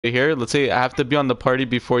Here, let's say I have to be on the party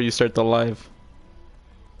before you start the live.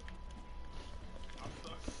 I'm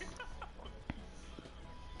stuck.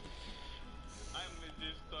 I'm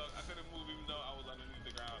legit stuck. I couldn't move even though I was underneath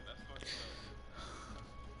the ground. That's fucked up.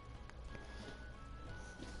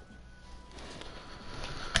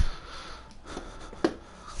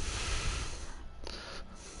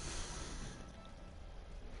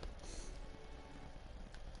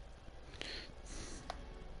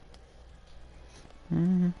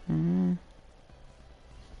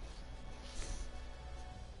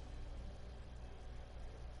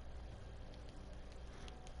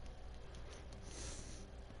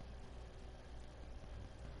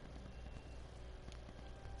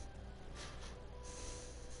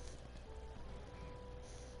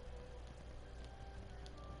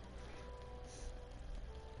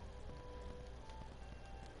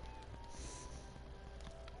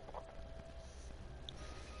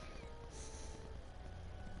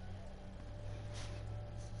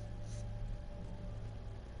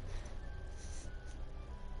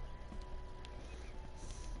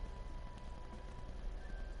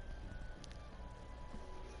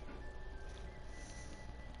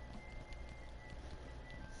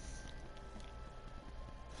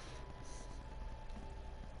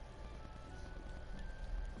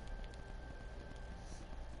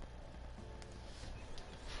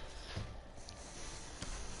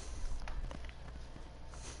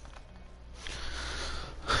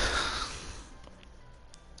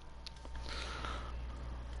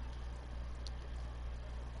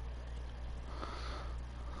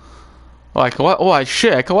 Oh, I can. Oh,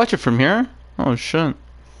 shit! I can watch it from here. Oh shit!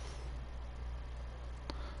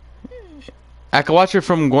 I can watch it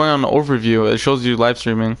from going on the overview. It shows you live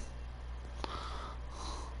streaming.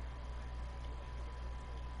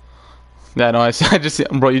 Yeah, no, I see. I just see,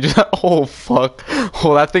 bro. You just. Oh fuck!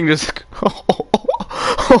 Oh, that thing just.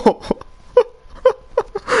 Oh,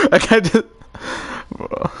 that guy just.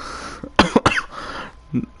 Bro.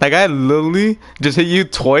 That guy literally just hit you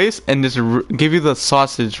twice and just give you the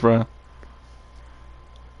sausage, bro.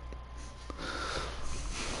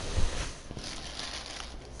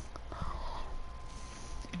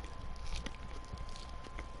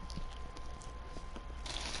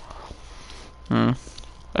 Hmm.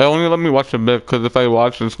 It only let me watch a bit because if I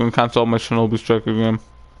watch, it's gonna cancel out my Shinobi Striker game.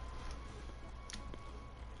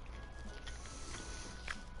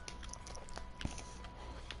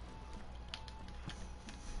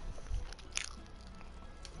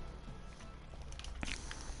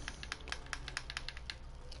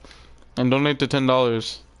 And donate to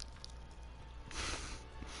 $10.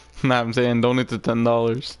 Nah, I'm saying donate to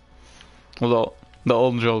 $10. The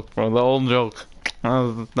old joke, bro. The old joke.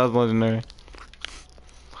 That's legendary.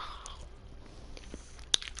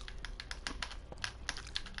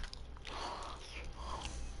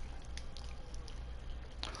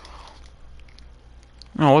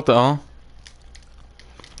 Oh, what the hell?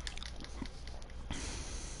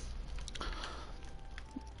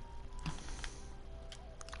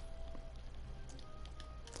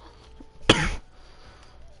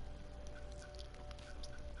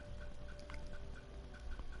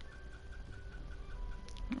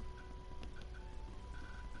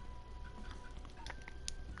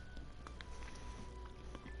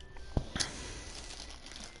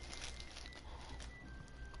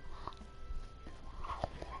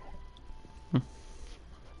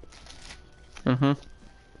 Mm-hmm.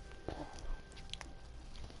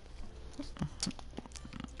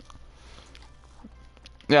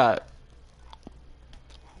 Yeah.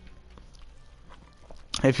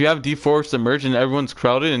 If you have D-Force emerge and everyone's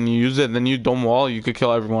crowded and you use it, then you dome wall, you could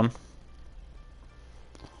kill everyone.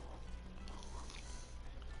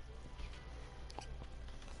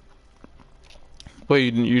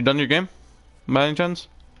 Wait, you done your game? By any chance?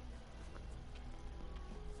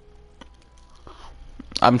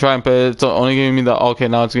 I'm trying, but it's only giving me the. Okay,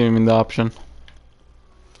 now it's giving me the option.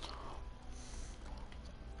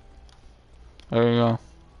 There you go.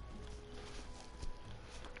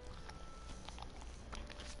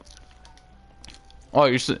 Oh,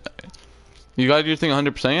 you got your thing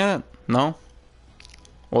 100% yet? No?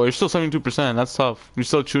 Well, you're still 72%. That's tough. You're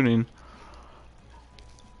still tuning.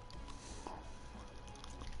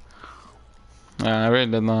 Yeah, I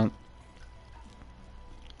really did not.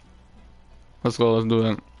 Let's go. Let's do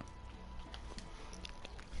it.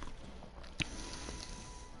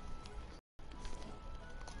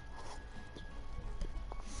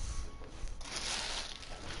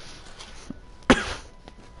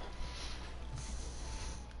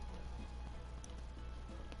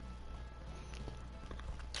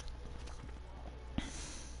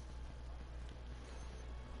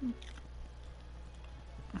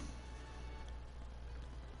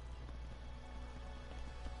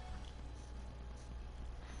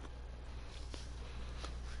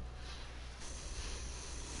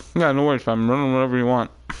 Yeah, no worries, fam. Run whatever you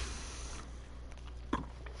want.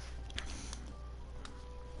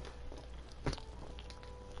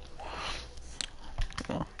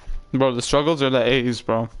 Bro, the struggles are the A's,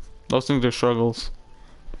 bro. Those things are struggles.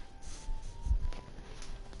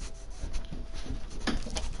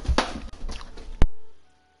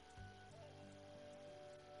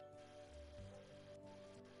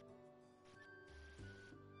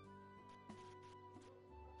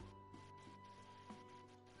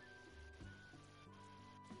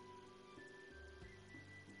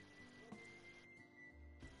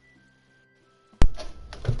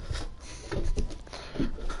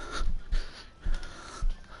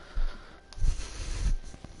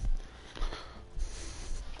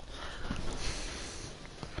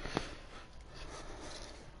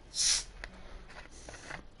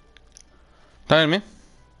 Talking to me?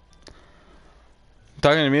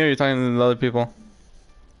 Talking to me or are you talking to the other people?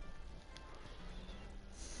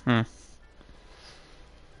 Hmm.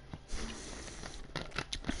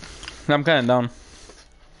 I'm kinda down.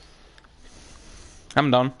 I'm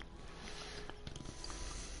down.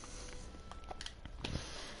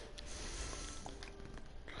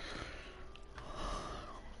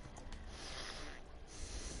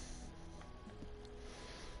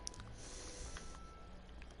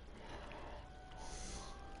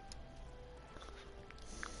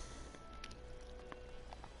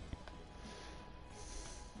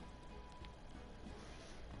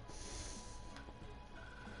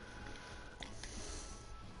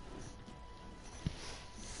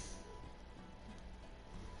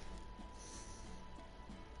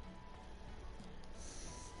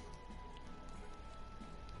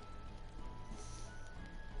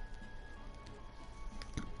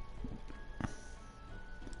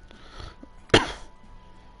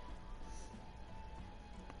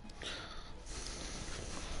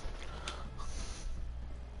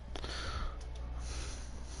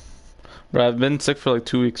 Bro, I've been sick for like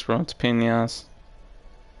 2 weeks, bro. It's a pain in the ass.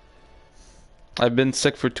 I've been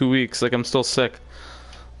sick for 2 weeks. Like, I'm still sick.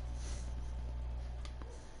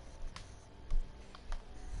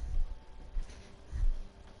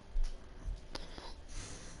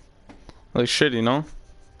 Like, shit, you know?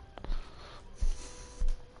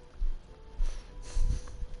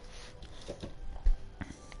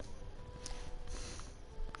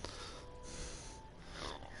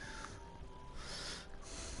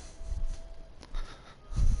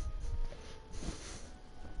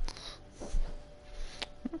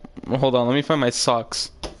 Well, hold on, let me find my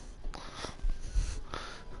socks.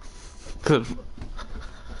 Cause,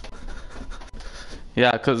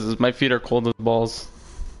 yeah, cause my feet are cold as balls.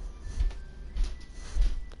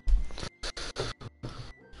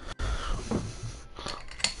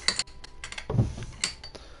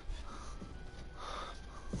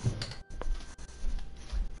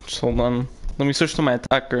 Just hold on. Let me switch to my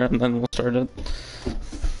attacker and then we'll start it.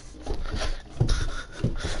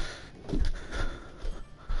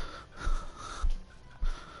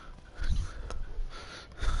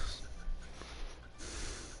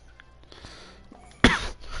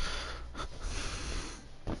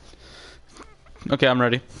 Okay, I'm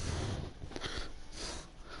ready.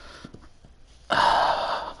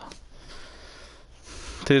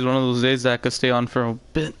 Today's one of those days that I could stay on for a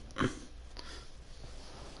bit.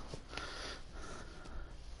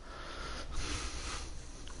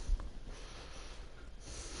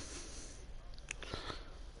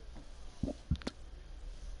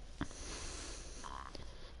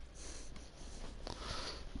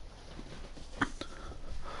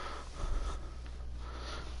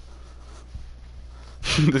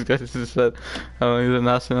 This guy just said, oh, he's an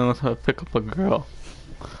asshole and knows how to pick up a girl.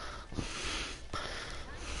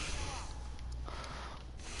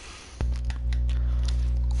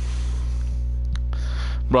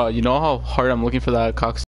 Bro, you know how hard I'm looking for that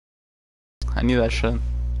cox? I need that shit.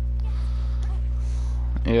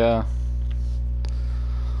 Yeah.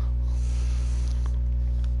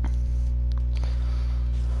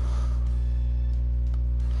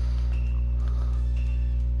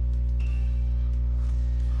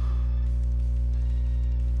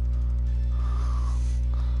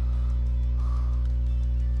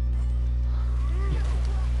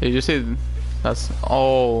 You just say that's,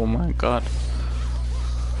 oh my god.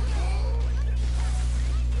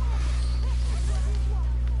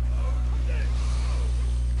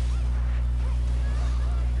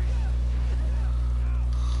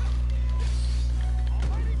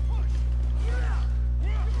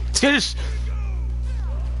 This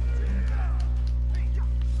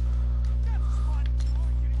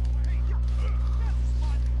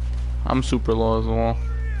I'm super low as well.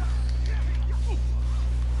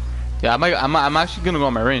 Yeah, I'm actually gonna go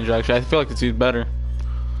on my range. Actually, I feel like it's even better.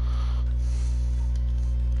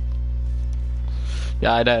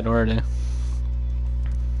 Yeah, I died already.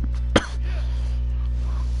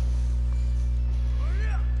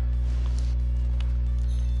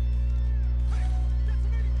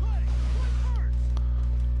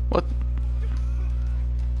 What?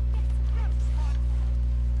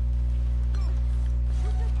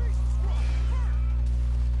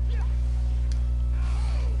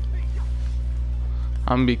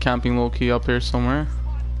 I'm gonna be camping low key up here somewhere.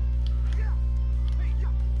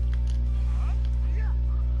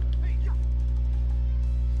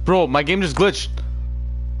 Bro, my game just glitched.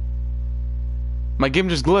 My game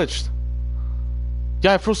just glitched.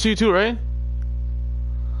 Yeah, I froze to you too, right?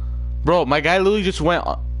 Bro, my guy literally just went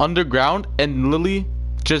underground and literally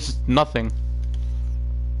just nothing.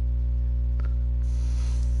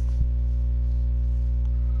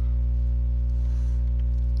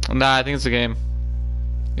 Nah, I think it's a game.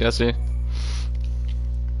 Yeah, see.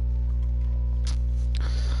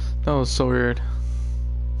 That was so weird.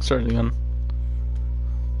 Start it again.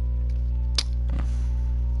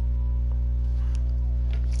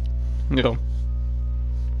 Yo.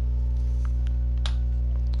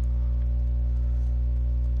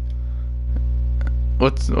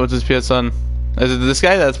 What's his PSN? Is it this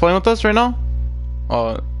guy that's playing with us right now?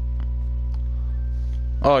 Oh.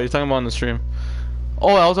 Oh, you're talking about on the stream.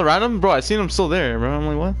 Oh, that was a random? Bro, I seen him still there, bro. I'm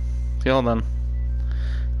like, what? Okay, hold on.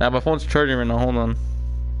 Nah, my phone's charging right now. Hold on.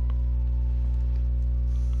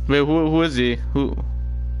 Wait, who is he?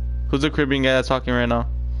 Who's the Caribbean guy that's talking right now?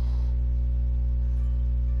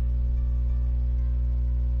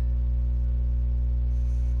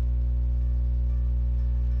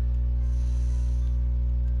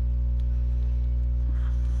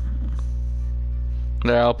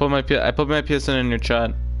 There, I put my PSN in your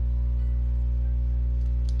chat.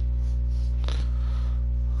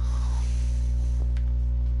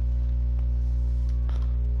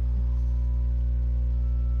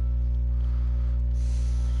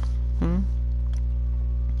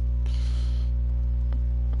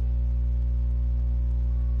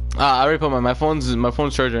 I already put my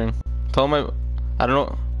phone's charging. Tell him I don't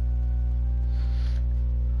know.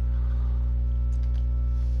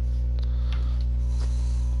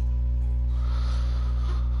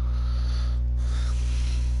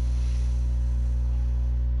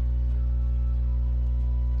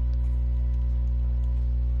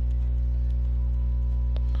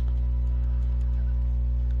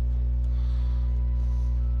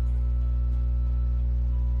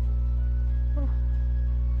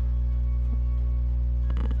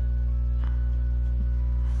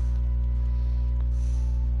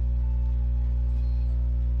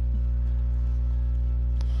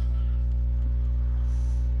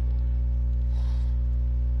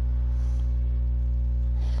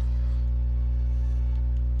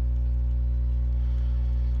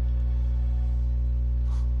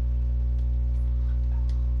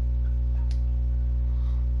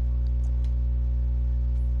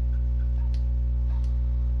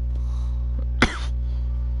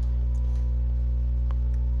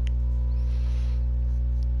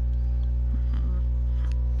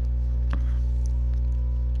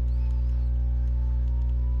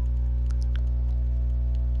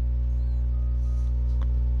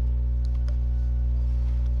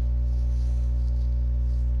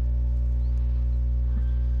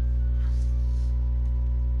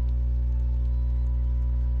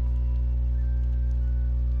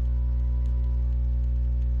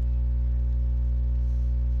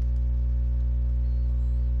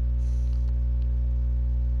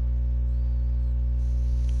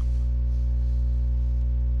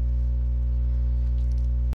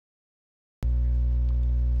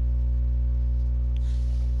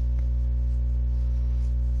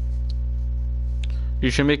 You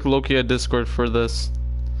should make Loki a Discord for this.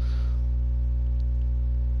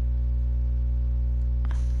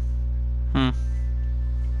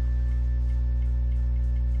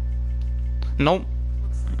 Nope.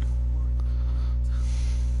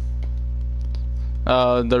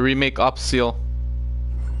 The remake Op Seal.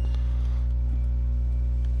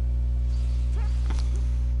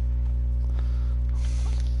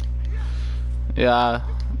 Yeah.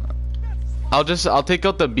 I'll take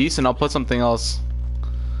out the beast and I'll put something else.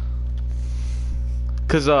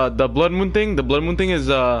 Cause the blood moon thing is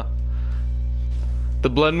the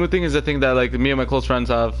thing that like me and my close friends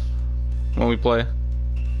have when we play.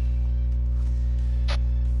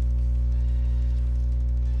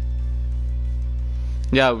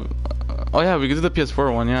 Yeah. Oh yeah, we could do the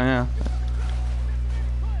PS4 one. Yeah, yeah.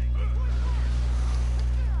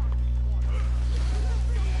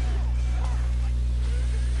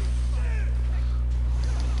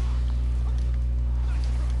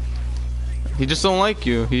 He just don't like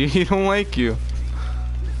you. He don't like you.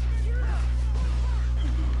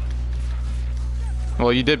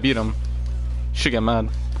 Well, you did beat him. You should get mad.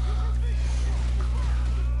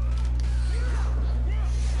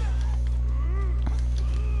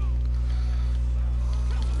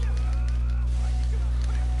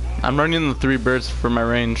 I'm running the 3 birds for my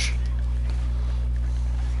range.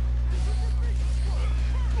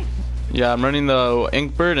 Yeah, I'm running the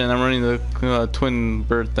ink bird and I'm running the twin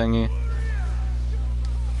bird thingy.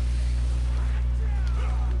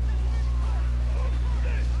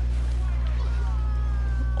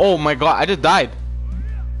 Oh my god, I just died.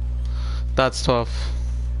 That's tough.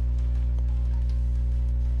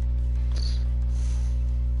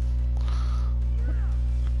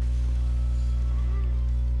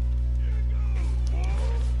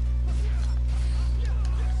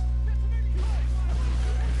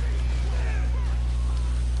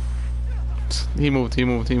 He moved.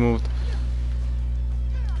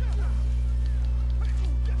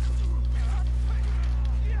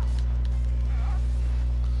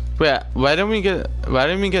 Wait, why didn't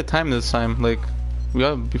we get time this time? Like, we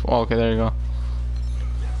got before. Oh, okay, there you go.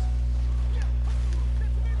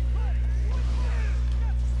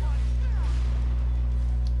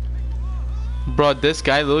 Bro, this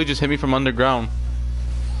guy literally just hit me from underground.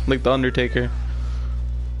 Like the Undertaker.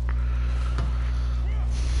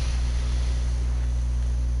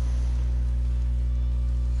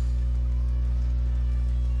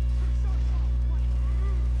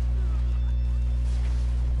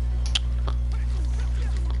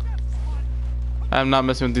 I'm not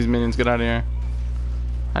messing with these minions. Get out of here.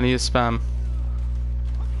 I need to spam.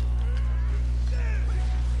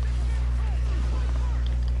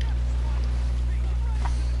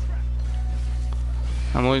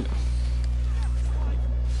 I'm only...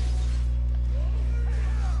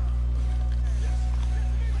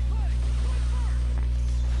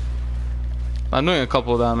 I'm doing a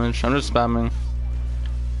couple of damage. I'm just spamming.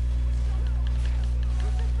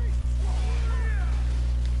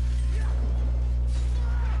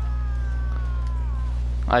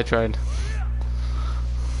 I tried.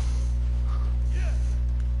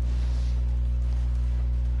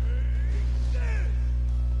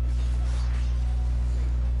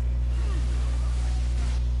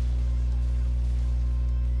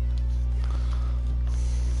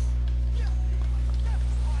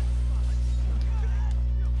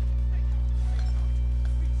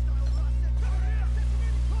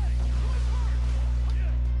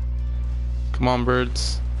 Come on,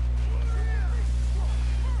 birds.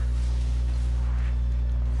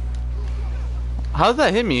 How did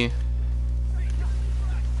that hit me?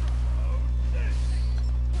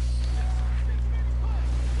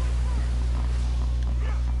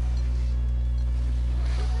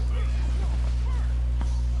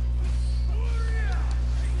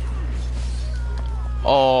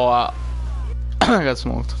 Oh, I got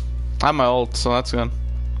smoked. I have my ult, so that's good.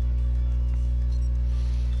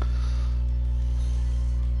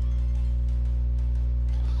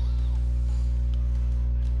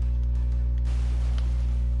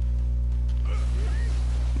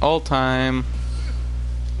 All time.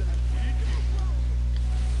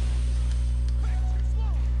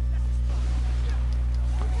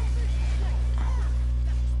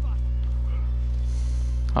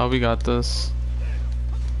 Oh, we got this.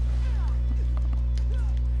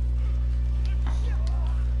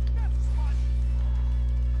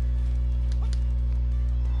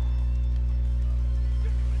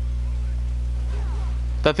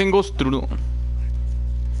 That thing goes through.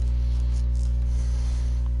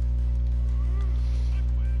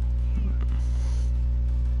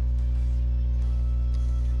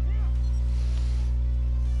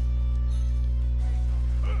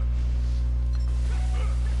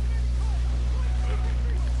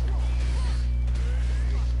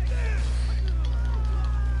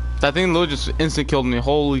 That thing literally just instant killed me.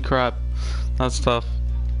 Holy crap. That's tough.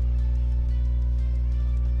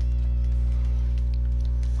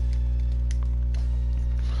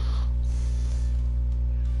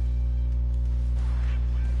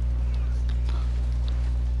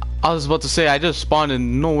 I was about to say, I just spawned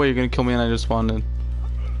in. No way you're gonna kill me and I just spawned in.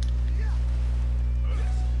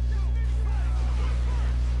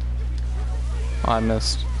 Oh, I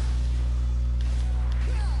missed.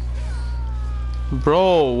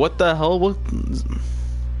 Bro, what the hell? What?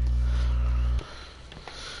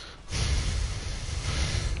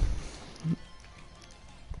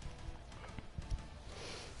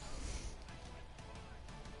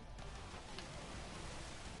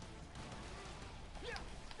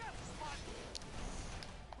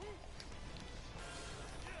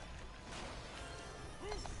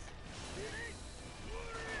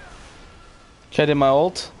 I did my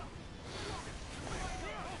ult.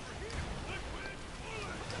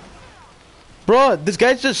 Bro, this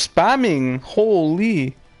guy's just spamming.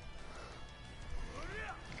 Holy.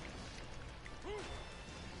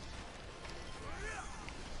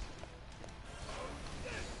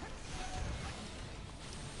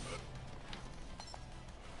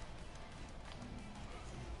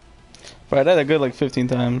 Bro, I died a good like 15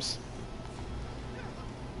 times.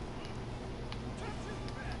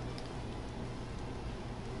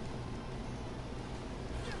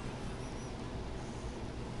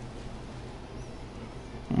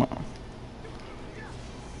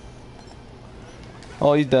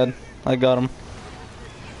 Oh, he's dead. I got him.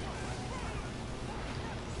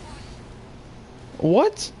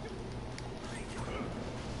 What?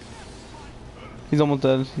 He's almost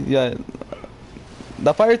dead. Yeah.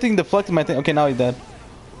 The fire thing deflected my thing. Okay, now he's dead.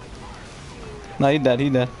 Now he's dead.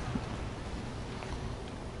 He's dead.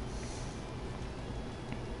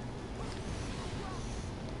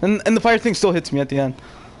 And the fire thing still hits me at the end.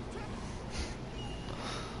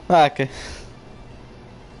 Ah, okay.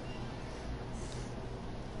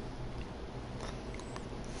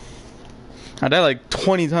 I died like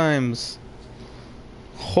 20 times.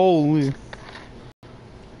 Holy.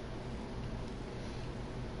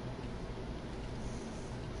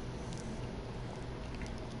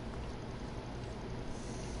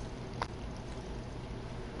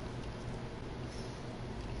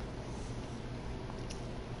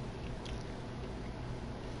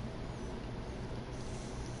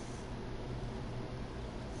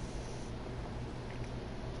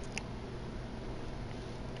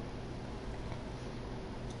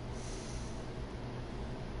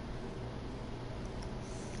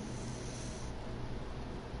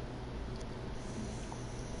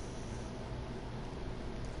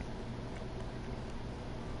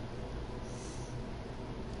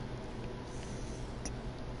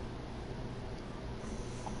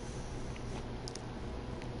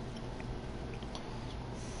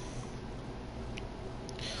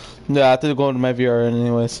 Yeah, I have to go into my VR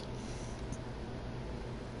anyways.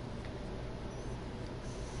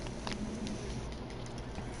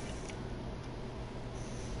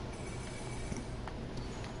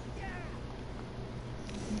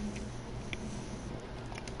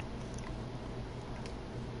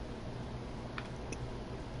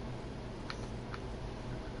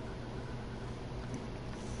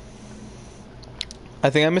 I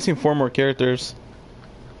think I'm missing 4 more characters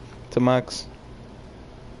to max.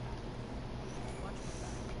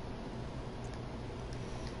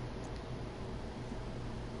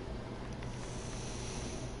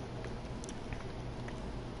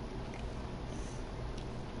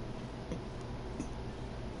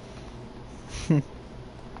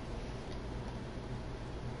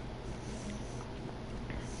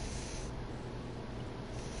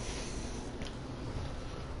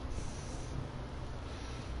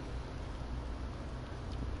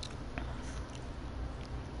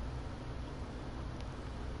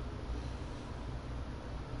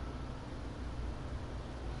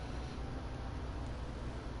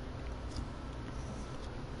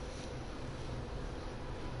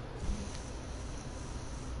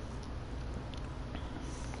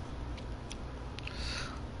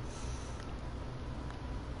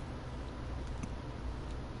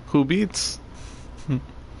 Who beats?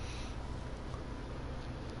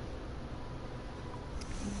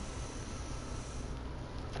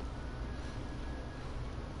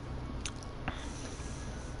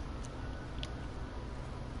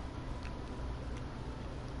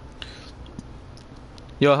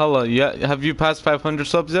 Yo, hello. Yeah, have you passed 500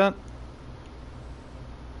 subs yet?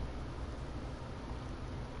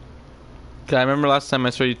 Okay, I remember last time I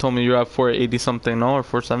saw you told me you were at 480 something, no, or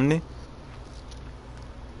 470.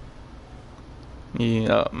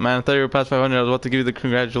 Yeah, man, I thought you were past 500. I was about to give you the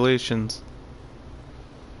congratulations.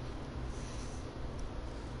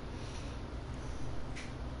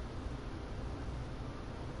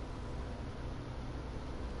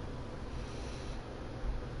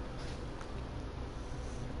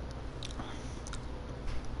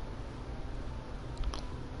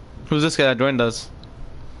 Who's this guy that joined us?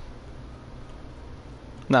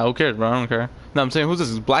 Nah, who cares, bro? I don't care. No, I'm saying, who's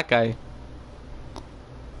this black guy?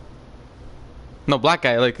 No, black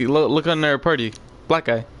guy. Like, look on their party. Black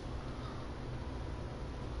guy.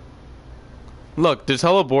 Look, there's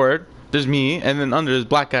Hello Board, there's me, and then under is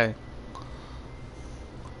black guy.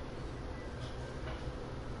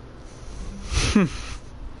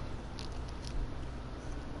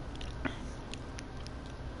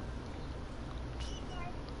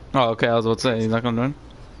 Oh, okay, I was about to say, he's not gonna join.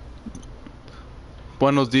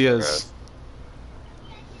 Buenos dias.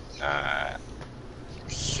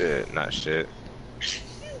 Shit, not shit.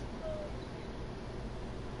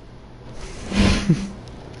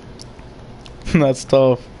 That's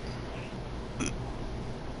tough.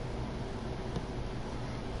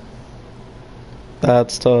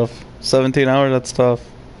 That's tough. 17 hours, that's tough.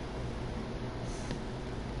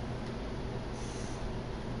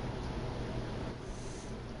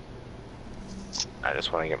 I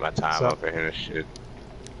just want to get my time up in here and shit.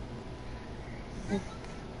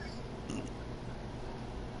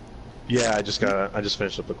 Yeah, I just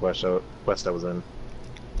finished up the quest I was in.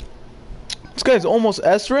 This guy's almost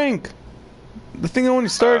S rank. The thing only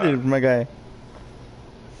started, my guy.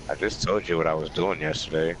 I just told you what I was doing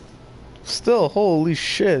yesterday. Still, holy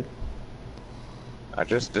shit.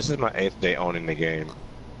 This is my 8th day owning the game.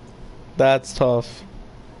 That's tough.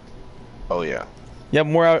 Oh yeah. Yeah,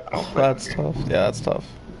 more out. Oh, that's tough. Yeah, that's tough.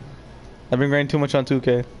 I've been grinding too much on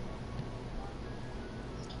 2K.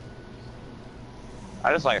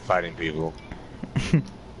 I just like fighting people.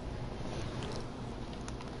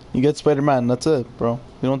 You get Spider-Man, that's it, bro.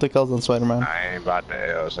 You don't take L's on Spider-Man. I ain't about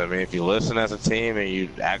the L's. I mean, if you listen as a team and you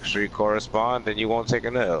actually correspond, then you won't take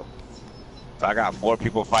an L. If I got 4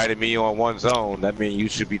 people fighting me on one zone, that means you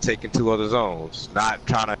should be taking 2 other zones, not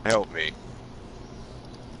trying to help me.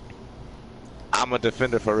 I'm a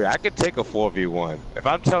defender for real. I can take a 4v1. If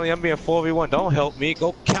I'm telling you I'm being 4v1, don't help me.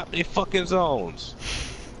 Go cap me fucking zones.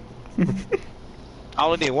 I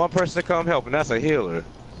only need one person to come help, and that's a healer.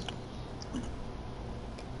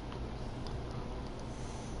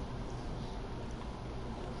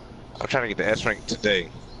 I'm trying to get the S rank today.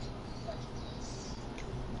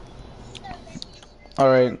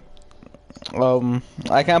 Alright.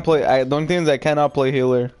 I can't play. The only thing is I cannot play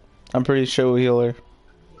healer. I'm pretty sure healer.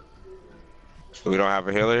 We don't have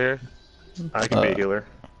a healer here? I can be a healer.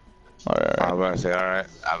 Alright. I'm about to say, alright.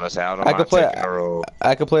 I'm about to say, I don't I mind could play. taking a role.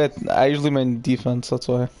 I could play. I usually main defense. That's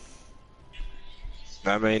why.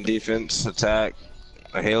 My main defense, attack,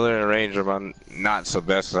 a healer, and a ranger. I'm not so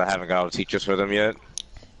best because I haven't got all the teachers for them yet.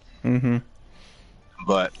 Mm-hmm.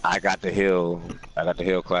 But I got the heal. I got the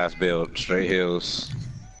heal class build. Straight heals.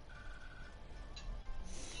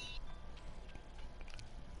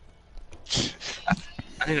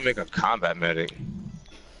 I need to make a combat medic.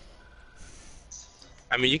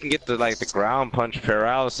 I mean, you can get the the ground punch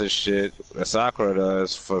paralysis shit that Sakura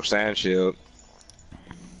does for Sand Shield.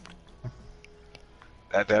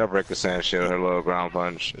 That'll break the Sand Shield, her little ground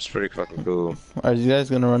punch. It's pretty fucking cool. Are you guys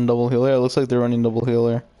gonna run double healer? It looks like they're running double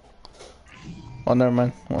healer. Oh, never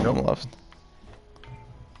mind. One on the left.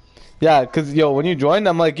 Yeah, cause yo, when you joined,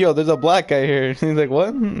 I'm like, yo, there's a black guy here. He's like,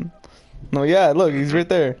 what? No, yeah, look, he's right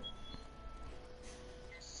there.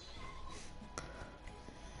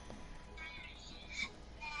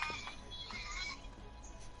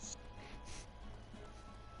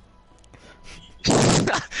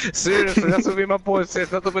 Seriously, that's what me and my boy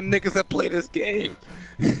said. Nothing but niggas that play this game.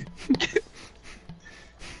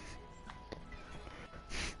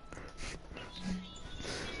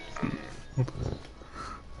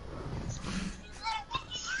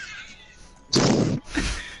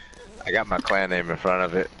 I got my clan name in front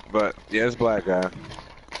of it, but yeah, it's black guy.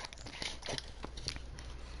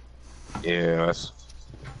 Yeah, that's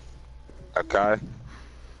okay.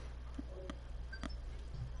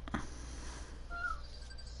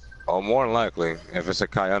 Oh, more than likely, if it's a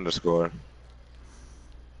Kai underscore.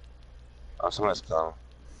 Oh, somebody's calling.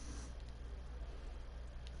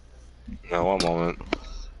 No, one moment.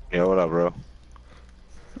 Yeah, what up, bro?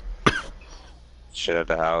 Shit at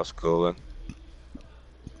the house, cooling.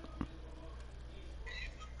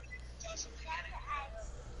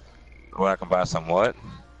 Where I can buy some what?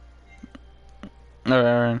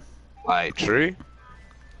 Alright. Like tree?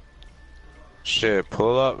 Shit,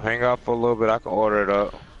 pull up, hang out for a little bit, I can order it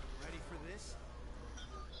up.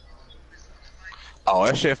 Oh,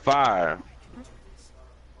 that shit fire.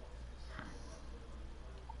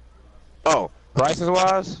 Oh, prices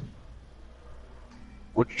wise?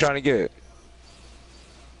 What you trying to get?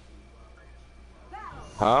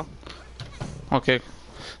 Huh? Okay.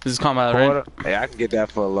 This is combat, right? Yeah, I can get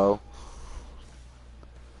that for a low.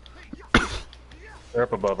 They're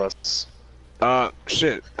up above us.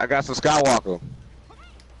 Shit, I got some Skywalker.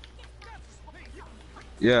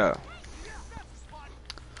 Yeah.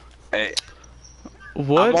 Hey,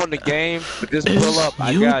 What? I'm on the game, but just pull up.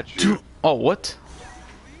 I got you. Oh, what?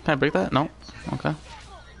 Can I break that? No. Okay.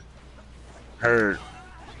 Heard.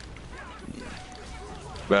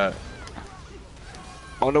 But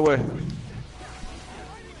on the way.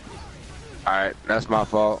 Alright, that's my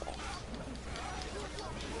fault.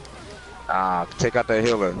 Take out that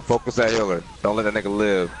healer. Focus that healer. Don't let that nigga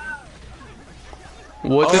live.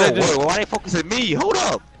 What did I do? Wait, why they focusing me? Hold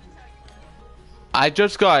up. I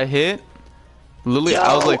just got hit. Literally,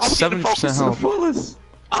 I was like I'm 70% to the health. fullest.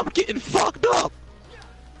 I'm getting fucked up.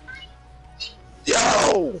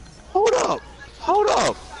 Yo, hold up. Hold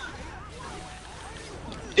up.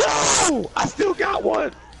 Yo, I still got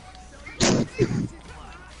one.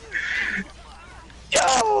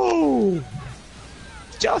 Yo,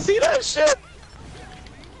 did y'all see that shit?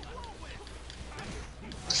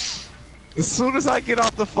 As soon as I get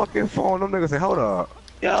off the fucking phone, them niggas say, hold up.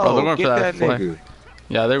 Yo, Oh, they're going get for that that nigga.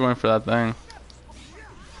 Yeah, they're going for that thing.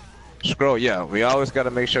 Scroll, yeah. We always gotta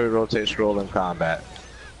make sure we rotate scroll in combat.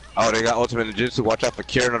 Oh, they got ultimate ninjutsu. Watch out for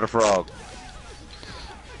Kieran or the frog.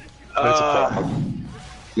 It's a frog.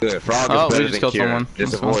 Good. Frog Oh, is we better just than killed Kieran. someone.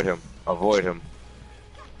 Just That's avoid him. Avoid him.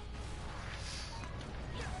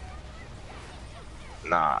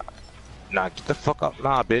 Nah. Nah, get the fuck up.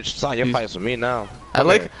 Nah, bitch. Son, you're fighting with me now. I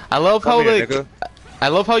love Come how here, like, nigga. I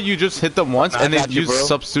love how you just hit them once Nah, and I they got you, use bro.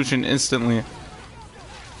 substitution instantly.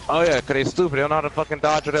 Oh yeah, cause they stupid. They don't know how to fucking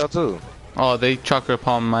dodge with L too. Oh, they chakra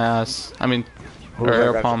palm my ass. I mean, Who's or that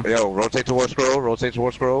air guy? palm. Yo, rotate towards scroll. Rotate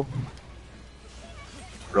towards scroll.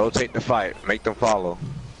 Rotate the fight. Make them follow.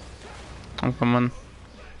 I'm coming.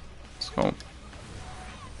 Let's go.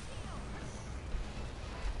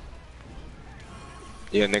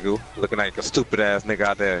 Yeah, nigga, looking like a stupid ass nigga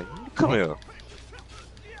out there. Come here.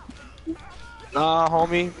 Nah,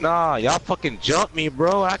 homie. Nah, y'all fucking jumped me,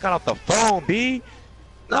 bro. I got off the phone, B.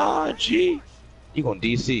 Nah, G. You gonna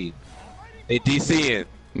DC. They DCing.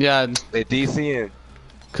 Yeah, They DCing.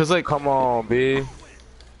 cause like, Come on, B.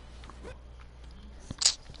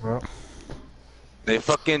 Well, They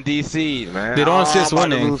fucking DC'd, man. They don't wanna see us I'm about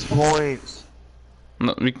to winning. lose points.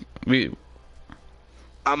 no, we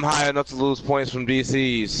I'm high enough to lose points from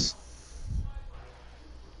DCs.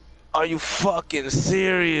 Are you fucking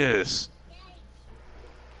serious?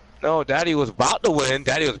 No, Daddy was about to win.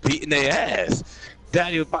 Daddy was beating their ass.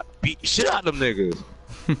 Daddy was about to beat the shit out of them niggas.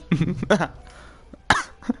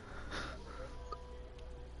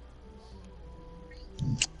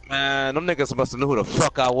 Man, them niggas must have knew who the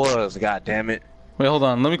fuck I was. God damn it. wait, hold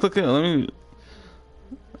on. Let me click it. Let me.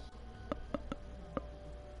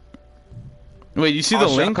 Wait, you see the Oh,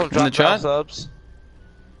 should I link come in drop the chat? subs?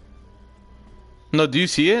 No, do you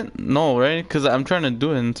see it? No, right? Cause I'm trying to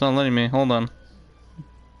do it and it's not letting me. Hold on.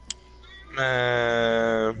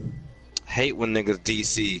 Man, hate when niggas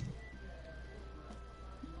DC.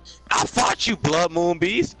 I fought you, Blood Moon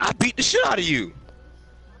Beast. I beat the shit out of you.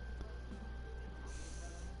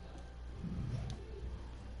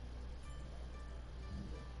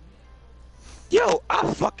 Yo,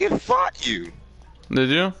 I fucking fought you. Did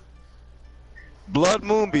you? Blood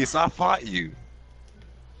Moon Beast, I fought you.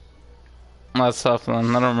 That's tough,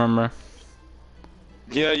 man. I don't remember.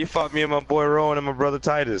 Yeah, you fought me and my boy Rowan and my brother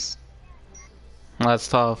Titus. That's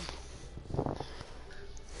tough.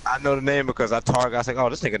 I know the name because I was like, oh,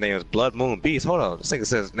 this nigga name is Blood Moon Beast. Hold on, this nigga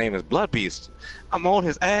says his name is Blood Beast. I'm on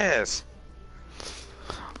his ass.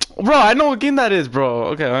 Bro, I know what game that is, bro.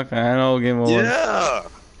 Okay, I know what game it was. Yeah,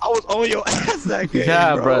 I was on your ass that game,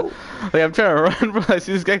 Yeah, bro. bro. Like, I'm trying to run, bro. I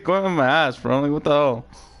see this guy going on my ass, bro. I'm like, what the hell?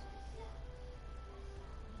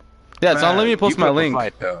 Yeah, it's not letting me post my link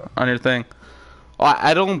on your thing. Oh,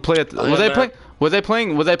 I don't play it. Was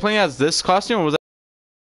I playing as this costume or was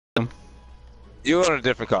You were in a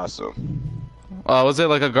different costume. was it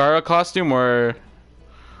like a Gara costume or?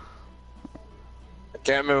 I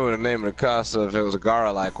can't remember the name of the costume. If it was a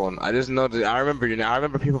Gara-like one, I just know that I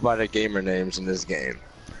remember people by their gamer names in this game.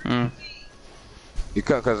 Hmm. You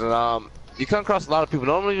come across a lot of people.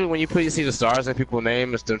 Normally, when you see the stars and people's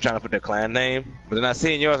names, they're trying to put their clan name. But then I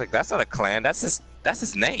see yours, like that's not a clan. That's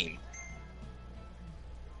his name.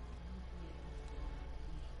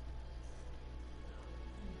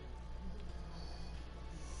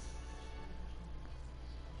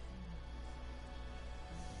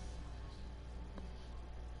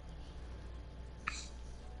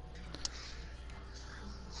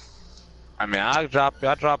 I mean, I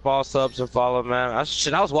drop all subs and follow, man.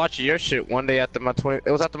 I was watching your shit one day after my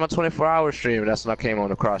 24-hour stream, and that's when I came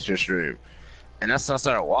on across your stream, and that's when I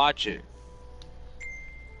started watching.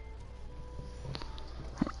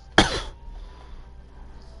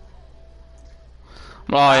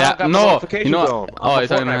 Oh yeah, no. You know. Oh, I'm you're a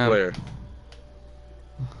talking to Fortnite him. player.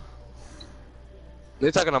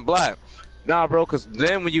 They're talking on Black. Nah, bro, cause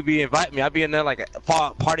then when you be inviting me, I be in there like a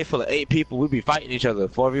party full of 8 people. We be fighting each other,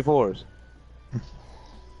 4v4s.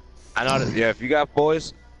 I know that. Yeah, if you got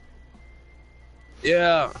boys.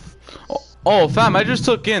 Yeah. Oh, fam, I just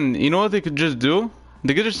took in. You know what they could just do?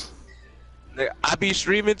 They could just. I be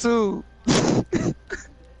streaming too.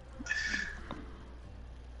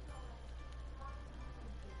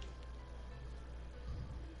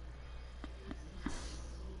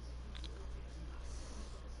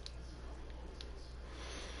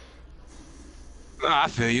 I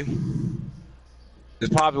feel you. This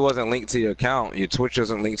probably wasn't linked to your account. Your Twitch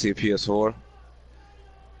wasn't linked to your PS4.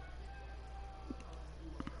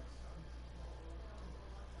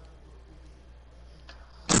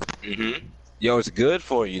 Yo, it's good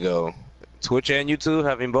for you though. Twitch and YouTube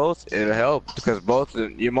having both, it'll help because both.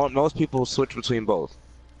 Most people switch between both.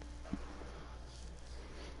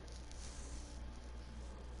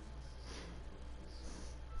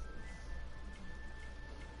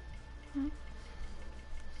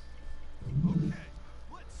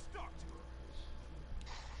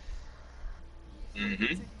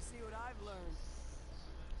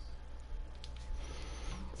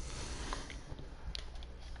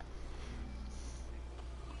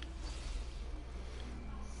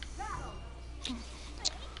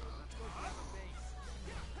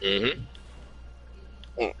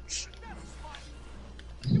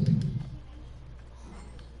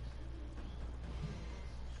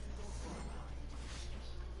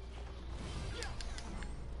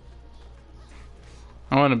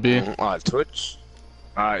 I want to be. Twitch.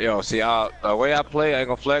 Alright, yo, see, the way I play, I ain't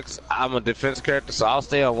gonna flex. I'm a defense character, so I'll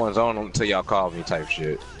stay on one zone until y'all call me type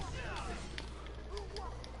shit.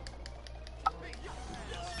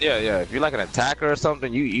 Yeah. If you're like an attacker or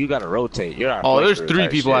something, you gotta rotate. You're not. Oh, there's 3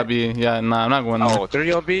 people at B. Yeah, nah, I'm not going there. Oh,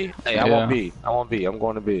 3 on B? Hey, I won't B. I'm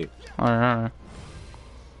going to B. Alright.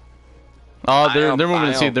 Oh, they're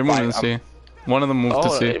moving to C. They're moving to C. One of them moved to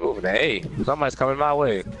C. They moving to A. Somebody's coming my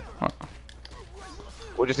way.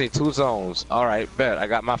 We just need 2 zones. Alright, bet. I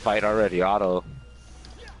got my fight already. Auto.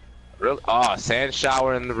 Really? Oh, sand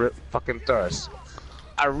shower and the fucking thrust.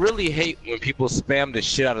 I really hate when people spam the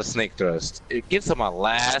shit out of snake thrust. It gets on my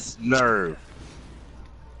last nerve.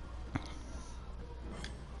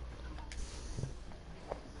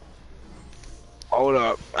 Hold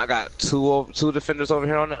up. I got two defenders over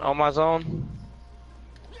here on my zone.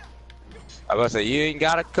 I was about to say, you ain't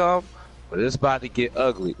gotta come, but it's about to get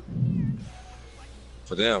ugly.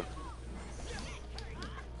 For them.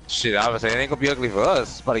 Shit, I was saying it ain't gonna be ugly for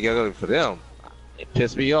us. It's about to get ugly for them. It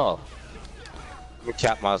pissed me off. Let me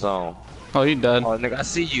cap my zone. Oh, you dead. Oh, nigga, I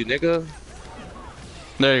see you, nigga.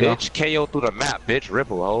 There you Bitch, KO through the map, bitch.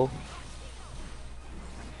 Ripple, ho.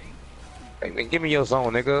 Hey, man, give me your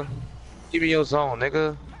zone, nigga. Give me your zone,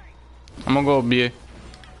 nigga. I'm gonna go B.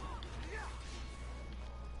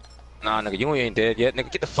 Nah, nigga, you ain't dead yet.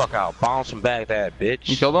 Nigga, get the fuck out. Bounce from Baghdad, bitch.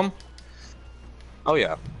 You killed him? Oh,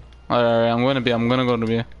 yeah. Alright, I'm gonna go to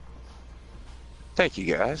B. Thank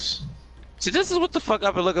you, guys. See, this is what the fuck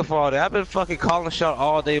I've been looking for all day. I've been fucking calling shot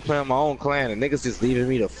all day playing my own clan, and niggas just leaving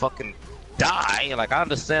me to fucking die. Like, I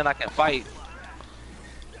understand I can fight,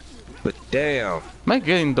 but damn. Am I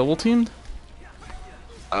getting double teamed?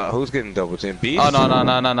 Who's getting double teamed? Beast? Oh, no.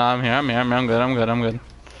 I'm here. I'm good.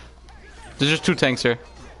 There's just 2 tanks here.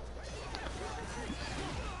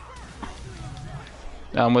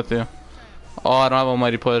 Yeah, I'm with you. Oh, I don't have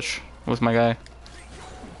almighty push with my guy.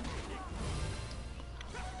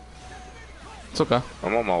 It's okay.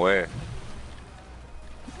 I'm on my way.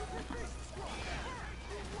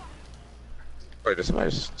 Wait, this might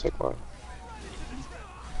just take one.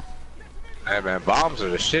 Hey man, bombs are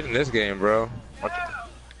the shit in this game, bro.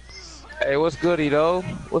 Hey, what's goody though?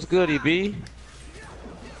 What's goody, B?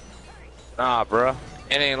 Nah, bro.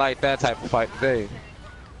 It ain't like that type of fight today.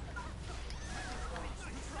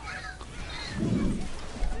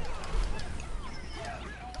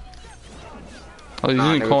 Oh, he's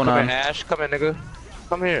using Conan. Come here, Ash. Come here, nigga.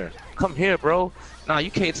 Come here. Come here, bro. Nah,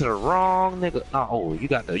 you came to the wrong nigga. Nah, oh, you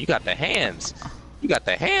got the hands. You got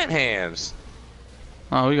the hands.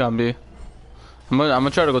 Oh, we got B. I'm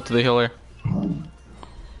gonna try to go to the healer.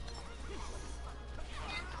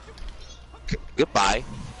 Goodbye.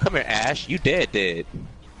 Come here, Ash. You dead.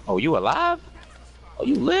 Oh, you alive? Oh,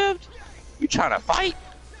 you lived? You trying to fight?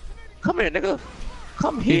 Come here, nigga.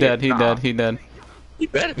 Come here. He dead. He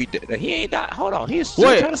better be dead. He ain't died. Hold on. He's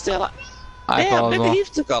still trying to stay alive. Damn, nigga, he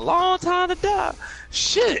took a long time to die.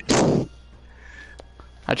 Shit.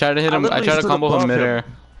 I tried to hit him. I tried to combo him midair.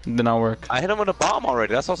 Did not work. I hit him with a bomb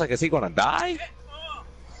already. That's why I was like, is he gonna die?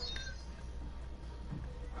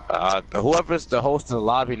 Whoever's the host of the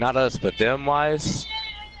lobby, not us, but them wise,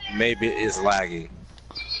 maybe is lagging.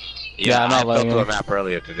 Yeah, I'm not lagging. I built a map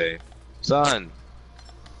earlier today. Son.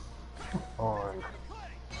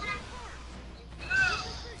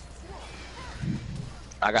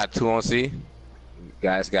 I got 2 on C. You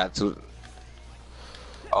guys got 2.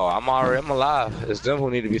 Oh, I'm alive. It's them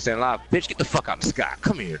who need to be staying alive. Bitch, get the fuck out of the sky.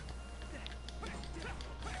 Come here.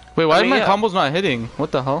 Wait, why are my combos not hitting?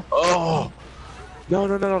 What the hell? Oh.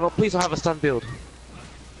 No. Please don't have a stun build.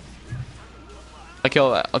 I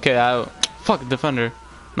kill that. Okay, fuck defender.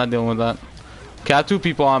 Not dealing with that. Okay, I have 2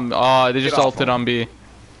 people on. Oh, they just Get off ulted him. on B.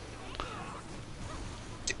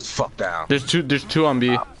 Get the fuck down. There's two on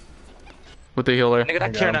B. With the healer. Nigga,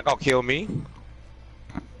 that Karen not gonna kill me.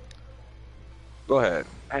 Go ahead.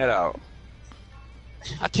 Head out.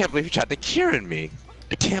 I can't believe he tried to Kieran me.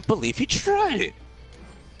 I can't believe he tried.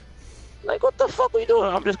 Like, what the fuck are you doing?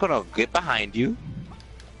 I'm just gonna get behind you.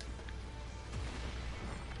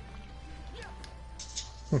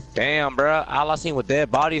 Damn, bruh. All I seen was dead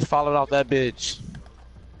bodies falling off that bitch.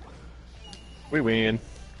 We win.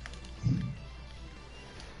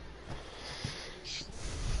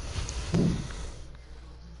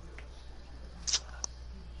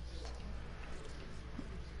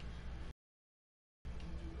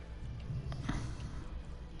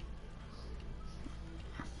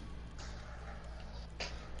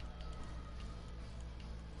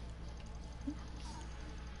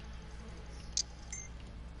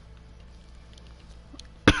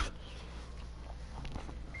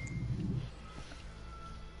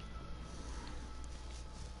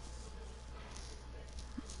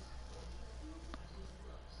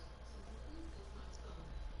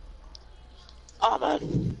 Oh,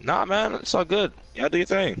 man. Nah, man. It's all good. Y'all do your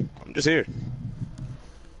thing. I'm just here.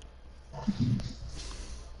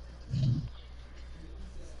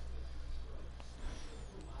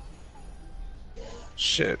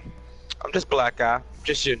 Shit. I'm just black guy.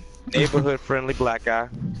 Just your neighborhood friendly black guy.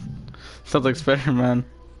 Sounds like Spider-Man.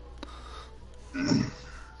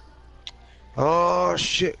 Oh,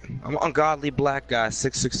 shit. I'm an ungodly black guy,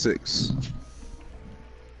 666.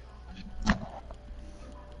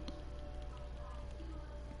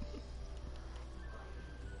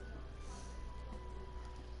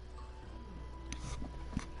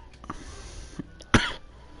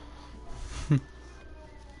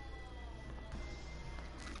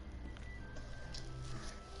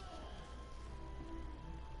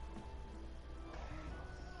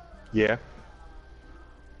 Yeah.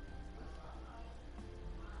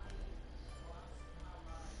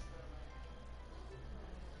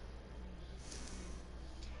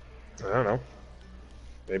 I don't know.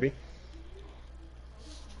 Maybe.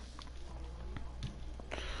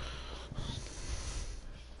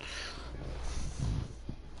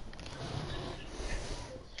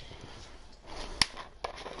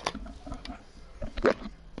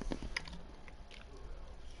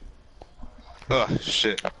 Oh,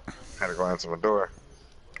 shit. Had to go answer my door.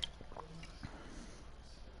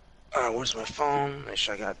 Alright, where's my phone? Make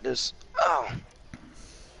sure I got this. Oh.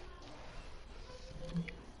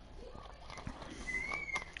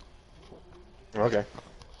 Okay.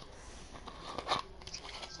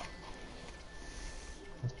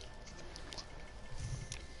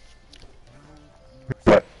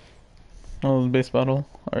 But Oh, base battle.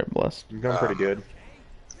 Alright, blessed. you've done pretty good.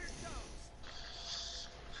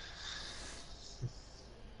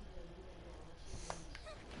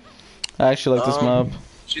 I actually like this map.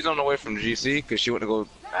 She's on the way from GC because she went to go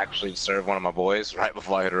actually serve one of my boys right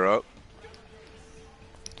before I hit her up.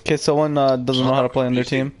 Okay, someone doesn't know how to play on their GC.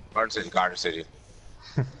 team. Garden City.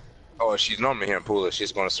 Oh, she's normally here in Pula.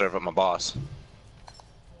 She's going to serve up my boss.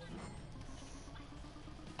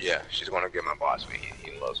 Yeah, she's going to get my boss weed.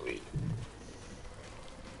 He loves weed.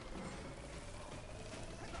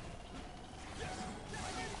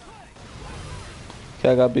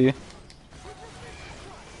 Okay, I got B.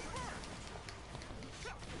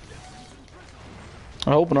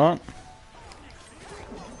 I hope not.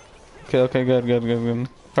 Okay, good.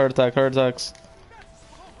 Heart attacks.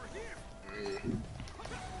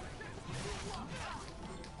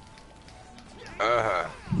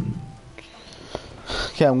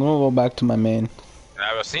 Okay, I'm gonna go back to my main.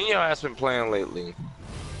 I've seen your ass been playing lately.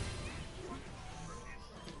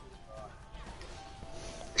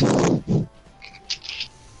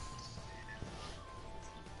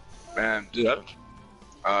 Man, dude,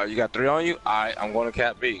 you got 3 on you? I'm going to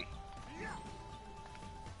cap B.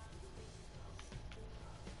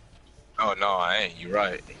 Oh, no, I ain't. You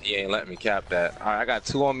right. He ain't letting me cap that. Alright, I got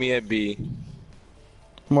 2 on me at B.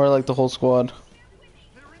 More like the whole squad.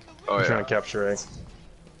 Oh, I'm yeah. trying to capture A.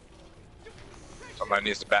 Somebody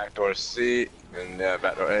needs to backdoor C, and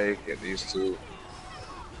backdoor A. Get these 2.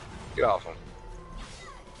 Get off him.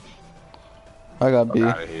 I got B.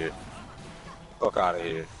 Fuck out of here. Fuck out of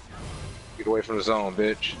here. Get away from the zone,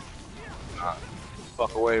 bitch.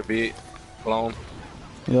 Fuck away, B. Clone.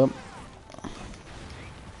 Yep.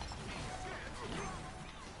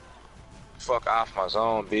 Fuck off my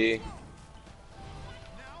zone, B.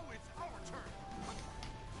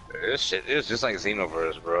 This shit is just like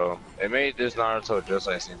Xenoverse, bro. They made this Naruto just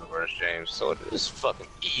like Xenoverse, James. So it's fucking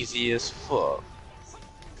easy as fuck.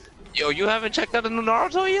 Yo, you haven't checked out the new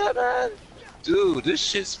Naruto yet, man? Dude, this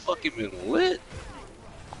shit's fucking been lit.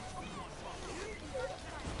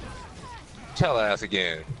 Tell ass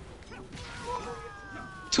again.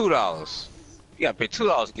 $2. You gotta pay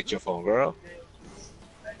 $2 to get your phone, girl.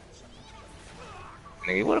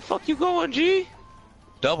 Nigga, where the fuck you going, G?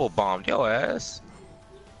 Double bombed your ass.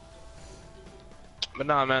 But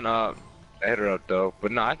nah, man, I hit her up though.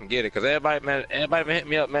 But nah, I can get it, cause everybody been hitting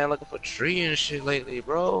me up, man, looking for tree and shit lately,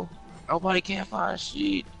 bro. Nobody can't find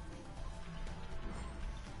shit.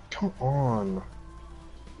 Come on.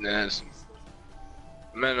 Man,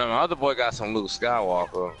 my other boy got some Luke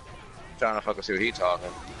Skywalker. Trying to fucking see what he talking.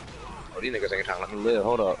 Oh, these niggas ain't trying to let me live.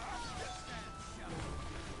 Hold up.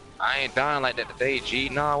 I ain't dying like that today, G.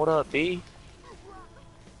 Nah, what up, B?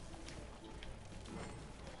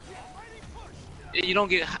 You don't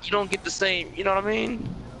get the same. You know what I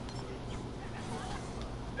mean?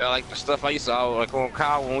 Yeah, like the stuff I used to, like on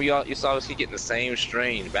Kyle, when we all used to always keep getting the same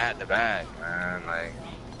strain back to back, man. Like,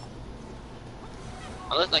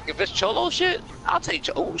 unless like if it's Cholo shit, I'll take.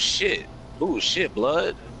 Oh shit. Ooh shit,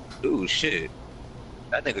 blood. Ooh shit.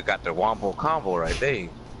 That nigga got the wombo combo right there.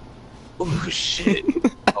 Ooh shit.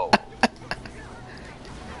 Oh.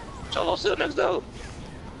 Cholo still next though.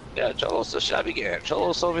 Yeah, Cholo still should I be getting.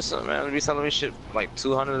 Cholo sold me something, man. They be selling me shit like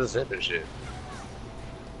 200 a zip and shit.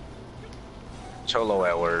 Cholo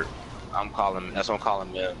at work. That's what I'm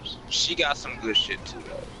calling Mims. She got some good shit too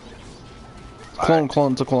though. Clone.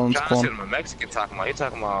 I'm trying to see what Mexican talking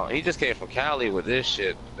about. He just came from Cali with this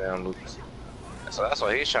shit, damn Lucas. So that's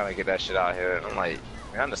why he's trying to get that shit out here. And I'm like,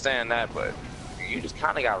 I understand that, but you just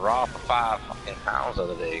kind of got robbed for 5 fucking pounds the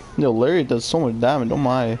other day. Yo, Larry does so much damage. Don't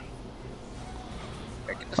mind.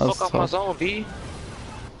 Like, get the fuck off my zone, B.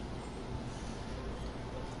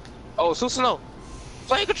 Oh, Susano,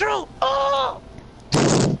 play control. Oh.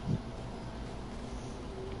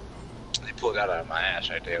 They pulled that out of my ass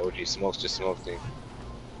right there. OG smokes just smoked him.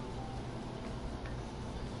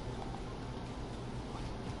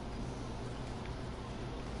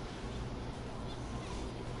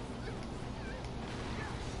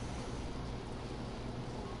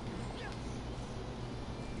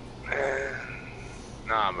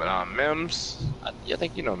 Nah, but Mims, I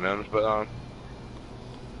think you know Mims, but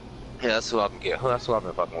yeah, that's who I can get. That's who I've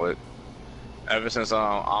been fucking with. Ever since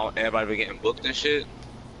everybody been getting booked and shit,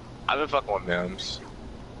 I've been fucking with Mims.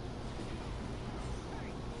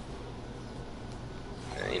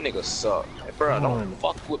 Man, these niggas suck. Hey, bro, don't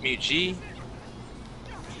fuck with me, G.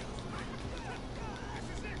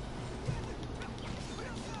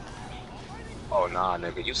 Oh nah,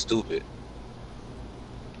 nigga, you stupid.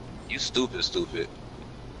 You stupid.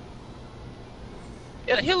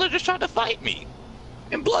 Yeah, the healer just tried to fight me.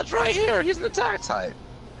 And Blood's right here. He's an attack type.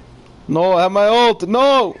 No, I have my ult.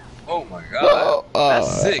 No. Oh my god.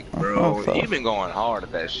 That's sick, bro. Oh, You've been going hard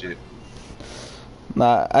at that shit.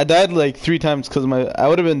 Nah, I died like 3 times because I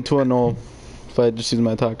would have been 2-0 if I just used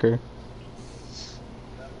my attacker.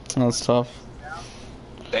 That's tough.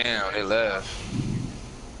 Damn, they left.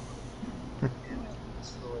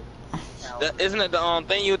 Isn't it the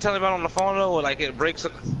thing you were telling me about on the phone though, where like it breaks?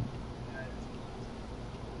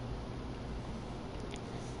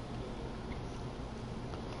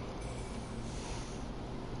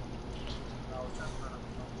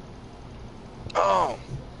 Oh,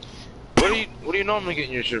 what do you normally get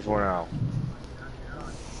in your shit for now?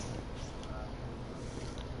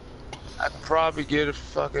 I could probably get a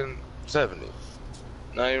fucking 70.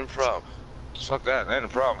 Not even a problem. Fuck that, ain't a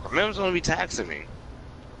problem. Mims gonna be taxing me,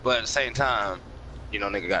 but at the same time, you know,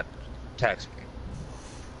 nigga got taxing me.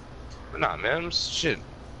 But nah, Mims, shit.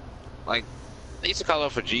 Like, they used to call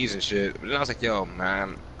up for G's and shit, but then I was like, yo,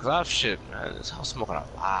 man, cause I was shit, man. I was smoking a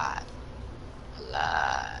lot.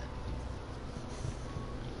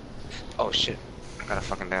 Oh shit, I got a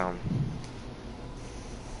fucking down.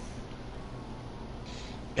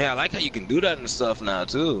 Yeah, I like how you can do that and stuff now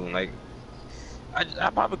too. Like, I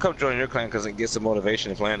probably come join your clan because it gets some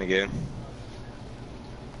motivation to playing again.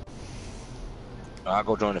 I'll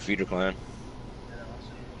go join the feeder clan.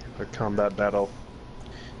 A combat battle.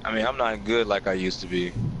 I mean, I'm not good like I used to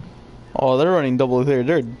be. Oh, they're running double clear.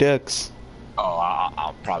 They're dicks. Oh,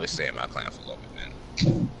 I'll probably stay in my clan for a little bit,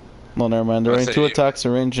 man. No, never mind. They're running 2 attacks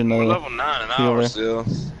in range and we're level 9 an hour still.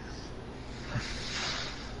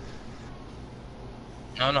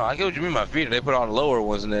 No, I get what you mean by feeder. They put all the lower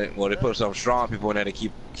ones in there. Well, they put some strong people in there to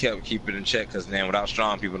keep it in check. Cause then without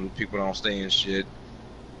strong people don't stay in shit.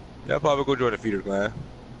 Yeah, I'll probably go join the feeder clan.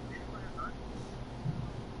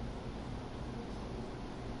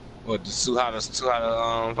 What, to see how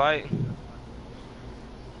to fight?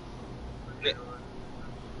 Yeah.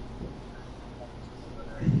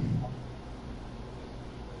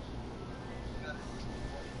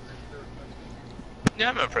 Yeah,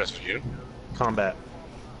 I'm impressed with you. Combat.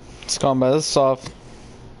 It's combat. It's soft.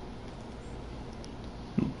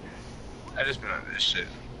 I just been on this shit.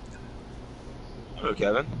 Hello,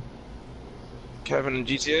 Kevin. Kevin in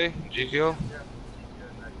GTA? GTO?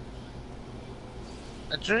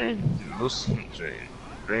 A dream? Loose dream.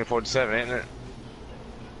 Dream 47, ain't it?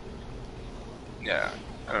 Yeah,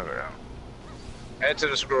 I remember now. Head to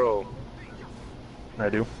the scroll. I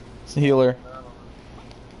do. It's a healer.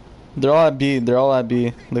 They're all at B. They're all at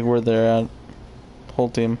B. Like where they're at. Whole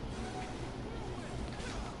team.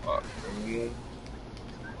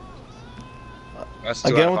 That's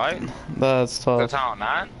 2 Again out of with 5? that's tough. That's out of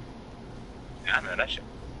 9? Yeah, man, that shit.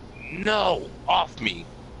 No! Off me!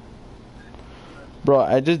 Bro,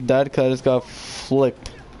 I just died because I just got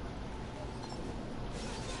flicked.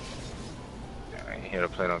 I ain't here to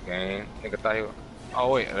play no game. Nigga thought he was...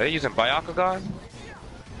 Oh wait, are they using Byakugan?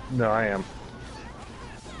 No, I am.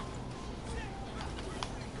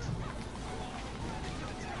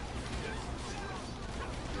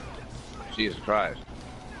 Jesus Christ.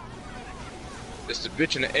 It's the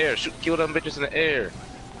bitch in the air. Shoot, kill them bitches in the air.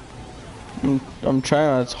 I'm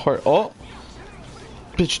trying. It's hard. Oh,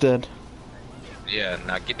 bitch dead. Yeah,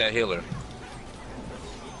 now get that healer.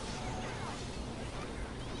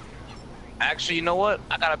 Actually, you know what?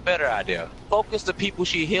 I got a better idea. Focus the people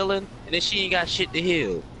she healing, and then she ain't got shit to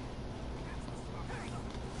heal.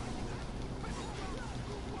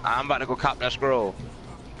 I'm about to go cop that scroll.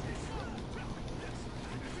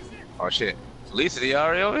 Oh shit. Lisa, they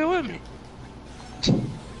already over here with me.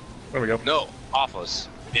 There we go. No, off us,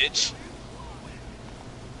 bitch.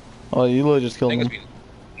 Oh, you literally just killed Niggas me.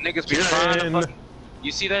 niggas be trying to fucking...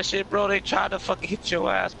 You see that shit, bro? They try to fucking hit your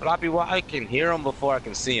ass, but I can hear them before I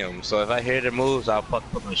can see them. So if I hear their moves, I'll fucking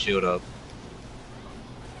put my shield up.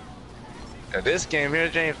 Now, this game here,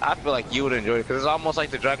 James, I feel like you would enjoy it because it's almost like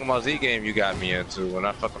the Dragon Ball Z game you got me into when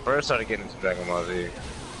I fucking first started getting into Dragon Ball Z.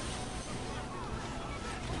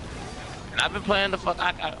 And I've been playing the fuck.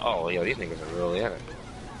 Oh, yo, these niggas are really in it.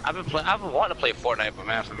 I've been wanting to play Fortnite, but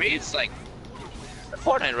man, for me, it's like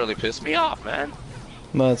Fortnite really pissed me off, man.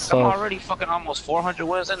 That's I'm tough. already fucking almost 400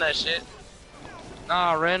 wins in that shit.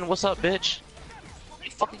 Nah, Ren, what's up, bitch? Where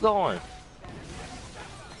you fucking going?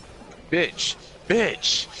 Bitch,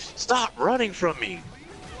 bitch, stop running from me.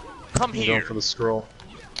 Come I'm here. going for the scroll.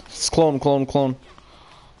 It's clone.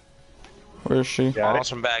 Where is she? Got Balls it.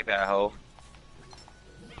 from Baghdad, ho.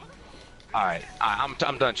 Alright,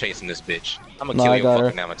 I'm done chasing this bitch. I'm gonna Nah, kill I your got her.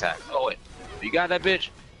 fucking damn attack. Oh wait, you got that bitch?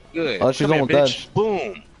 Good. Oh, she's Come here, almost bitch.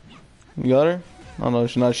 Boom. You got her? Oh no,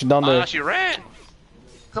 she's not. She's down there. She ran.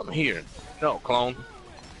 Come here. No, clone.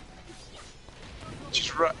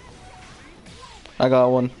 She's right. I got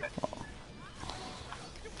one.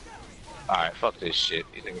 Alright, fuck this shit.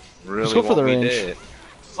 You think really Let's go for want the me range. dead?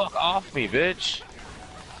 Fuck off me, bitch.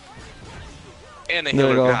 And the There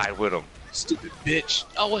you healer go. guy with him. Stupid bitch.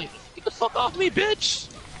 Oh wait, get the fuck off me, bitch.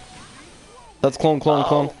 That's clone.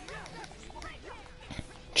 Oh.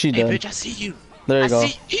 She Hey, dead. bitch, I see you. There you go.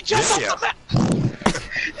 He jumped off the map.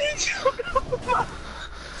 He jumped off the map.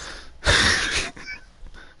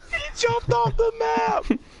 He jumped off the map.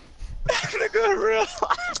 That nigga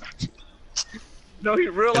realized. No, he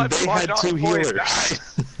realized They had two healers.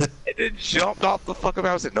 And then jumped off the fucking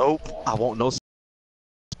map and said, nope, I won't no.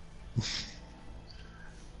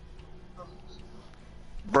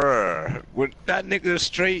 Bruh, when that nigga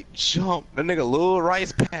straight jumped, that nigga Lil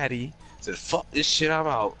Rice Patty said, fuck this shit, I'm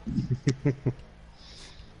out.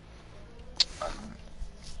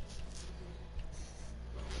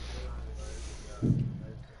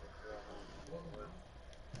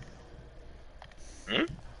 Hmm?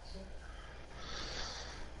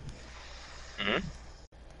 Hmm?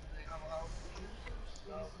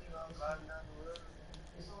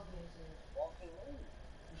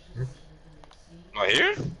 Not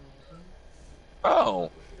here?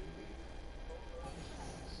 Oh.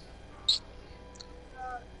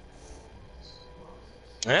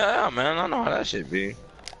 Yeah, man, I know how that shit be.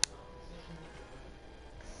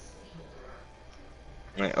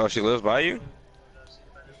 Wait, oh, she lives by you?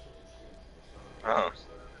 Oh.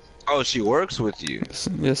 Oh, she works with you.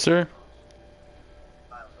 Yes, sir.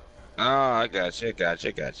 Oh, I got you.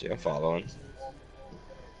 I'm following.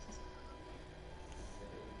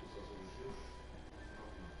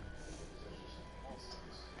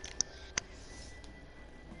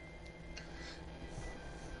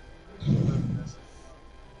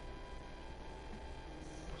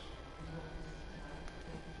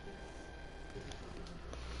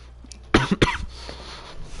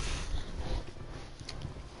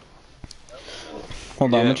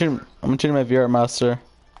 Hold on, Yeah. I'm gonna change my VR master.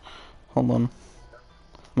 Hold on.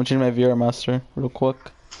 I'm gonna change my VR master real quick.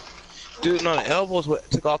 Dude, no, the elbow's what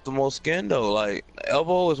took off the most skin though. Like, the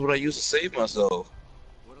elbow is what I used to save myself.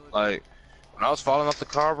 Like, when I was falling off the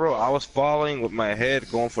car, bro, I was falling with my head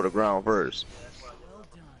going for the ground first.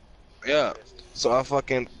 Yeah. So I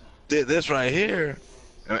fucking did this right here.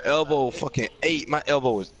 And my elbow fucking ate. My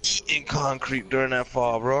elbow was eating concrete during that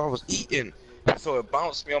fall, bro. I was eating. So it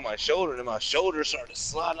bounced me on my shoulder, and my shoulder started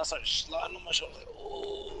sliding. I started sliding on my shoulder, like,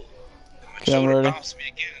 oh. And my Okay, I'm shoulder ready. bounced me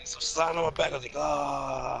again. So sliding on my back, I was like,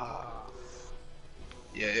 ah.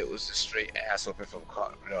 Yeah, it was a straight ass whooping from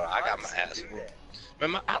car. You know, I got my ass whooped.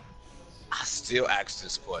 Remember, I still ask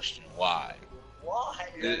this question. Why? Why?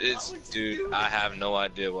 It's, dude, I have no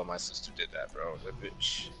idea why my sister did that, bro. That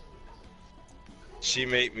bitch. She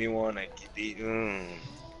made me wanna get the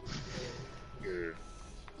Good.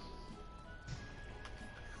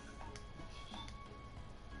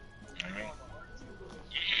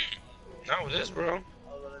 Not with this, bro.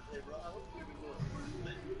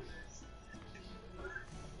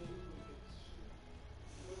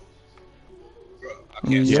 Bro, I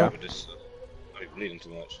can't Yeah. stop with this. I'm bleeding too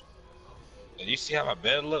much. And you see how my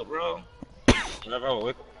bed look, bro? Whenever I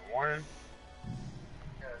wake up in the morning.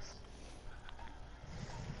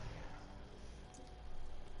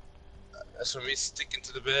 That's from me sticking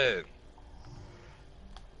to the bed.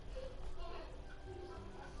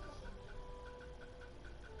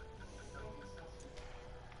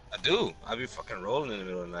 I do. I be fucking rolling in the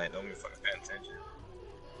middle of the night. Don't be fucking paying attention.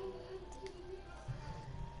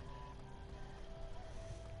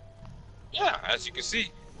 Yeah, as you can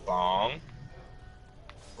see, bong,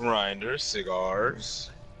 grinder, cigars,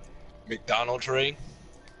 McDonald's tray.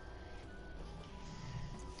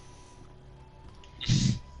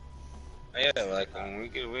 Yeah, like when we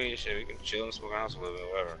get away and shit, we can chill and smoke house a little bit,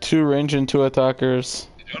 whatever. 2 range and 2 attackers.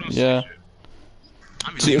 Y'all don't Yeah. see shit.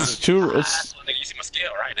 I mean, It's two. Nigga, It's you see my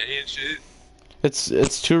scale right there and shit.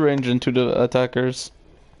 it's 2 range and 2 attackers.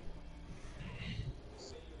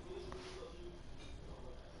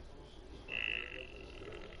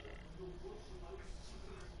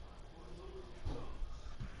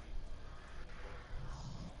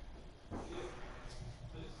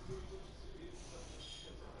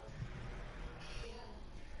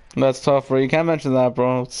 That's tough, bro. You can't mention that,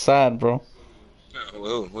 bro. It's sad, bro.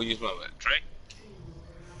 Who you smoke with? Trey?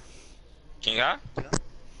 King High?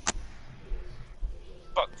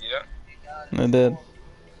 Fuck yeah. I did.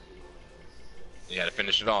 You had to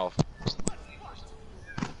finish it off.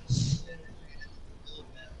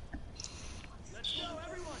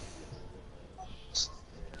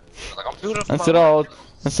 Like, I'm beautiful.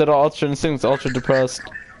 Instead of ultra instincts, ultra depressed.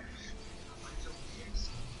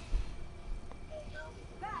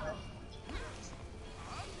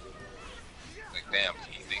 Like, damn,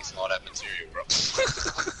 he thinks all that material, bro.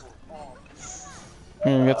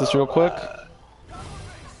 Here, get this real quick.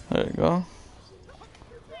 There you go.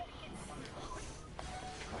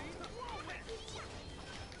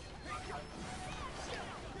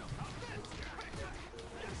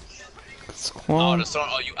 Oh, the storm.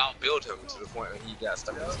 Oh, you outbuild him to the point where he got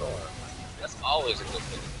stuck in the storm. That's always a good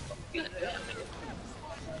thing. God damn it.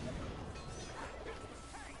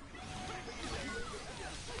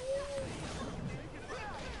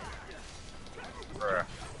 Bruh.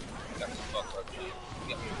 You got me fucked up, G.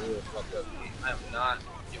 You got me real fucked up, G. I am not.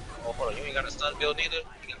 Oh, hold on. You ain't got a stun build either?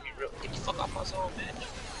 You got me real. Get the fuck off my zone, man.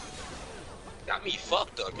 Got me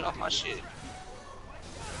fucked up. Get off my shit.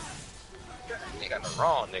 They got the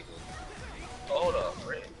wrong nigga. Hold up,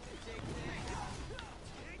 Fred.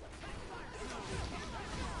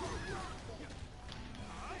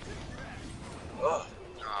 Ugh,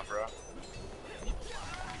 nah, bro.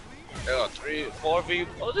 There are 3, 4 of you.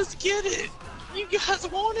 Oh, just get it. You guys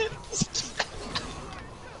want it?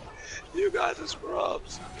 You guys are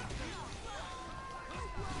scrubs.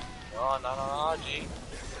 No, G.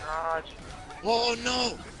 Nah, G. Oh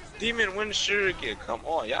no! Demon Wind Shuriken, come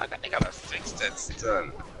on, y'all they gotta fix that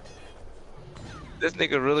stun. This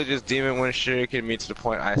nigga really just Demon Wind Shuriken me to the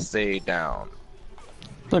point I stayed down.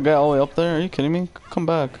 The guy all the way up there? Are you kidding me? Come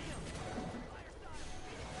back.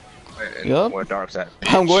 And Yup. where Dark's at.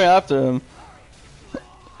 I'm going after him.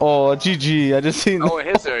 Oh, GG. I just seen. Oh,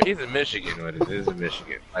 he's in Michigan. What it is in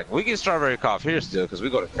Michigan. Like, we get Strawberry Cough here still, because we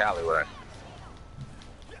go to Cali, right?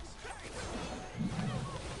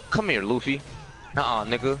 Come here, Luffy. Nuh-uh,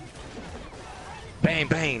 nigga. Bang,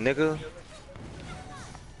 bang, nigga.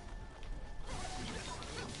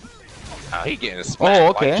 Oh, he getting smacked. Oh,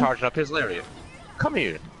 okay. While he charging up his lariat. Come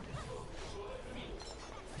here.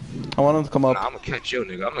 I want him to come up. Nah, I'm gonna catch you,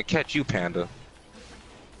 nigga. I'm gonna catch you, Panda.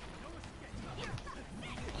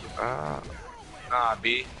 Nah,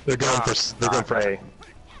 B. They're going for A.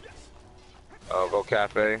 Go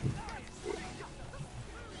cafe.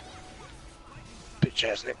 Bitch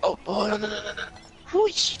ass nigga. Oh, boy, no.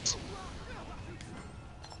 Holy shit.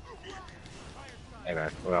 Hey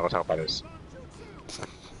man, we're not gonna talk about this.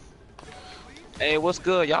 Hey, what's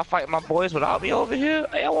good? Y'all fighting my boys without me over here?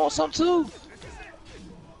 Hey, I want some too.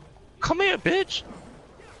 Come here, bitch.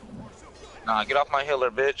 Nah, get off my healer,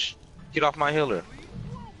 bitch. Get off my healer.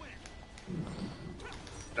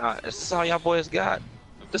 Nah, this is all y'all boys got.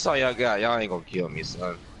 This all y'all got. Y'all ain't gonna kill me,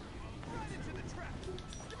 son.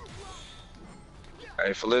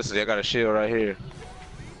 Hey, Felicity, I got a shield right here.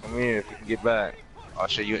 Come here if you can get back. Oh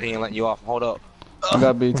shit, he ain't letting you off. Hold up. I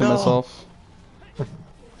got beat to myself.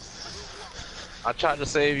 I tried to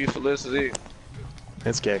save you, Felicity.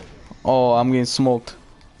 It's gay. Oh, I'm getting smoked.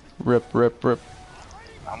 Rip.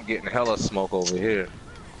 I'm getting hella smoke over here.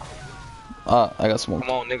 I got smoked.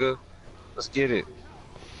 Come on, nigga. Let's get it.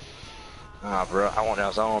 Nah, bro. I want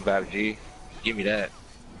that zone back, G. Give me that.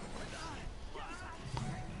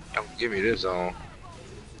 Give me this zone.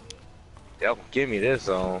 Y'all give me this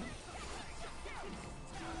zone.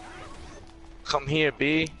 Come here,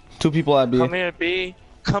 B. 2 people at B. Come here, B.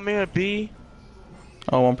 Come here, B.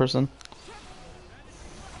 Oh, 1 person.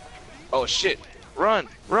 Oh shit. Run.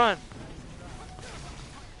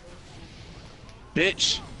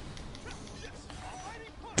 Bitch.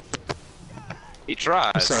 He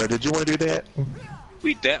tried. I'm sorry, did you want to do that?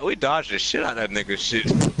 We dodged the shit out of that nigga shit.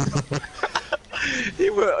 he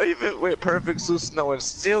went perfect suit snow and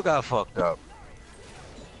still got fucked up.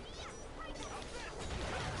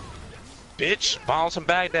 Bitch, bounce from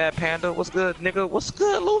Baghdad, Panda. What's good, nigga? What's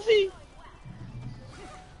good, Luffy?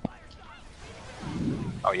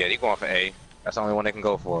 Oh yeah, they going for A. That's the only one they can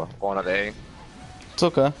go for. Going to the A. It's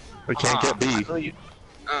okay. We can't get B.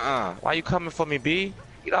 Why you coming for me, B?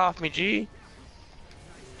 Get off me, G.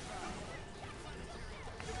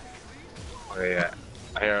 Oh yeah.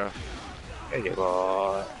 Here. There you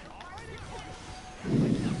go.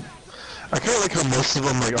 I kind of like how most of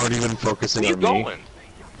them like aren't even focusing Where on you me. going?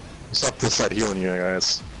 Stop this side healing you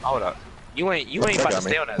guys. Hold up. You ain't about to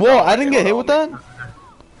stay on that. Whoa, zone. I didn't get hit with that?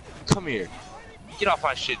 Come here. Get off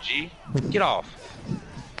my shit, G. Get off.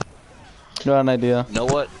 Got an idea. You know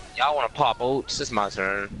what? Y'all wanna pop oats? It's my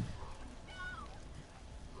turn.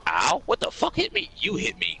 Ow! What the fuck hit me? You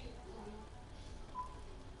hit me.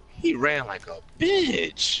 He ran like a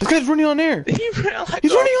bitch. This guy's running on air. He ran like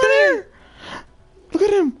He's a running bitch. on air. Look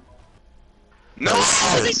at him. No,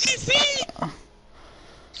 Yes. DC.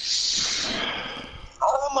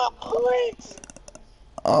 Oh my points.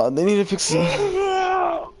 They need to fix it.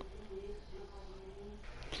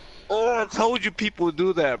 I told you people would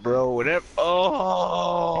do that, bro. Whatever. Oh.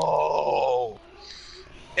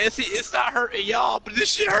 And see, it's not hurting y'all, but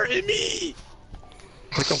this shit hurting me.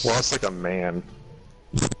 Like I've lost like a man.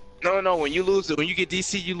 No. When you lose it, when you get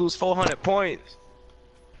DC, you lose 400 points.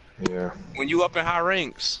 Yeah. When you up in high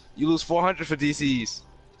ranks, you lose 400 for DCs.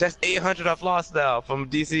 That's 800 I've lost now from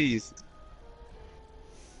DCs.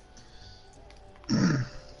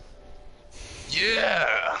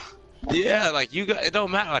 Yeah, like you got, it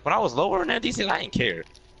don't matter. Like when I was lower in that DC, I ain't care.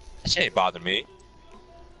 That shit ain't bother me.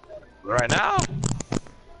 Right now.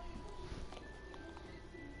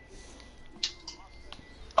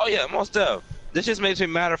 Oh yeah, most of. This just makes me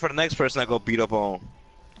matter for the next person I go beat up on.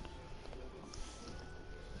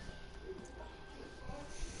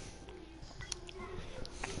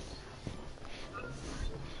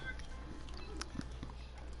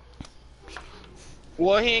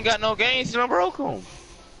 Well, he ain't got no games. He done broke them.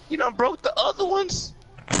 He done broke the other ones.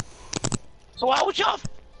 So why would y'all?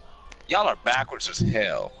 Y'all are backwards as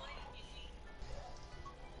hell.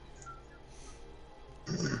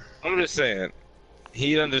 I'm just saying.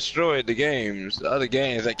 He done destroyed the games, the other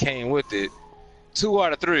games that came with it. 2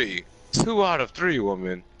 out of 3. 2 out of 3,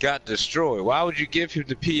 woman, got destroyed. Why would you give him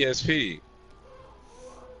the PSP?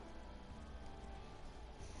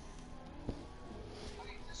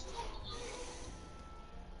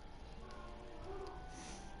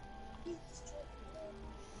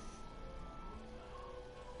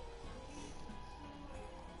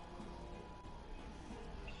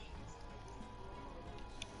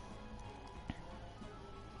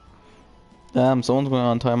 Damn, someone's going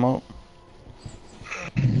on timeout.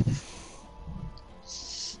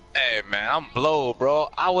 Hey man, I'm blow, bro.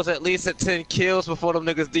 I was at least at 10 kills before them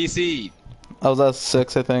niggas DC'd. I was at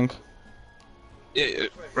 6, I think. Yeah,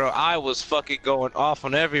 bro, I was fucking going off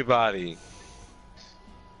on everybody.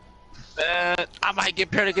 Man, I might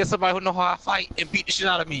get paired against somebody who know how I fight and beat the shit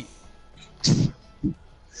out of me.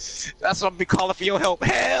 That's what I'm be calling for your help.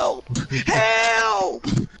 Help! Help!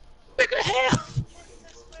 Nigga, help!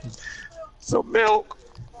 Some milk.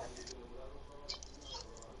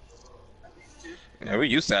 Yeah, we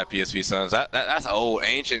used to have PSP, sons. That's old,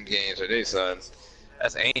 ancient games today, sons.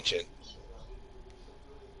 That's ancient.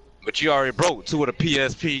 But you already broke 2 of the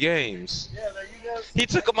PSP games. Yeah, there you go. He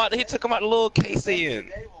took them out. He took them out the little case in.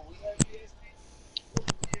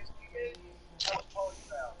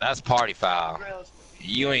 That's party foul.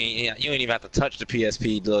 You ain't even have to touch the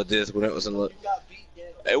PSP little disc when it was in the.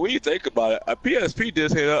 Hey, when you think about it, a PSP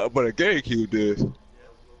disc ain't nothing but a GameCube disc.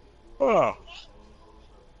 Oh.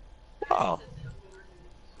 Wow.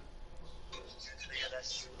 Yeah,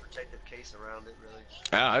 that's protective case around it, really.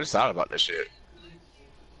 Yeah, I just thought about this shit.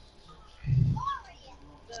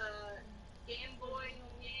 The Game Boy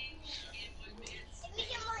games, Game Boy Advance,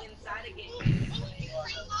 inside a game.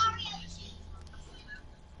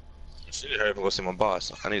 She need to hurry up and go see my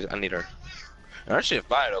boss. I need her. That shit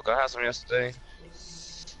fire though, cause I had some yesterday.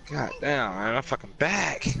 God damn, man, I'm fucking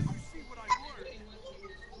back.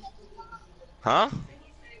 Huh?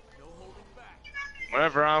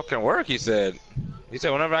 Whenever I can work, he said. He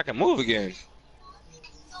said whenever I can move again.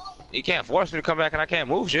 He can't force me to come back and I can't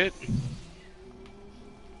move shit.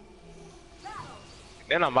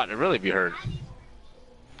 Then I'm about to really be hurt.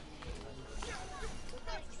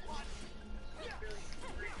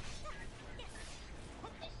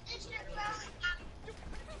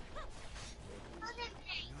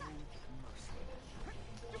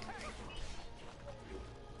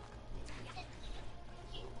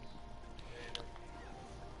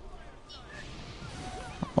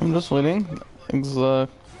 I'm just waiting. Exact.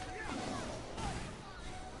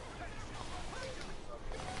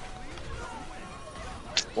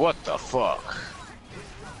 What the fuck?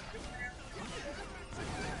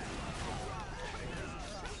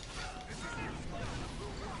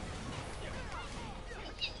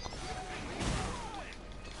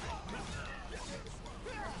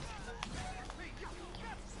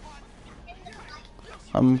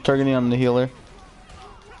 I'm targeting on the healer.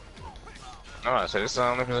 Oh, so this is the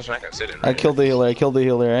only position I can sit in. I killed the healer. I killed the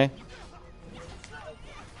healer, eh?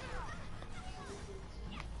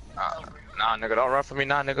 Nah, nigga, don't run for me,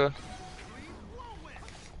 nah, nigga.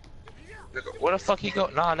 Nigga, where the fuck he go?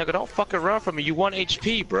 Nah, nigga, don't fucking run from me. You 1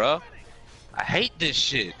 HP, bruh. I hate this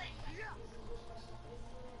shit.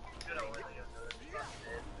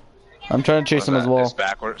 I'm trying to chase him as well. It's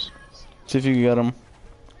backwards. See if you can get him.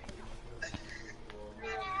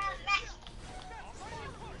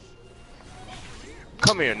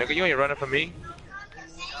 Come here, nigga. You ain't running from me.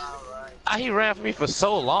 He ran from me for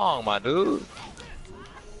so long, my dude.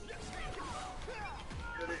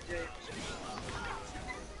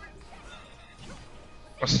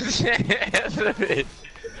 Is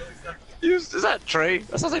that Trey?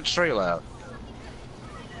 That sounds like Trey loud.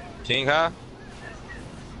 King, huh?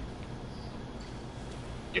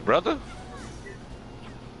 Your brother?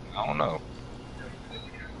 I don't know.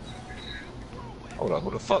 Hold up,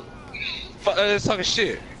 who the fuck? Fuck, that's talking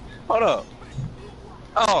shit. Hold up.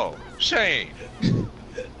 Oh, Shane.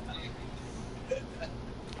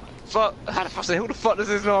 Fuck, how the fuck say, who the fuck does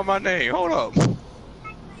this know my name? Hold up. Yeah,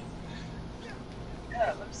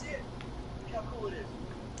 let me see it. Look how cool it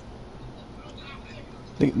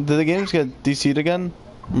is. Did the games get DC'd again?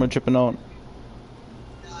 Am I tripping out?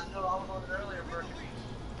 No, I was on it earlier, Mercury.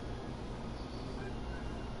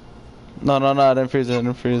 No, I didn't freeze. I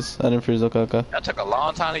didn't freeze. Okay. That took a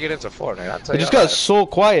long time to get into Fortnite. I'll tell It you just got so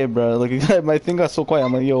quiet, bro. Like, my thing got so quiet.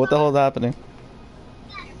 I'm like, yo, what the hell is happening?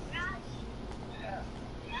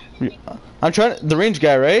 I'm trying the range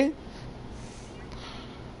guy, right?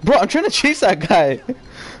 Bro, I'm trying to chase that guy.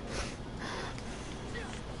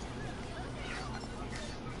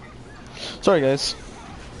 Sorry, guys.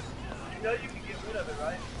 You know you can get rid of it,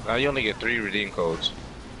 right? Now you only get 3 redeem codes.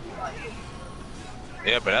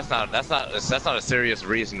 Yeah, but that's not a serious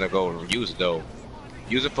reason to go use it though.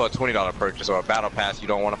 Use it for a $20 purchase or a battle pass you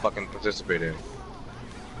don't want to fucking participate in.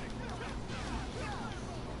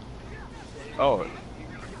 Oh,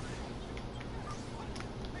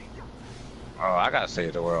 I gotta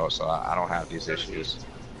save the world, so I don't have these issues.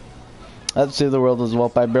 I have to save the world as well,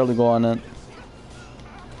 but I barely go on it.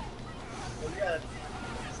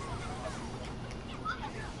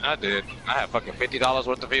 I did. I had fucking $50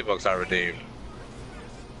 worth of V-Bucks I redeemed.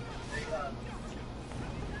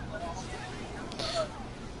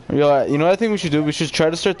 Yo, you know what I think we should do? We should try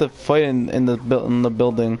to start the fight in the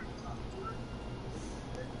building.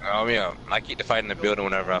 Yeah, I keep the fight in the building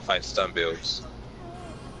whenever I fight stun builds.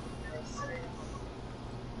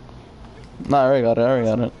 Nah, I already got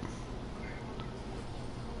it.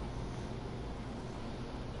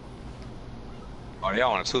 Oh,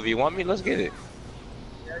 y'all want to 2v1 me? Let's get it.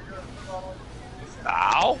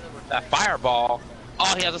 Ow! That fireball.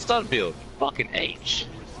 Oh, he has a stun build. Fucking H.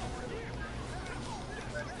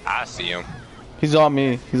 I see him. He's on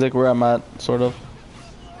me. He's like where I'm at, sort of.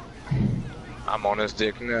 I'm on this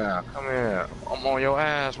dick now. Come here. I'm on your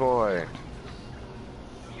ass, boy.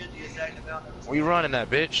 You get the exact amount of We running that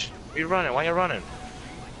bitch. We running. Why you running?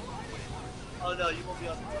 Oh no, you won't be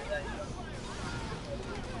able to do that.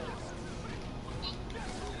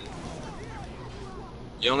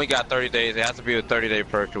 You only got 30 days. It has to be a 30-day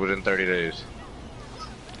purchase within 30 days.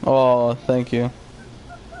 Oh, thank you.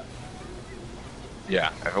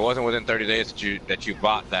 Yeah. If it wasn't within 30 days that you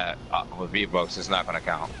bought that with V-Bucks, it's not gonna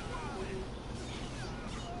count.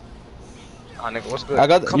 Oh, nigga, what's good? I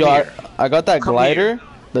got Come yo, here. I got that Come glider, here.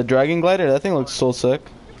 the dragon glider. That thing looks so sick.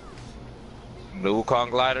 The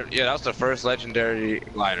Wukong glider? Yeah, that was the first legendary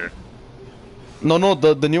glider. No,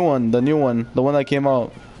 the new one, the one that came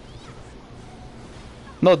out.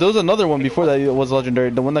 No, there was another one before that was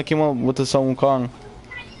legendary. The one that came out with the Sun Wukong.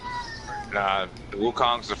 Nah, the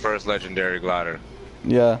Wukong's the first legendary glider.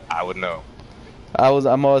 Yeah, I would know.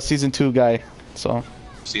 I'm a season 2 guy, so.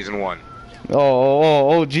 Season 1.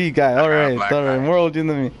 Oh, OG guy. All right, Black all right, Knight. more OG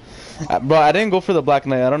than me. Bro, I didn't go for the Black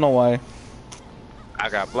Knight. I don't know why. I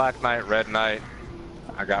got Black Knight, Red Knight.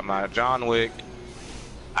 I got my John Wick.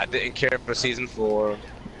 I didn't care for season 4.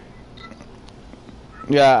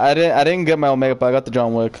 Yeah, I didn't get my Omega, but I got the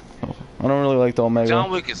John Wick. I don't really like the Omega. John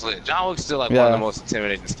Wick is lit. John Wick's still like one of the most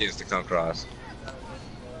intimidating skins to come across.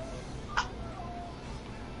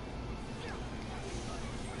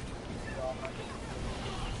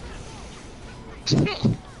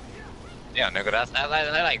 Yeah, nigga,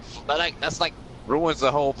 that's like ruins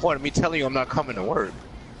the whole point of me telling you I'm not coming to work.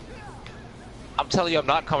 I'm telling you I'm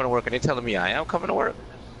not coming to work, and they're telling me I am coming to work.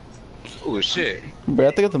 Ooh, shit. Bro, I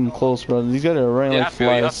have to get them close, bro. These guys are running Yeah, like I feel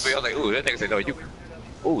you. I flies. feel like, ooh, that nigga say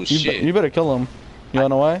no. Ooh, shit. You better kill him. You wanna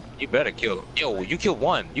know why? You better kill him. Yo, you killed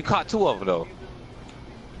one. You caught 2 of them though.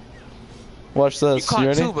 Watch You this. You caught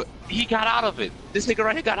ready? 2, but he got out of it. This nigga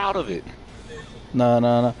right here got out of it. Nah.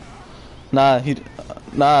 Nah.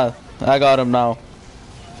 I got him now.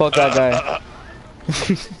 Fuck that guy.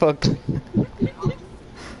 Fuck.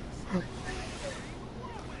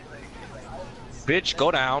 Bitch,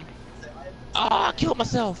 go down. Ah, I killed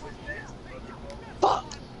myself. Fuck.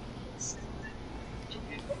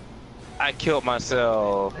 I killed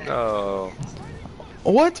myself. No.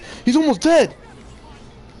 What? He's almost dead.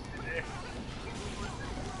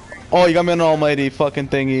 Oh, you got me an almighty fucking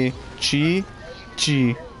thingy. G.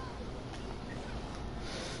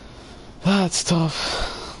 That's tough.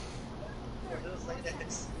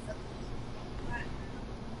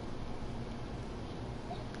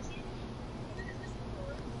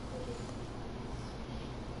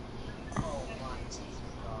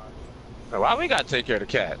 Why we gotta take care of the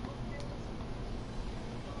cat?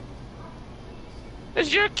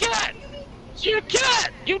 It's your cat! It's your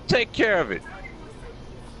cat! You take care of it.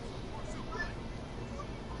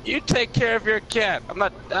 You take care of your cat.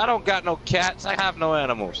 I don't got no cats. I have no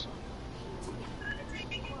animals.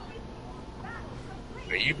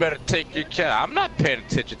 You better take your cat. I'm not paying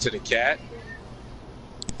attention to the cat.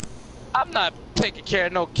 I'm not taking care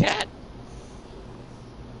of no cat.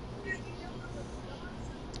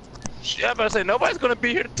 Shit, I better say nobody's gonna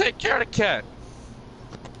be here to take care of the cat.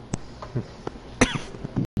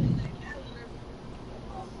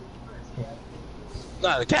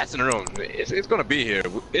 Nah, the cat's in the room. It's gonna be here.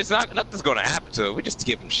 It's nothing's gonna happen to it. We just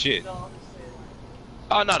give him shit.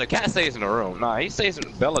 Oh no, the cat stays in the room. Nah, he stays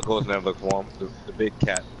in. Bella goes in there and looks for him. The big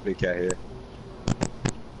cat here.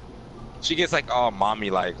 She gets like all mommy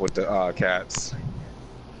like with the cats.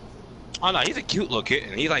 Oh no, he's a cute little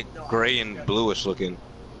kitten. He's like gray and bluish looking.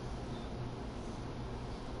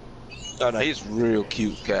 Oh no, he's real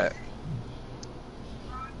cute cat.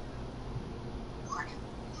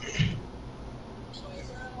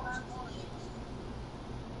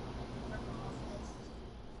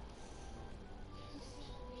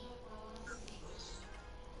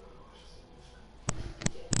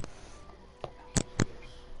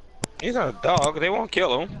 He's not a dog. They won't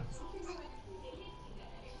kill him.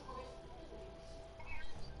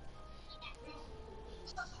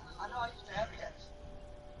 I know I used to have cats.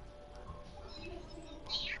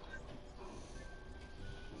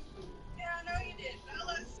 Yeah, I know you did.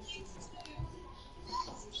 Bella stinks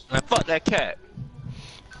too. Man, fuck that cat.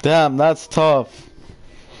 Damn, that's tough.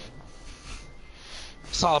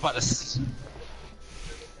 It's all about this.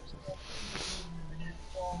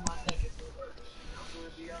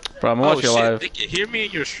 Bro, I'm Oh watching shit, live. they can hear me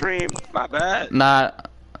in your stream. My bad. Nah.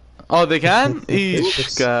 Oh, they can?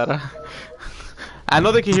 Eesh, God. I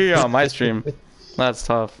know they can hear you on my stream. That's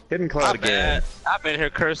tough. Hidden My cloud again. bad. I've been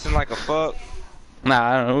here cursing like a fuck. Nah,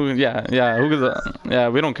 I don't know. Yeah. Who gives a... Yeah,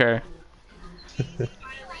 we don't care.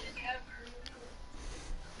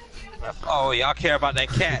 Oh, y'all care about that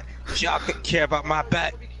cat, but y'all couldn't care about my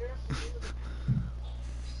back.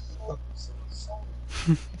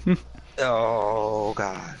 Oh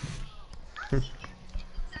God.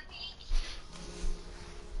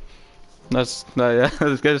 That's no, yeah.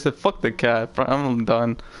 This guy just said, "Fuck the cat." Bro, I'm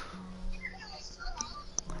done.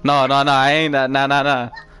 No, no, no. I ain't that. Nah, nah, nah.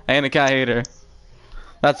 I ain't a cat hater.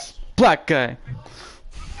 That's black guy.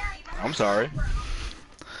 I'm sorry.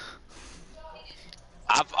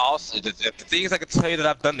 I've also the things I can tell you that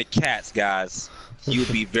I've done to cats, guys.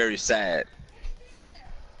 You'd be very sad.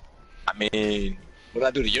 I mean, what did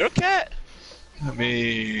I do to your cat? I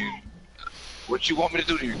mean, what you want me to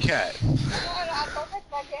do to your cat?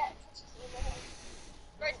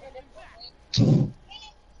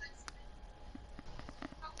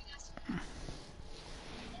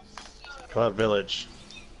 Cloud Village.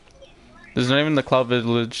 This is not even the Cloud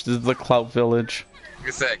Village. This is the Cloud Village.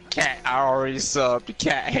 It's that cat. I already subbed. The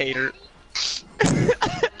cat hater.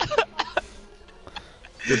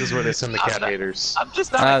 This is where they send the cat haters. I'm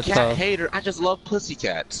just not That's a cat tough. hater. I just love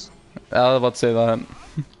pussycats. I was about to say that.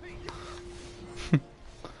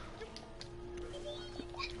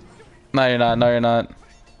 No, you're not. No, you're not.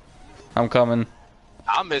 I'm coming.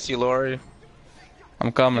 I'll miss you, Lori.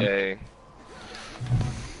 I'm coming. Yay.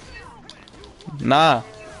 Nah.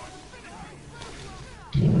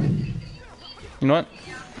 You know what?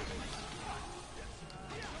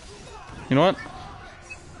 You know what?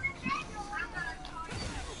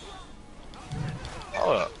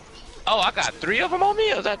 Hold up. Oh, I got 3 of them on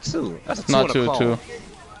me? Or is that 2? That's a 2 Not and a two, clone. 2.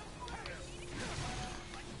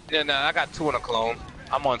 Yeah, nah, I got 2 and a clone.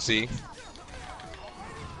 I'm on C.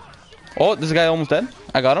 Oh, this guy almost dead.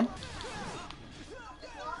 I got him.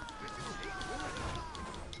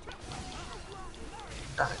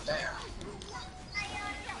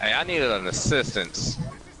 Hey, I needed an assistance.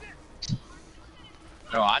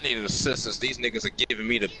 No, I needed assistance. These niggas are giving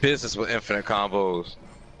me the business with infinite combos.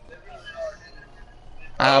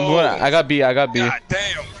 I'm going. I got B. I got B. God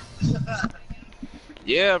damn.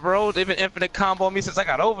 Yeah, bro, they've been infinite combo me since I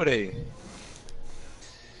got over there.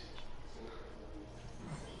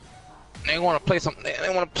 They want to play some.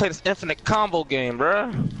 They want to play this infinite combo game,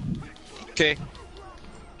 bro. Okay.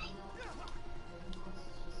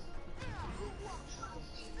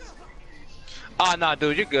 Oh, nah,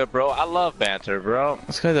 dude, you're good, bro. I love banter, bro.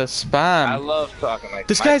 This guy's a I spam. love talking like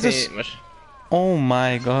This my guy's a team- Oh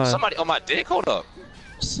my god. Somebody on my dick? Hold up.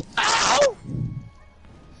 Ow!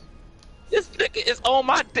 This nigga is on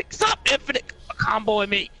my dick. Stop infinite comboing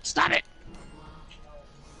me. Stop it.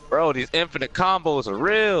 Bro, these infinite combos are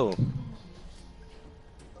real.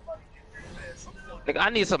 Nigga, I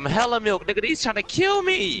need some hella milk. Nigga, these trying to kill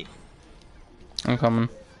me. I'm coming.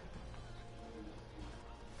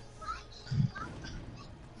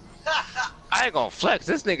 I ain't gonna flex.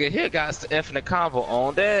 This nigga here got the infinite combo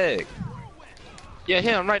on deck. Yeah,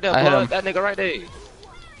 him right there, I hit blood. him. That nigga right there.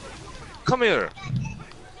 Come here.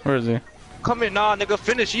 Where is he? Come here, nah, nigga.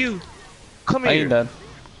 Finish you. Come I here. ain't dead.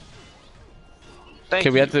 Thank Okay,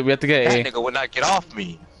 you. we have to get A. That nigga would not get off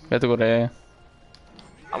me. We have to go to A.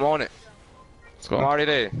 I'm on it. Let's I'm go. already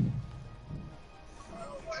there.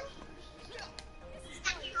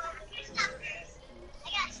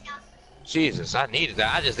 Jesus, I needed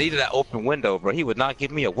that. I just needed that open window, bro. He would not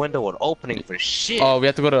give me a window or opening for shit. Oh, we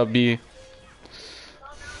have to go to B.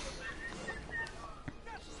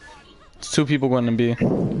 It's 2 people going to B.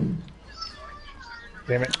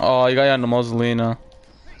 Damn it. Oh, you got you on the mausoleum now.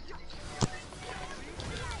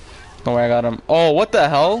 Don't worry, I got him. Oh, what the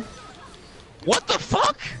hell? What the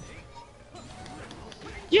fuck?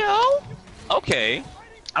 Yo. Okay.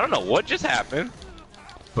 I don't know what just happened,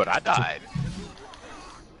 but I died.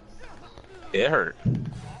 It hurt.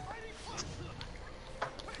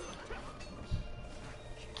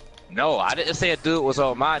 No, I didn't say a dude was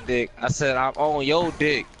on my dick. I said I'm on your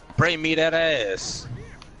dick. Bring me that ass.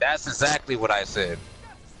 That's exactly what I said.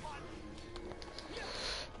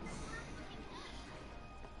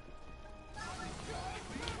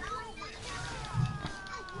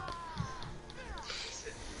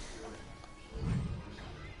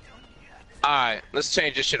 Alright, let's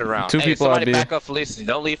change this shit around. 2 Hey, people are somebody B. back up Felicity.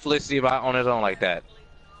 Don't leave Felicity on his own like that.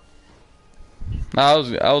 Nah,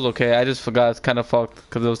 I was okay. I just forgot. It's kind of fucked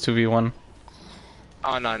because it was 2v1.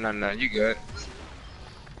 Oh, no, you good.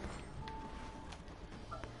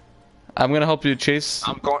 I'm gonna help you chase.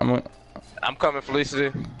 I'm coming,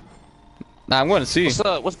 Felicity. Nah, I'm going to C. What's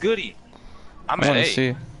up? What's goody? I'm I'm at going to A.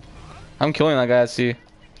 C. I'm killing that guy at C.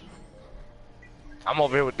 I'm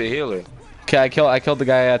over here with the healer. Okay, I killed the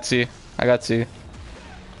guy at C. I got C.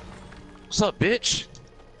 What's up, bitch?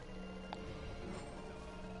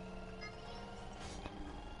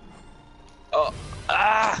 Oh,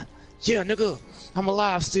 yeah, nigga, I'm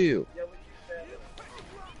alive still.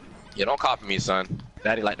 Yeah, don't copy me, son.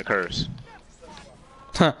 Daddy like to curse.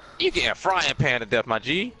 You getting frying pan to death, my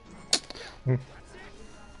G.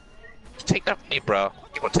 Take that, hey, bro.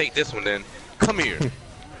 You gonna take this one then? Come here.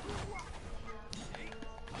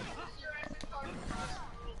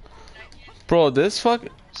 Bro, this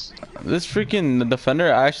freaking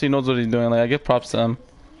defender actually knows what he's doing. Like, I give props to him.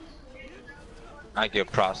 I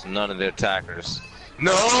give props to none of their attackers.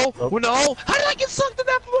 No, no. How did I get sucked in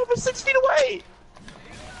that from over 6 feet away?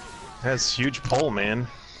 That's huge pole, man.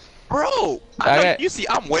 Bro, you see,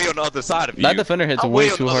 I'm way on the other side of you. That defender hits way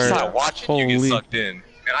too hard. Side watching you get sucked in,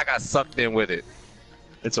 and I got sucked in with it.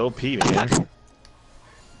 It's OP, man.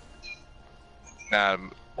 Nah,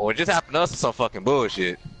 well, it just happened to us or some fucking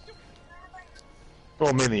bullshit.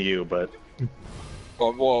 Well, mainly you, but...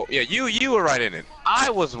 Well, yeah, you were right in it. I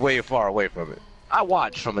was way far away from it. I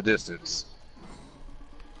watched from a distance.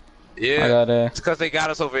 Yeah, I got it. It's because they got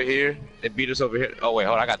us over here. They beat us over here. Oh, wait,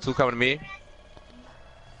 hold on. I got 2 coming to me.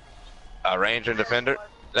 Ranger and defender.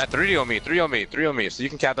 That 3 on me, 3 on me, 3 on me. So you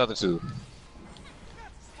can cap the other 2.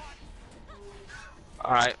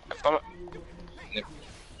 Alright.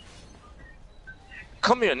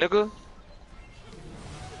 Come here, nigga.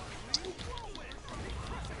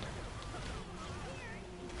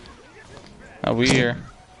 Are we here?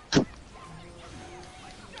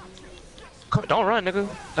 Come, don't run, nigga.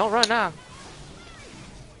 Don't run now.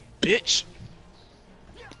 Bitch.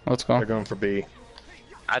 Let's go. They're going for B.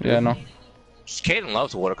 Yeah, no. Caden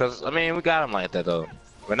loves water, cause I mean we got him like that though.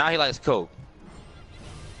 But now he likes Coke.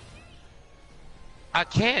 I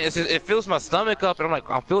can't. It fills my stomach up, and I'm like,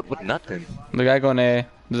 I'm filled with nothing. The guy going A.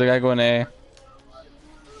 There's a guy going A.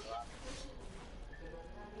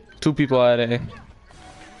 2 people at A.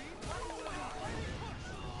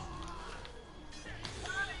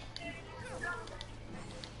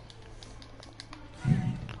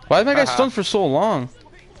 Why is my guy stunned for so long?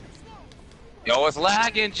 Yo, it's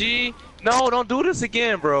lagging, G. No, don't do this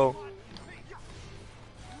again, bro.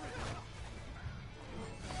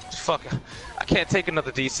 Fuck. I can't take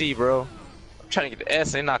another DC, bro. I'm trying to get the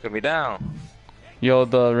S, they knocking me down. Yo,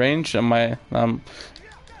 the range of my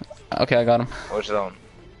okay, I got him. What's it on?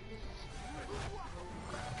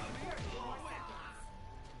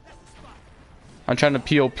 I'm trying to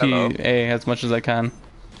POP A as much as I can.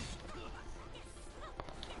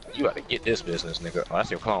 You gotta get this business, nigga. Oh,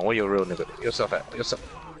 that's your clone. Where your real nigga? Yourself at? Yourself.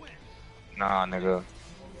 Nah, nigga.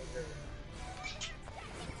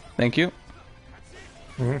 Thank you.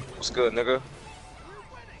 What's good, nigga?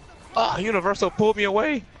 Ah, Universal pulled me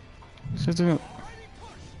away.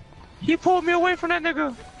 He pulled me away from that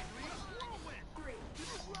nigga.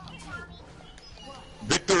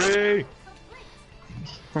 Victory!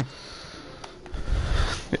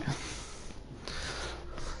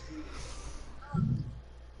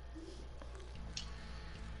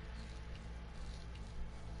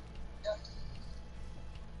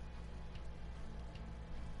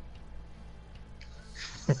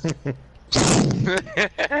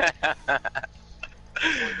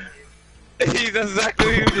 That's exactly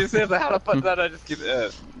what he just said. Like, how the fuck did I just get the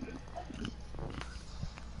F?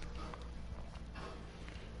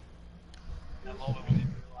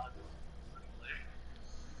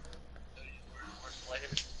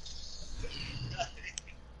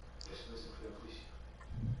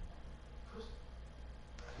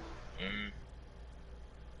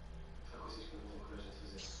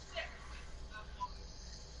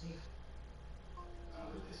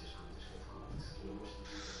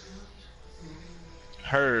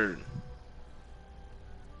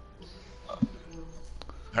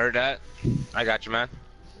 Heard that. I got you, man.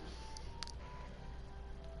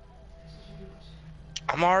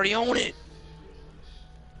 I'm already on it.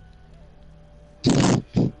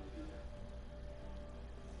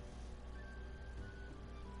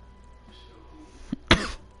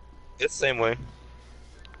 It's the same way.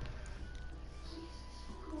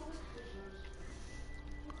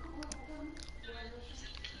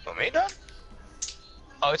 Oh, me done?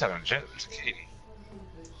 Oh, you're talking to Jen.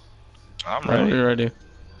 I'm ready. Ready.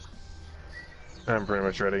 I'm pretty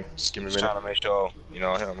much ready. Just give me a minute. Trying to make sure, you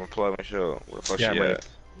know, I'm gonna plug my show. Where the fuck Yeah, she I'm at?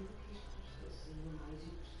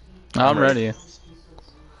 I'm ready.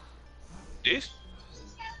 This?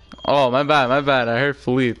 Oh, my bad. I heard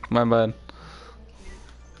Philippe. My bad.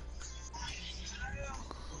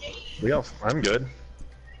 I'm good.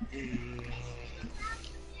 Well,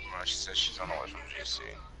 she said she's on the way from GC.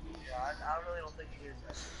 Yeah, I really don't think he is.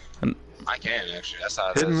 I can actually. That's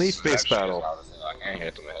how it Hidden is. Leaf base Actually, battle. that's how it is. I can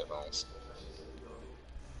hear through my headphones.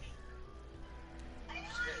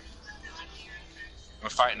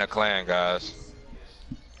 fighting a clan, guys.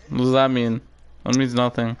 What does that mean? That means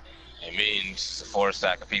nothing. It means 4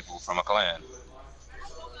 stack of people from a clan.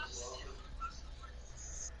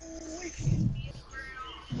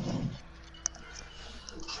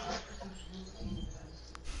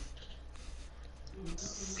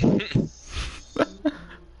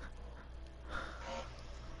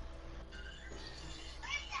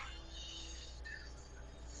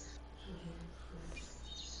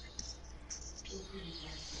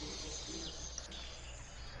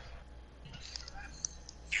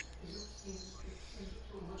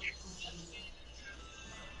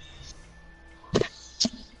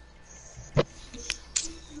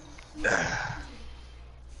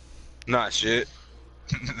 Not shit.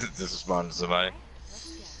 This responded to somebody.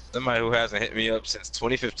 Somebody who hasn't hit me up since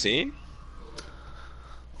 2015?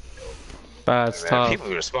 That's Man, tough. people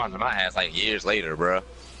respond to my ass like years later, bro.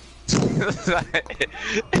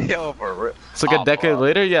 Yo, for real. It's like a decade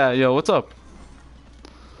later? Yeah, yo, what's up?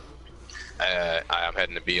 I'm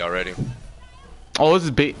heading to B already. Oh, this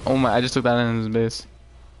is bait. Oh my, I just took that in his base.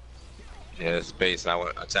 Yeah, it's base and I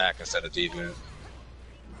went attack instead of defense.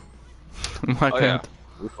 My Oh God. yeah,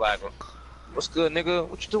 we flag him. What's good, nigga?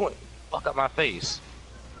 What you doing? Fuck out my face.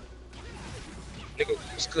 Nigga,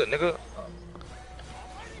 what's good, nigga?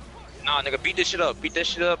 Nah, nigga, beat this shit up. Beat that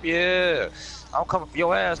shit up, yeah. I'll come for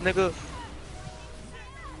your ass, nigga.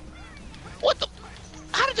 What the?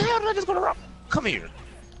 How did the hell did I just go to rock? Come here.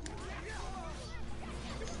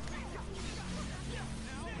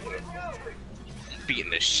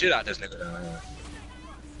 Beating the shit out of this nigga down here.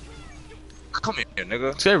 Come here,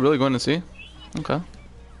 nigga. This guy really going to see? Okay.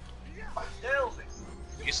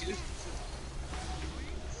 You see this?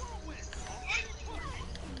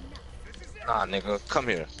 Nah, nigga, come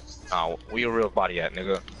here. Nah, where your real body at,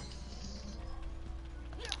 nigga?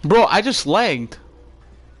 Bro, I just lagged.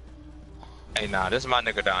 Hey, nah, this is my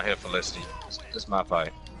nigga down here, Felicity. This is my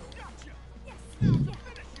fight.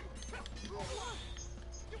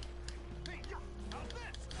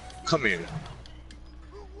 Come here.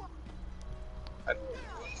 That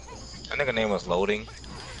nigga name was Loading.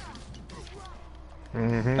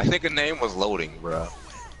 That nigga name was Loading, bro.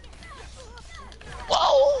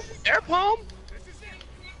 Whoa! Air palm?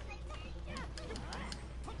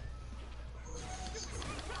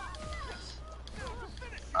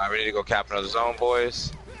 Alright, ready to go cap another zone,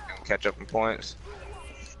 boys. And catch up in points.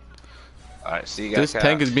 Alright, see you guys. This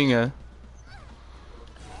tank is being a...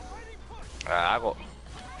 I go.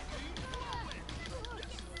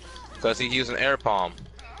 Because he's using air palm.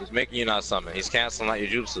 He's making you not summon. He's canceling out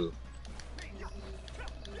your jutsu.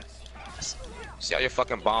 See all your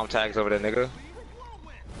fucking bomb tags over there, nigga?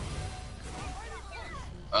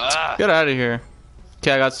 Ah! Get out of here.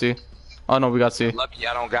 Okay, I got C. Oh no, we got C. Lucky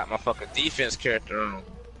I don't got my fucking defense character on.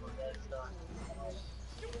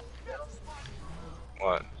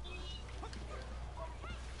 What?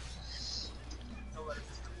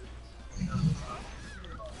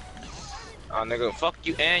 Oh, nigga, fuck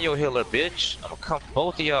you and your healer, bitch. I'm gonna come for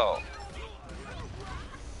both of y'all.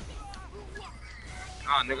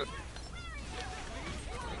 Nah, nigga.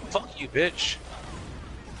 Fuck you, bitch.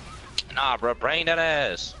 Nah, bro, bring that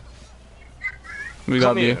ass. We got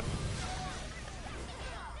Come B. here.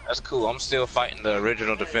 That's cool. I'm still fighting the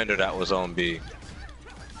original defender that was on B.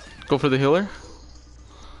 Go for the healer.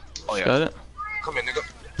 Oh yeah. Got it. Come here, nigga.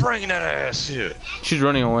 Bring that ass here. She's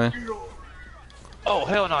running away. Oh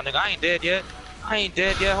hell no, nigga. I ain't dead yet. I ain't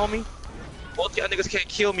dead yet, homie. Both y'all niggas can't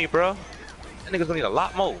kill me, bro. That niggas gonna need a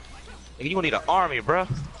lot more. Nigga, you gonna need an army, bro.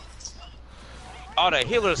 All the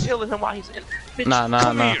healers healing him while he's in. Bitch,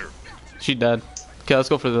 come here. She dead. Okay, let's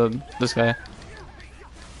go for this guy.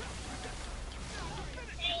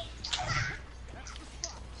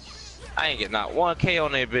 I ain't getting not one K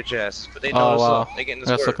on their bitch ass, but they know Oh what's wow. up. They getting this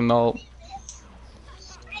That's work. like a null.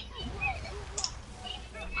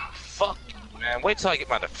 Fuck, man. Wait till I get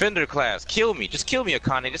my defender class. Kill me. Just kill me,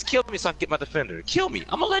 Akane. Just kill me so I can get my defender. Kill me.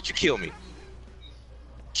 I'm gonna let you kill me.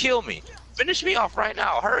 Kill me. Finish me off right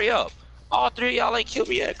now. Hurry up. All three of y'all ain't killed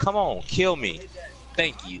me yet. Come on. Kill me.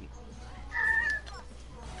 Thank you.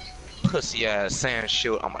 Pussy ass sand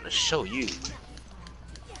shield. I'm gonna show you.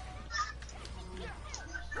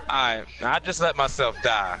 Alright. I just let myself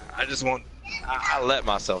die. I just want. I let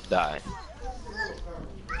myself die.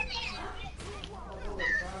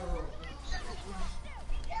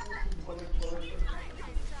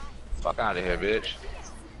 Fuck out of here, bitch.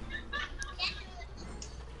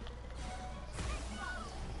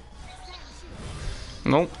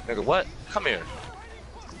 Nope. Nigga, what? Come here.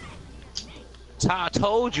 I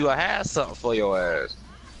told you I had something for your ass.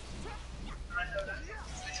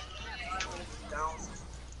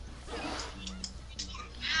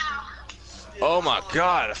 Oh my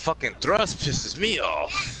god, a fucking thrust pisses me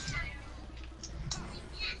off.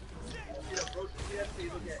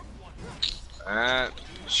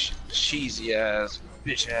 Cheesy ass,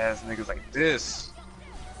 bitch ass niggas like this.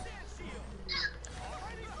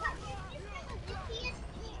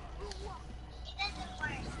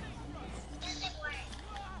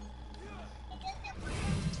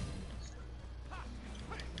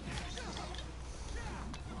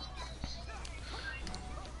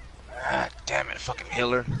 Ah, damn it, fucking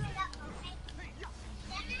healer.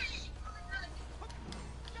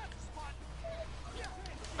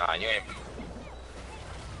 Nah, you ain't.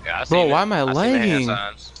 Yeah, I Bro, seen why it. am I I seen the hand lagging?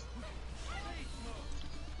 signs.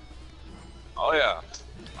 Oh yeah,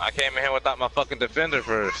 I came in here without my fucking defender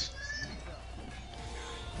first.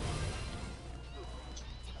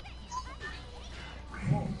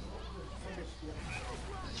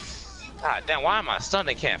 God damn, why am I stunned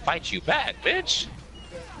and can't fight you back, bitch?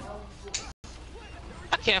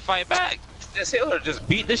 I can't fight back. This healer just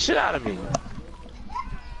beat the shit out of me.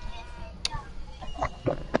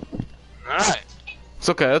 Alright. It's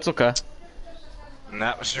okay, it's okay.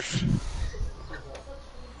 That was your...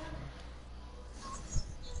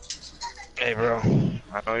 Hey, bro.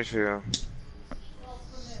 I know you feel.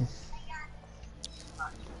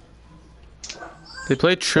 They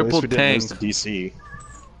play At least triple we didn't lose tank. to DC.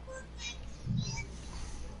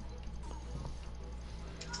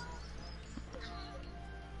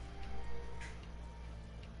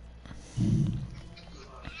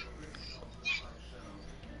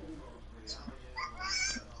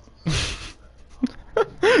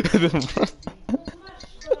 Oh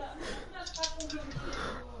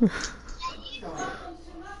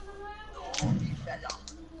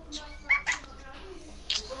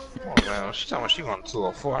man, she talking about she on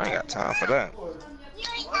 204. I ain't got time for that.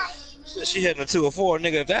 She heading to 204,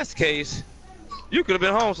 nigga. If that's the case, you could have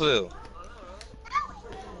been home still.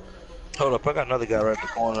 Hold up, I got another guy right in the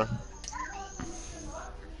corner.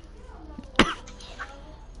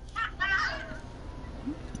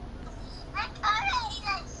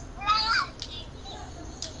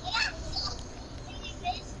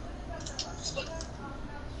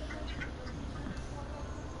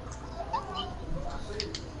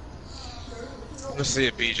 Let's see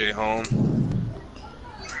if BJ home.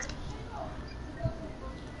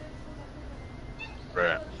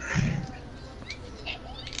 Right.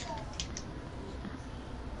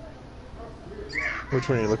 Which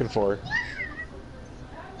one are you looking for?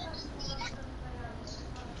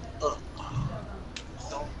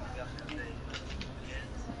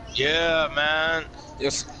 Yeah, man.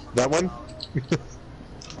 Yes. That one?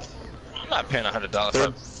 I'm not paying $100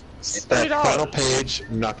 Third, for that final $30. page,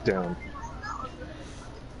 knockdown.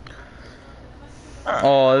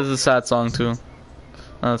 Oh, this is a sad song too.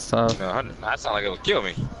 That's tough. No, that sound like it would kill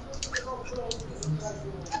me.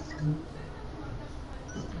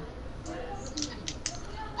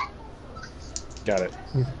 Got it.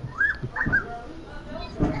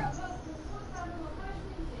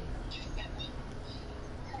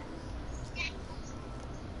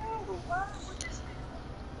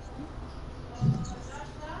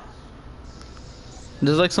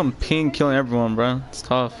 There's like some ping killing everyone, bro. It's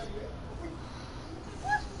tough.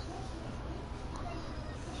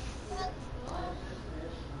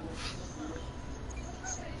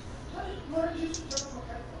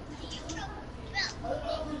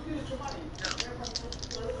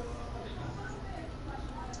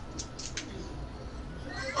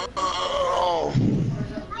 Oh.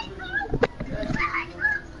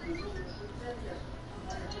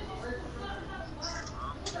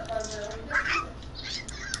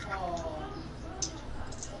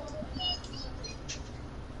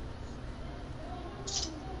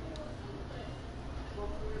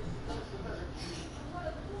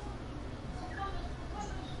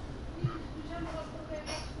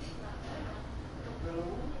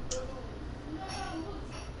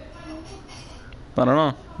 I don't know.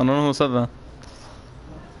 I don't know who said that.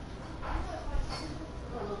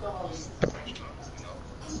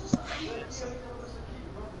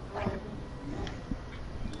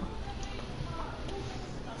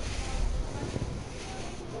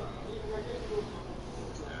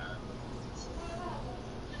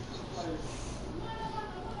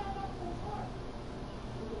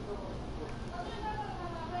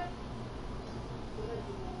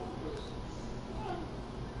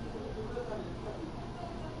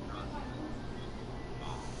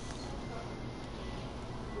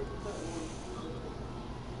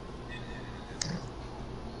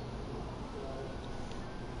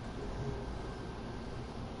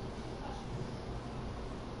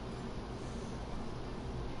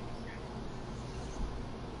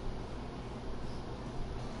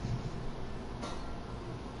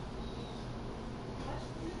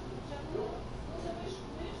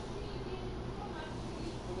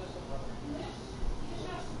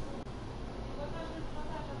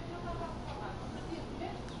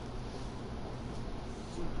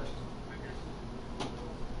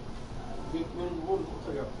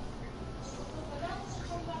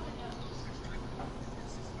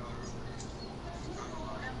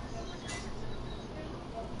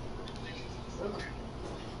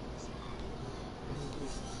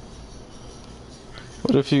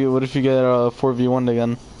 What if you get 4v1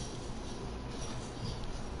 again?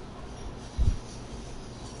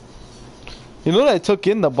 You know what I took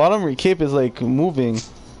in? The bottom of your cape is like moving.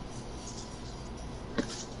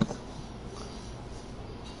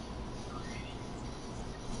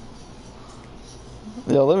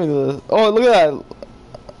 Yo, let me do this. Oh, look at that.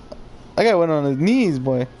 That guy went on his knees,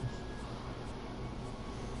 boy.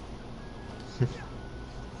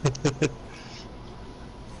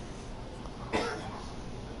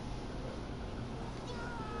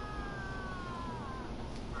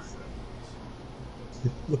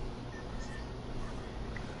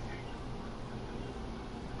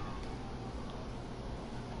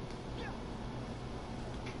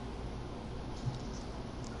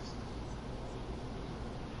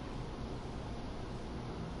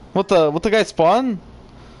 What the guy spawn?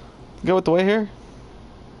 The guy with the white hair?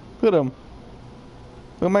 Look at him.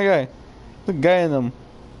 Look at my guy. The guy in him.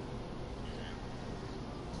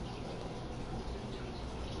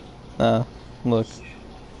 Look.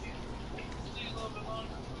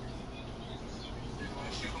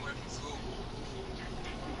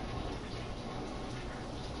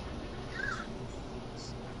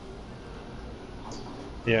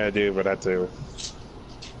 Yeah, I do, but I do.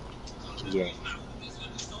 Yeah.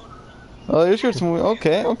 Oh, your shirt's moving.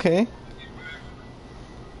 Okay, okay.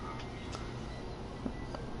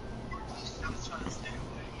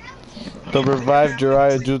 The revived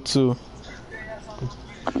Jiraiya Jutsu.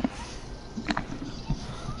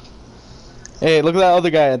 Hey, look at that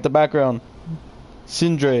other guy at the background.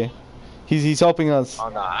 Sindre. He's helping us. Oh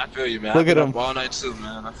nah, I feel you, man. Look I've at been him. up all night too,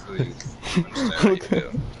 man. I feel you. I understand how you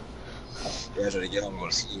feel. Yeah, I try to get home and go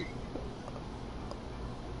to sleep.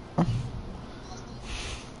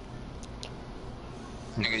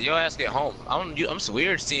 Nigga, your ass get home. I'm so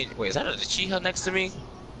weird seeing. Wait, is that a Chiha next to me?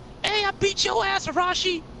 Hey, I beat your ass,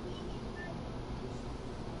 Arashi.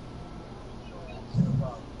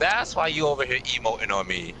 That's why you over here emoting on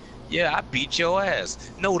me. Yeah, I beat your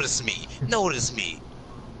ass. Notice me. Notice me.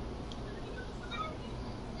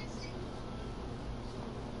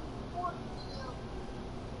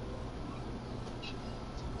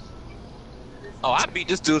 Oh, I beat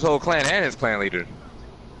this dude's whole clan and his clan leader.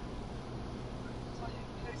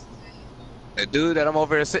 The dude that I'm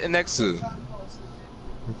over here sitting next to.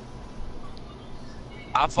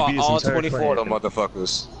 I fought all 24 of them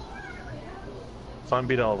motherfuckers. Fun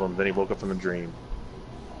beat all of them, then he woke up from a dream.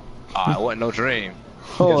 Ah, it wasn't no dream.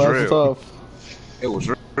 Oh, It's that's real. tough. It was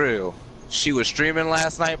real. She was streaming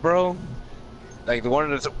last night, bro. Like the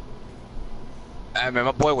one of the. I mean,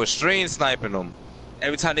 my boy was stream sniping them.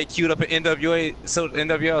 Every time they queued up an NWA, so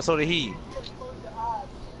NWL, so did he.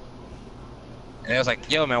 And it was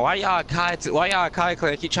like, yo, man, why y'all Kai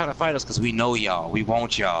Clan keep trying to fight us? Cause we know y'all, we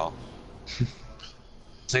want y'all.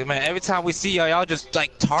 So man, every time we see y'all, y'all just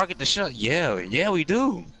like target the shit. Yeah, we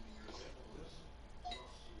do.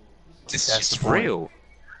 This is just real.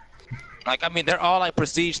 Like, I mean, they're all like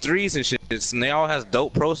prestige 3s and shit, and they all has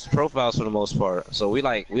dope profiles for the most part. So we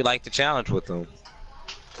like the challenge with them.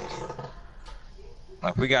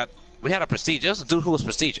 Like we had a prestige. There was a dude who was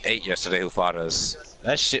prestige 8 yesterday who fought us.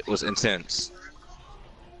 That shit was intense.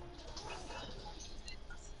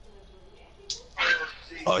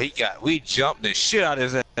 Oh, we jumped the shit out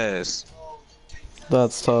of his ass.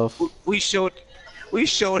 That's tough. We showed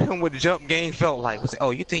him what jump game felt like. Was,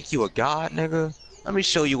 oh, you think you a god, nigga? Let me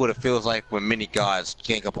show you what it feels like when many gods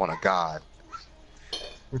gang up on a god.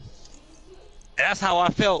 That's how I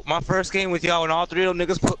felt my first game with y'all, and all 3 of them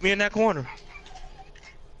niggas put me in that corner.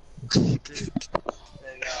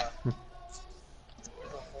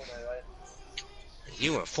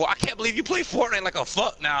 You went I can't believe you play Fortnite like a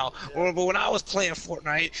fuck now. But when I was playing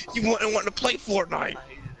Fortnite, you wouldn't want to play Fortnite.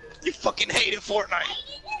 You fucking hated Fortnite.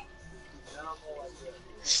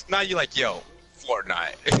 Now you're like, yo,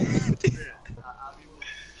 Fortnite.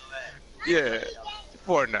 Yeah,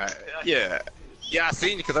 Fortnite. Yeah. Yeah, I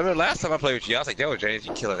seen you because I remember last time I played with you, I was like, yo, James,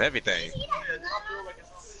 you killing everything.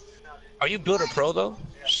 Are you Builder Pro though?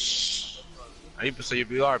 So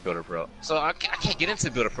you are Builder Pro. So I can't get into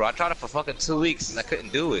Builder Pro. I tried it for fucking 2 weeks and I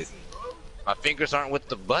couldn't do it. My fingers aren't with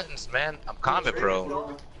the buttons, man. I'm Combat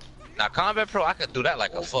Pro. Now Combat Pro, I could do that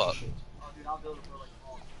like a fuck.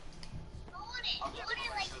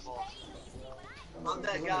 I'm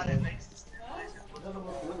that guy that makes this.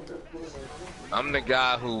 I'm the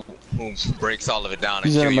guy who breaks all of it down and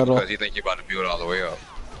He's in kill the you middle. because you think you're about to build all the way up.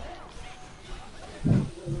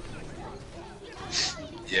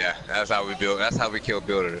 Yeah, that's how we build. That's how we kill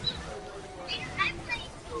builders.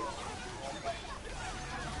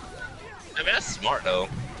 I mean, that's smart though.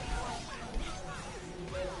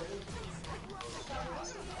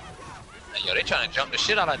 Hey, yo, they trying to jump the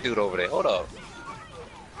shit out of that dude over there. Hold up.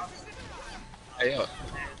 Hey, yo.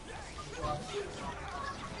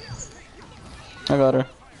 I got her.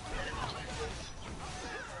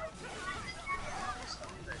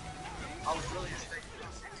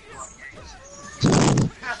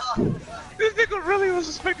 This nigga really was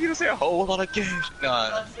expecting you to say a whole lot of games.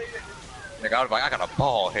 Nah. Nigga, I was like, I got a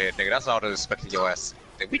ball head, nigga. That's all I was expecting your ass.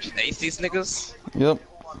 Did we just ace these niggas? Yep.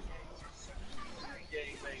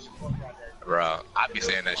 Bro, I be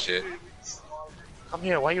saying that shit. Come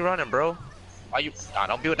here, why you running, bro? Why you? Nah,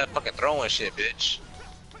 don't be with that fucking throwing shit, bitch.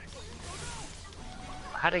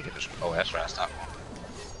 How they get this? Oh, that's right. Stop.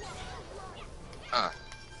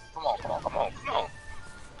 Come on, come on, come on, come on.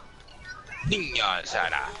 Ninja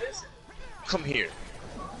Zara. Come here.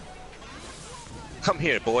 Come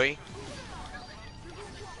here, boy.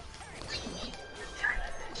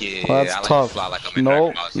 Yeah, Well, that's I like tough. to fly like I'm in No,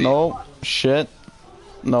 Dragon Ball Z. no, shit.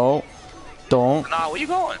 No. Don't. Nah, where you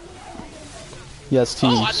going? Yes,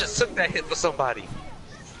 teams. Oh, I just took that hit for somebody.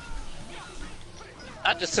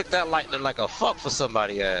 I just took that lightning like a fuck for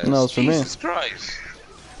somebody ass. No, it's for me. Jesus Christ.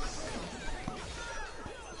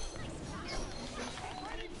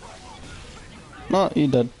 No, he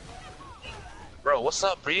did. Bro, what's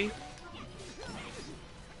up, B?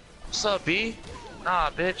 What's up, B? Nah,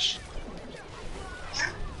 bitch.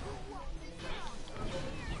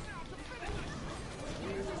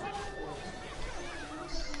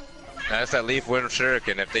 That's that leaf wind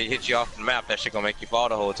shuriken. If they hit you off the map, that shit gonna make you fall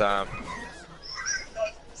the whole time.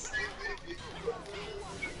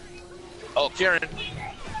 Oh, Kieran.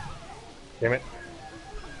 Damn it.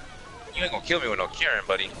 You ain't gonna kill me with no Kieran,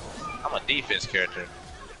 buddy. I'm a defense character.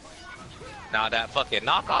 Now that fucking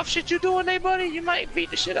knockoff shit you doing there, buddy, you might beat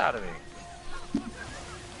the shit out of me.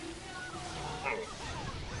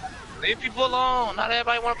 Leave people alone. Not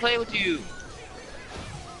everybody wanna play with you.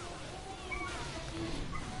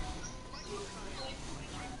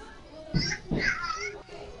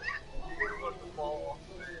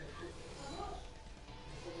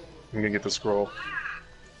 I'm gonna get the scroll.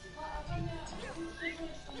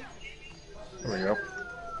 There we go.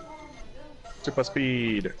 Super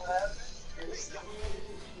speed.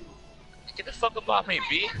 Get the fuck up off me,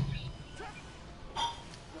 B.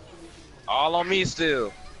 All on me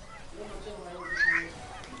still.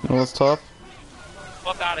 You know what's tough?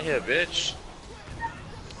 Fuck out of here, bitch.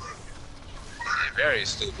 Yeah, very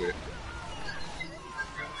stupid.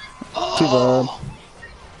 Too bad.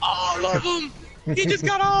 All of them. He just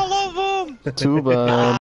got all of them. Too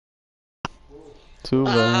bad. Too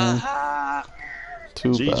bad.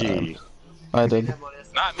 Too bad. GG. I did.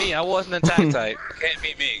 Not me. I wasn't attack type. Can't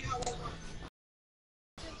beat me.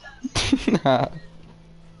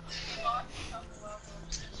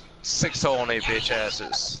 6 hole on they bitch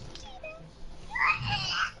asses.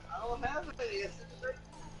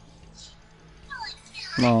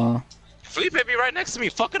 Nah. Felipe be right next to me,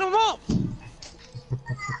 fucking him up.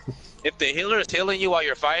 If the healer is healing you while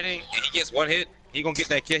you're fighting and he gets one hit, he gonna get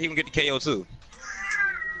that kill. He gonna get the KO too.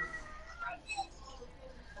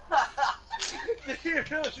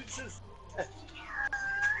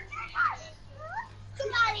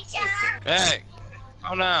 Hey,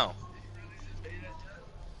 calm down.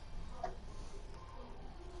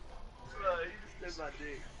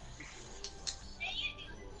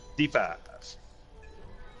 D5.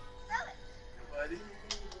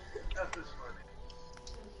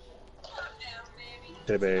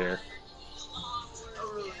 Hey bear.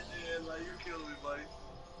 I really did. Like, you're killing me, buddy.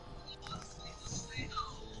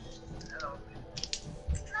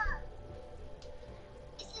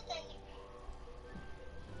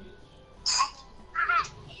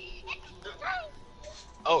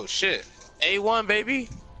 Oh shit. A1 baby.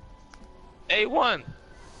 A1.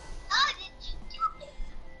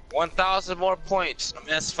 1,000 more points. I'm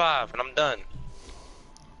S5 and I'm done.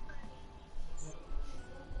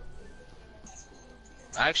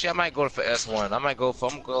 Actually, I might go for S1. I'm gonna go for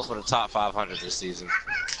the top 500 this season.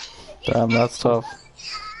 Damn, that's tough.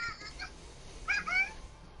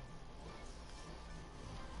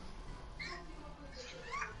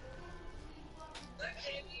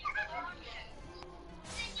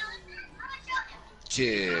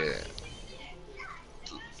 Yeah.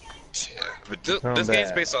 But this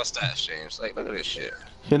game's based on stats, James. Like, look at this shit.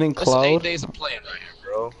 Hitting This is Cloud? 8 days of playing right here,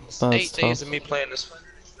 bro. This is That's 8 days tough. of me playing this.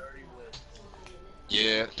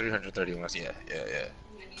 Yeah, 331. Yeah.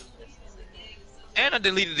 And I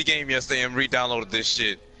deleted the game yesterday and re-downloaded this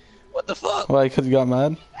shit. What the fuck? Why? Because you got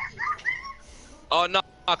mad? Oh no,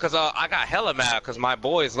 cause I got hella mad cause my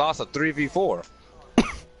boys lost a 3v4.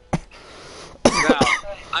 Now,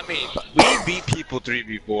 I mean, we beat people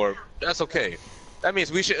 3v4. That's okay. That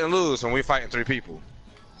means we shouldn't lose when we fighting 3 people.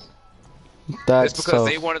 That's It's because tough.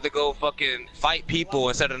 they wanted to go fucking fight people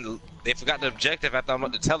instead of they forgot the objective. After I'm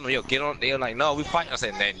about to tell them, yo, get on. They're like, no, we fighting. I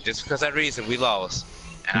said, then just because of that reason we lost,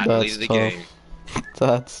 and I That's deleted the tough. game.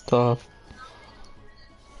 That's tough.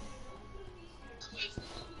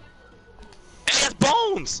 And that's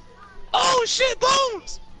Bones. Oh shit,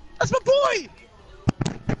 Bones. That's my boy.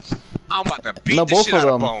 I'm about to beat No, the both shit of out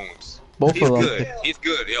of them. Bones. Both He's of them. good. He's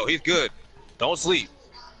good. Yo, he's good. Don't sleep.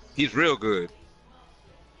 He's real good.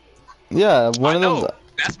 Yeah, one I of know. them.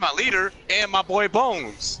 That's my leader and my boy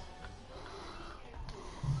Bones.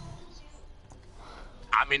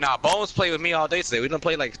 I mean, nah, Bones played with me all day today. We done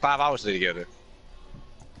played like 5 hours together.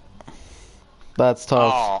 That's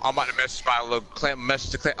tough. Oh, I'm about to message my little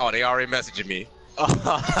message to Clan. Oh, they already messaging me.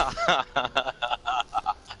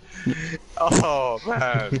 Oh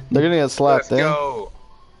man. They're gonna get slapped, Let's eh? go.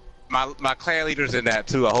 My clan leader's in that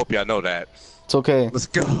too. I hope y'all know that. It's okay. Let's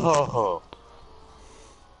go.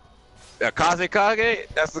 Kaze Kage,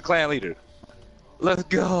 that's the clan leader. Let's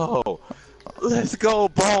go. Let's go,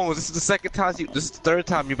 Bones. This is the second time this is the third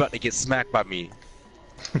time you're about to get smacked by me.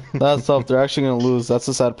 That's tough. They're actually gonna lose. That's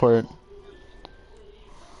the sad part.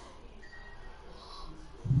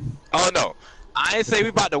 Oh no. I ain't say we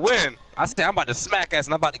about to win. I say I'm about to smack ass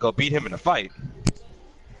and I'm about to go beat him in a fight.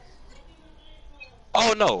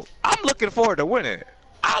 Oh no. I'm looking forward to winning.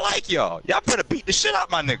 I like y'all. Y'all better beat the shit out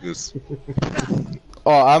of my niggas.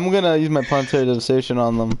 Oh, I'm gonna use my planetary devastation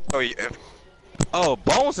on them. Oh yeah. Oh,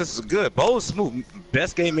 Bones, this is good. Bones smooth.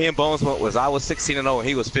 Best game me and Bones went was I was 16-0 and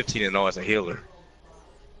he was 15-0 as a healer.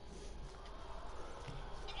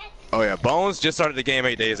 Oh yeah, Bones just started the game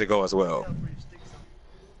 8 days ago as well.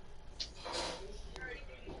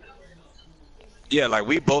 Yeah, like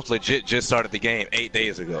we both legit just started the game 8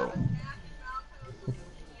 days ago.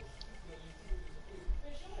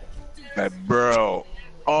 Like, bro.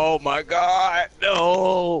 Oh my god,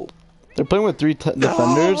 no. They're playing with 3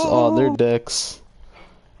 defenders. Oh, they're dicks.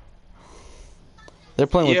 They're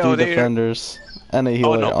playing with Yo, 3 defenders and a Oh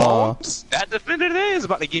healer. no, Oh, Bones. That defender there is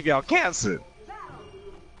about to give y'all cancer.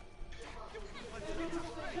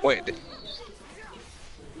 Wait.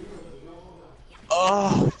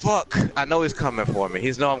 Oh, fuck. I know he's coming for me.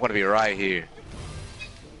 He's know I'm going to be right here.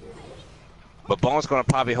 But Bones going to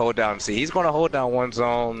probably hold down. See, he's going to hold down one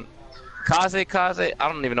zone. Kaze, I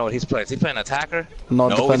don't even know what he's playing. Is he playing attacker? no,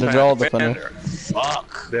 he's defender. playing They're all defender. defender.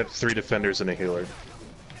 Fuck. They have 3 defenders and a healer.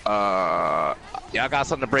 Y'all got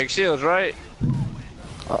something to break shields, right?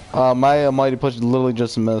 My mighty push literally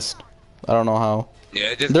just missed. I don't know how. Yeah,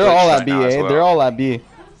 it just They're glitched all right at B, now as eh? well. They're all at B.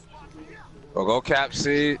 Well, go cap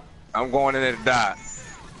C. I'm going in there to die.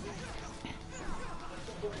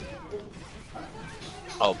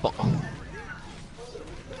 Oh,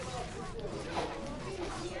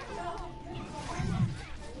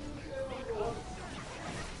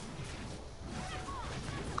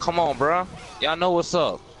 come on, bro. Y'all know what's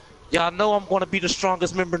up. Y'all know I'm gonna be the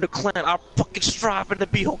strongest member of the clan. I'm fucking striving to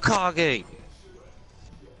be Hokage.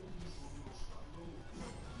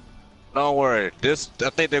 Don't worry. I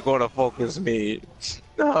think they're gonna focus me.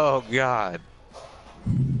 Oh God.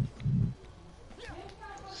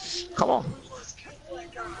 Come on.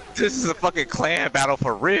 This is a fucking clan battle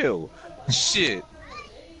for real. Shit.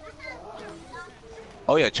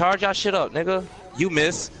 Oh yeah, charge y'all shit up, nigga. You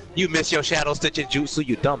miss your shadow stitching jutsu,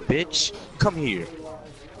 you dumb bitch. Come here.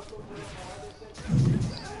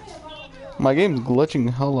 My game's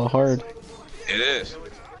glitching hella hard. It is.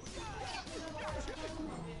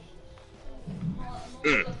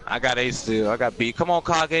 I got A still. I got B. Come on,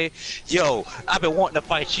 Kage. Yo, I've been wanting to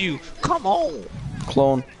fight you. Come on.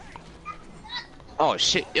 Clone. Oh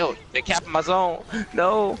shit. Yo, they capping my zone.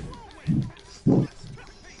 No.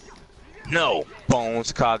 No.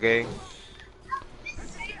 Bones, Kage.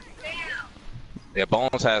 Yeah,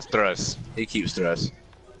 Bones has thrust. He keeps thrust.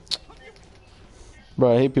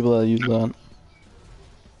 Bro, I hate people that use that.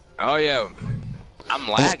 Oh yeah. I'm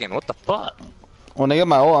lagging. What the fuck? When I get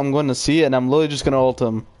my ult, I'm going to C, and I'm literally just gonna ult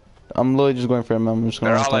him. I'm literally just going for him. I'm just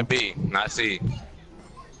gonna They're ult all him. at B, not C.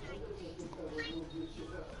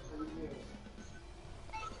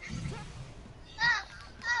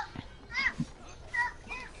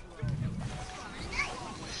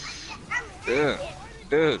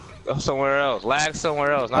 Dude, go somewhere else. Lag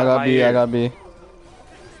somewhere else. Not I in got my B. ear. I got B.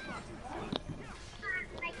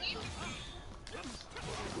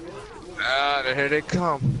 Ah, here they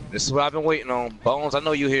come. This is what I've been waiting on. Bones, I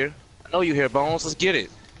know you here. I know you here, Bones. Let's get it.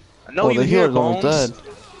 I know Oh, you the here, healer's almost Bones. dead.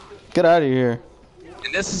 Get out of here.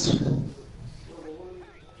 And this is.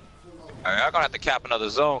 I'm gonna have to cap another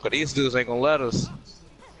zone, cause these dudes ain't gonna let us.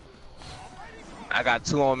 I got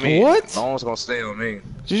 2 on me. What? Bones gonna stay on me.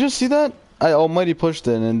 Did you just see that? I almighty pushed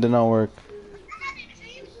it and it did not work.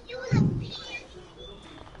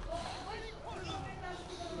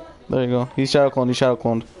 There you go. He's shadow cloned. He's shadow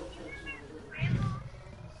cloned.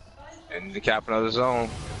 And to cap another zone.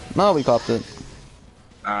 No, we copped it.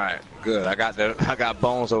 Alright, good. I got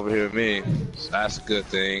Bones over here with me. So that's a good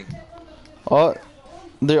thing. Oh,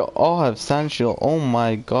 they all have sand shield. Oh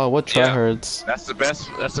my god, what tryhards. That's the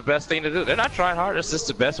best thing to do. They're not trying hard, it's just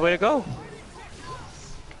the best way to go.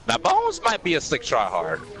 Now Bones might be a slick try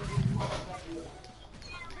hard.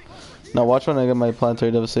 Now watch when I get my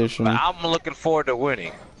planetary devastation. But I'm looking forward to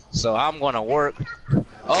winning. So I'm gonna work.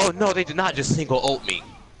 Oh no, they did not just single ult me.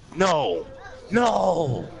 No!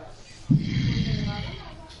 No!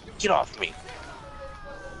 Get off me.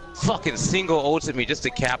 Fucking single ulted me just to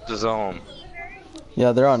cap the zone.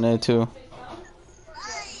 Yeah, they're on A too.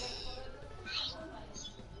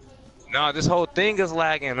 No, this whole thing is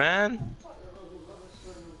lagging, man.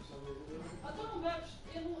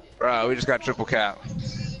 Bro, we just got triple cap.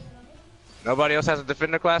 Nobody else has a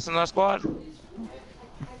defender class in our squad?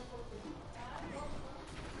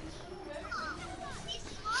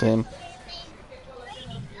 Same.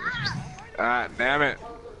 Alright, damn it.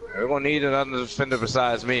 We're gonna need another defender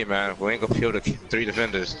besides me, man. We ain't gonna kill the 3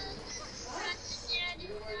 defenders.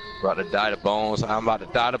 About to die to Bones. I'm about to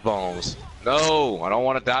die to Bones. No, I don't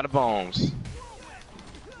want to die to Bones.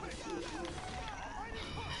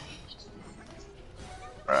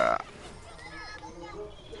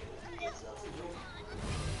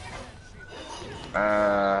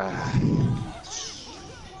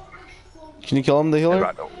 Can you kill him, the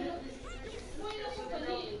healer?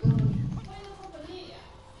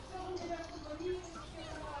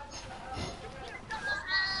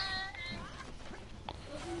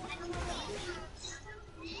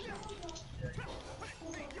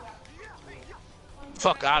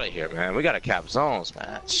 Fuck out of here, man. We gotta cap zones,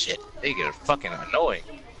 man. Shit, they get fucking annoying.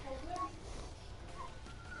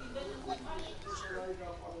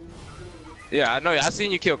 Yeah, I know. I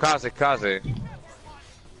seen you kill Kaze.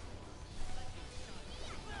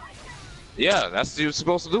 Yeah, that's what you're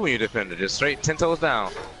supposed to do when you defend it. Just straight 10 toes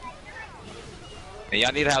down. And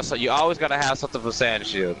y'all need to have so you always gotta have something for Sand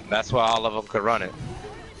Shield. That's why all of them could run it.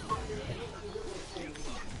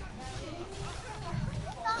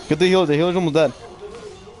 Get the healer's almost dead.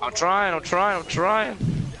 I'm trying.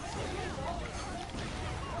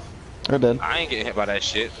 They're dead. I ain't getting hit by that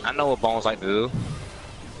shit. I know what Bones like to do.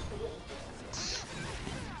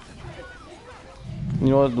 You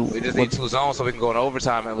know what? We just need 2 zones so we can go in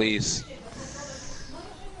overtime at least.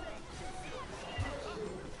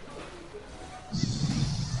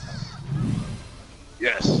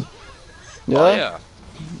 Yes. Yeah? Oh yeah.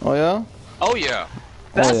 Oh yeah? Oh yeah.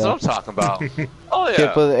 That's yeah. what I'm talking about. Oh yeah.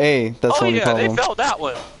 Okay, but A, that's Oh the only yeah, problem. they felt that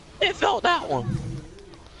one. They felt that one.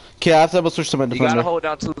 Okay, after I'm gonna switch to my You defender. gotta hold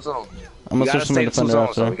down 2 zones. I'm gonna switch to my defender zones,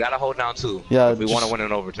 after. so we gotta hold down 2. Yeah, if we want to win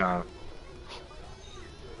in overtime.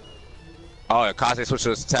 Oh yeah, Kaze switched to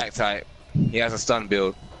his attack type. He has a stun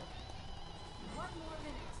build.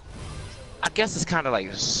 I guess it's kind of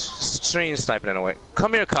like stream sniping in a way.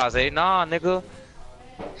 Come here, Kaze. Nah, nigga.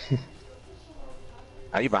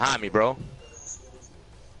 Are you behind me, bro?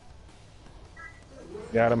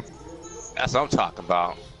 Got him. That's what I'm talking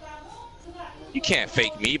about. You can't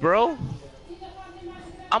fake me, bro.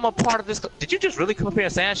 I'm a part of this. Did you just really come up here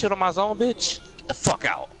and sand shit on my zone, bitch? Get the fuck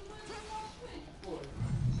out.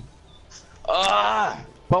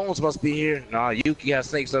 Bones must be here. Nah, you got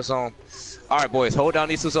snakes or something. Alright, boys, hold down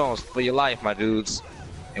these 2 zones for your life, my dudes.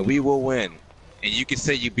 And we will win. And you can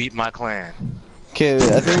say you beat my clan. Okay,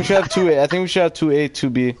 I think we should have 2A. I think we should have 2A,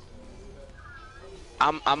 2B.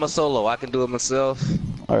 I'm a solo. I can do it myself.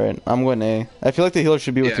 Alright, I'm going A. I feel like the healer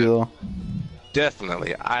should be with you, though.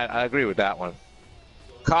 Definitely. I agree with that one.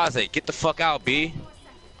 Kaze, get the fuck out, B.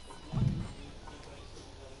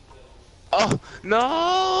 Oh,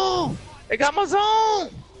 no! They got my zone!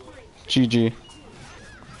 GG.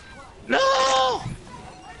 No!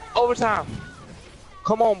 Overtime.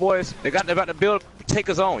 Come on, boys. They're about to build. Take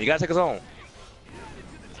a zone. You gotta take a zone.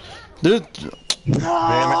 Dude.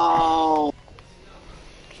 No!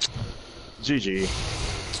 GG.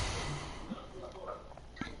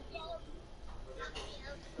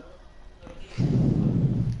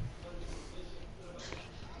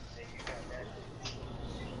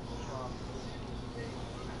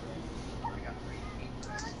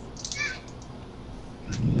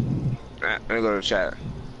 Let me go to the chat.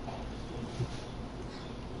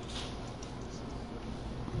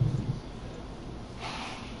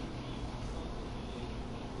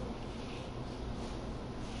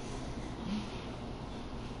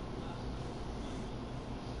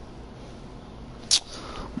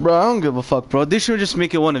 Bro, I don't give a fuck, bro. They should just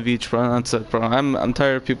make it one of each, bro. That's it, bro. I'm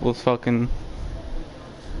tired of people fucking.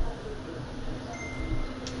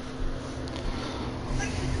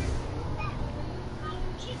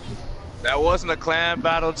 That wasn't a clan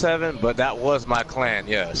battle, Tevin, but that was my clan,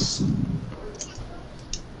 yes.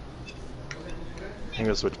 I'm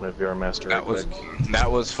gonna switch my VR master right quick. That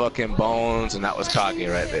was fucking Bones and that was Kage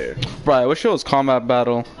right there. Bro, I wish it was combat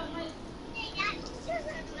battle.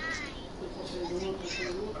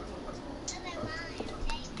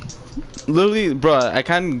 Literally, bro, I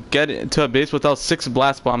can't get into a base without 6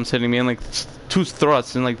 blast bombs hitting me and like 2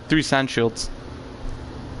 thrusts and like 3 sand shields.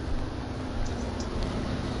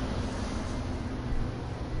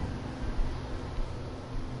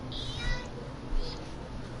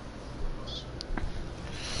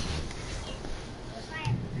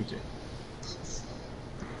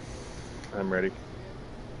 I'm ready.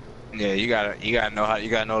 Yeah, you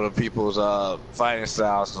gotta know the people's fighting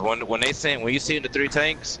styles. 'Cause when you see the 3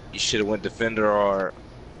 tanks, you should have went defender or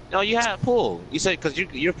no, you had pull. You said because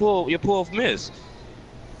your pull miss.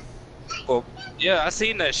 Well, yeah, I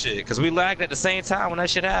seen that shit because we lagged at the same time when that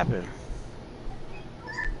shit happened.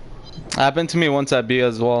 Happened to me once at B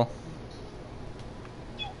as well.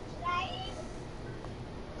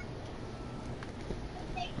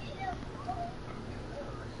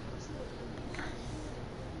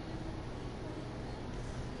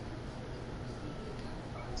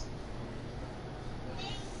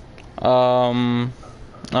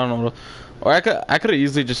 I don't know, bro. Or I could have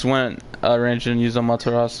easily just went range and used a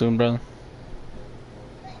Matarasu, bro.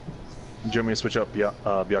 Do you want me to switch up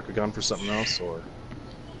Byakugan for something else, or?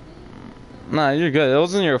 Nah, you're good. It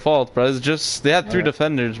wasn't your fault, bro. It's just they had 3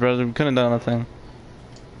 defenders, bro. They couldn't have done anything.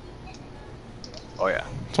 Oh yeah,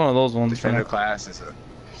 It's one of those ones. defender Bro. class is a.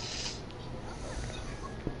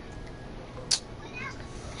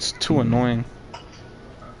 It's too annoying.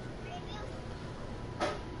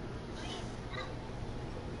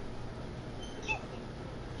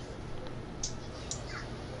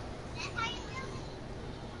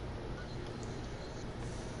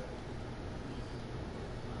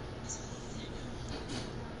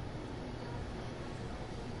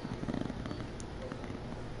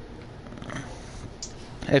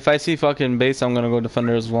 If I see fucking base, I'm gonna go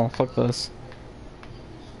defender as well. Fuck this.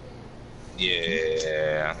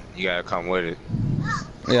 Yeah, you gotta come with it.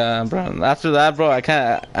 Yeah, bro. After that, bro, I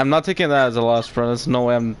can't. I'm not taking that as a loss, bro. There's no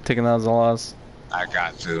way I'm taking that as a loss. I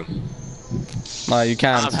got to. Nah, you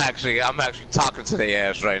can't. I'm actually talking to their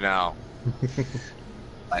ass right now.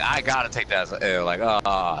 Like I gotta take that as an L. Like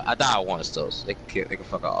I died once though. So they can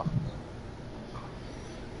fuck off.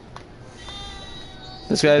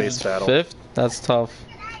 This guy's Base battle. 5th. That's tough.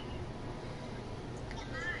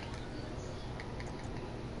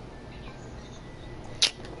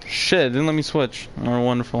 Shit, didn't let me switch. Oh,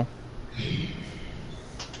 wonderful.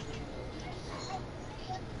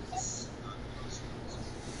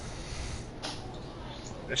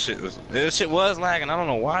 This shit was lagging. I don't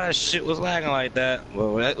know why that shit was lagging like that.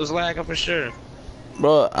 Well, that was lagging for sure.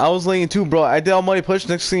 Bro, I was lagging too, bro. I did almighty push.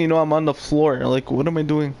 Next thing you know, I'm on the floor. Like, what am I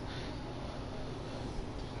doing?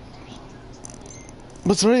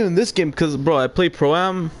 But it's not even this game, because, bro, I play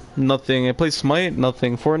Pro-Am, nothing. I play Smite,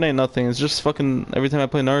 nothing. Fortnite, nothing. It's just fucking, every time I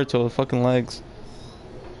play Naruto, it fucking lags.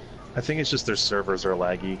 I think it's just their servers are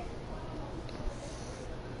laggy.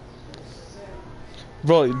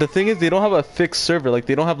 Bro, the thing is, they don't have a fixed server. Like,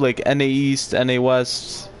 they don't have, like, NA East, NA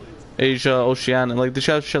West, Asia, Oceania. Like, they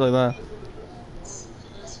should have shit like that.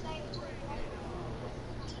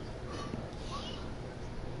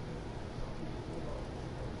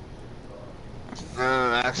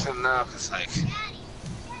 Actually, no, it's like.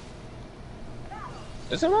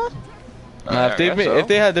 Is it not? If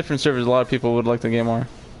they had different servers, a lot of people would like the game more.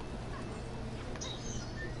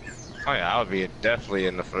 Oh yeah, I would be definitely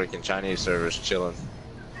in the freaking Chinese servers chilling.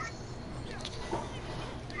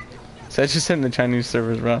 So I just in the Chinese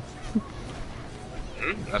servers, bro.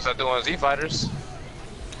 That's what I do on Z Fighters.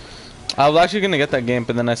 I was actually gonna get that game,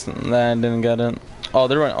 but then I didn't get it. Oh,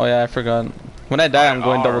 they're right. Oh yeah, I forgot. When I die, I'm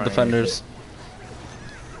going double Alright. defenders.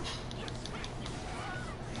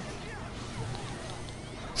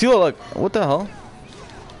 See, look, what the hell?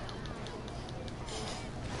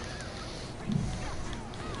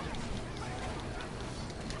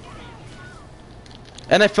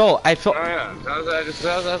 And I fell. Oh yeah, just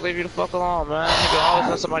leave you the fuck alone, man. You can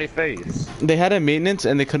always on somebody's face. They had a maintenance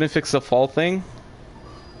and they couldn't fix the fall thing.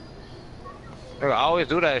 Nigga, I always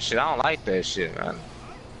do that shit. I don't like that shit, man.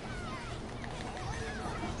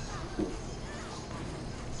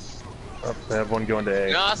 Oh, I have one going to A.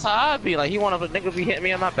 You know, that's how I be. Like, he wanna nigga be hitting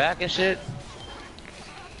me on my back and shit.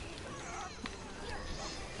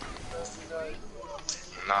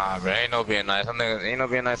 Nah, bro, ain't no being nice. That nigga, ain't no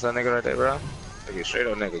being nice to that nigga right there, bro. Nigga, straight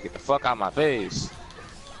up nigga, get the fuck out my face.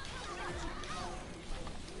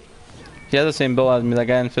 He has the same build as me, that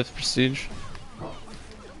guy in 5th Prestige.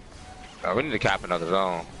 We need to cap another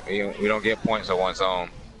zone. We don't get points on one zone.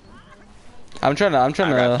 I'm trying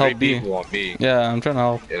to help B. People on B. Yeah, I'm trying to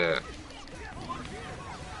help. Yeah.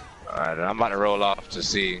 Alright, I'm about to roll off to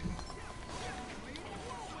see.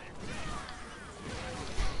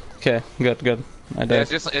 Okay, good. I Yeah,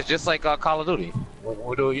 died. it's just like Call of Duty.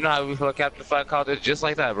 We do, you know how we feel Captain Flag Call? It's just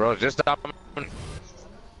like that, bro. Just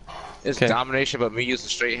it's Okay. domination, but me using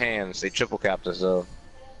straight hands. They triple capped us though.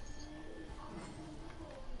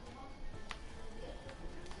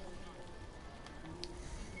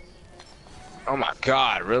 Oh my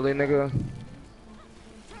god, really, nigga?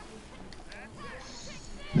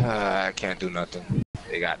 I can't do nothing.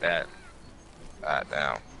 They got that. God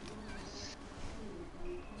damn.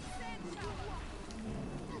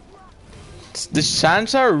 Does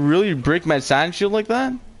Sandshower really break my sand shield like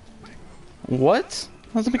that? What?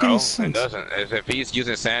 Doesn't make any No, sense. it doesn't. If he's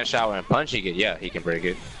using Sand Shower and punching it, yeah, he can break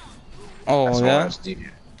it. Oh, That's yeah? deep.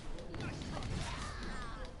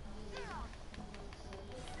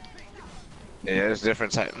 Yeah, there's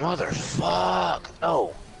different type. Motherfuck,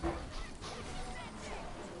 no.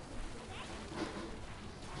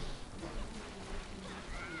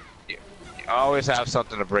 You always have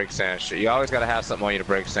something to break Sand Shield. You always gotta have something on you to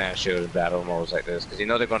break Sand Shield in battle modes like this, because you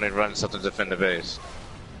know they're gonna run something to defend the base.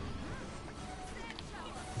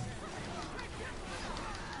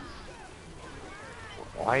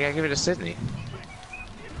 Why you gotta give it to Sydney?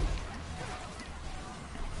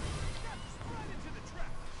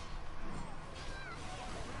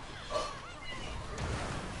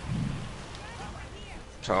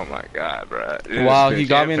 Oh my god, bro. Wow, he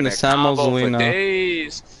got me in the Sand Mausoleum now.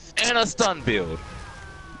 Days and a stun build.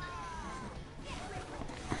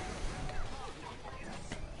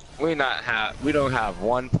 We don't have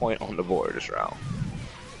 1 point on the board this round.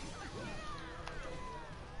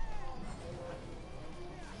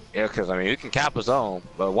 Yeah, because I mean, you can cap a zone,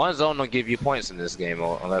 but one zone don't give you points in this game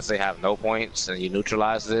unless they have no points and you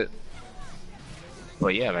neutralize it.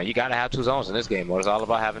 But yeah, man, you gotta have 2 zones in this game, it's all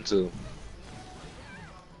about having 2.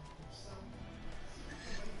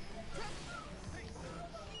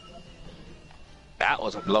 That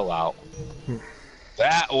was a blowout.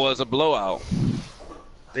 That was a blowout.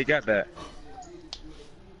 They got that.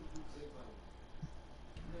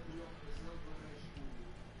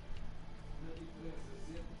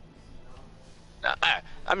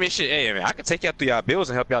 I mean, shit, hey, man, I can take y'all through y'all bills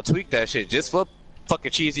and help y'all tweak that shit just for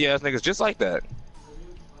fucking cheesy ass niggas just like that.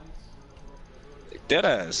 Dead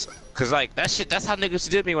ass. Cause like, that shit, that's how niggas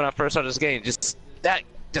did me when I first started this game.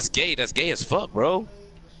 That's gay as fuck, bro.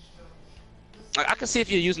 Like, I can see if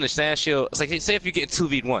you're using the sand shield. It's like, say if you get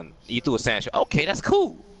 2v1, you threw a sand shield. Okay, that's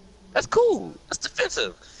cool. That's cool. That's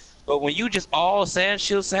defensive. But when you just all sand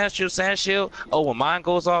shield, oh, when mine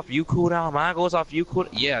goes off, you cool down. Mine goes off, you cool.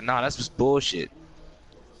 Yeah, nah, that's just bullshit.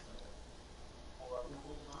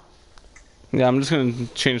 Yeah, I'm just gonna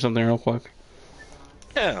change something real quick.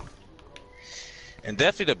 Yeah. And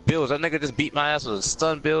definitely the builds. That nigga just beat my ass with a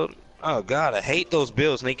stun build. Oh god, I hate those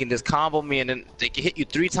builds. And they can just combo me and then they can hit you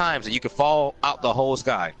 3 times and you can fall out the whole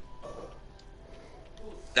sky.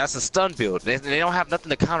 That's a stun build. They don't have nothing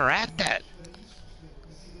to counteract that.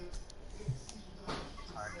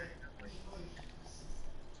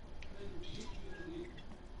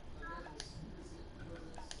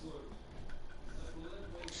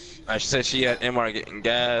 I said she had MR getting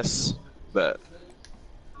gas, but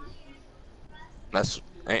that's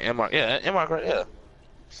ain't MR. Yeah, MR right. Yeah,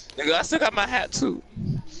 nigga, I still got my hat too.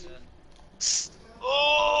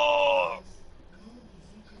 Oh.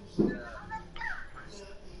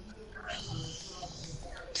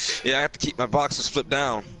 Yeah, I have to keep my boxes flipped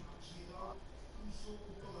down.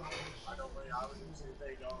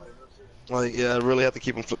 Like, yeah, I really have to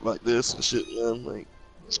keep them flipped like this and shit, man.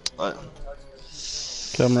 Like,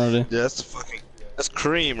 I'm ready. yeah, that's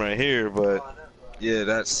cream right here, but yeah,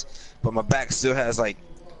 but my back still has like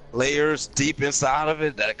layers deep inside of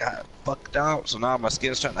it that got fucked out. So now my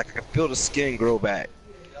skin's trying, like I can feel the skin grow back.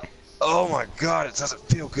 Oh my god, it doesn't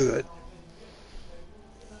feel good.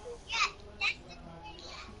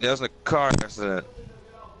 Yeah, it was in a car accident.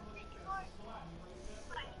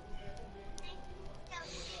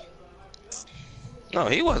 No,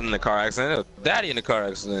 he wasn't in a car accident. It was Daddy in a car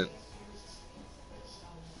accident.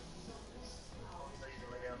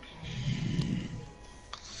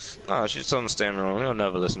 No, she's on the standing room. He'll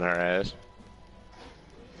never listen to her ass.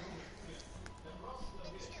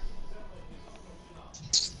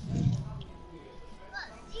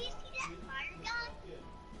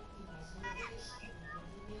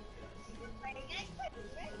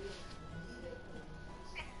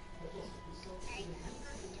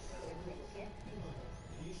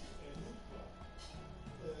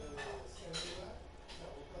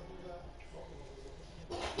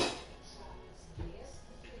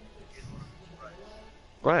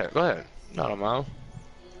 Go ahead, go ahead. Not a mile.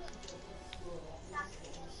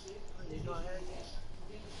 You go ahead.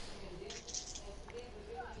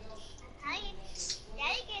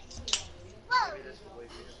 Maybe this will wait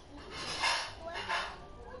for you.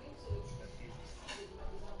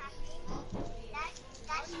 That's easy.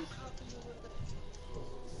 How do you copy it with that?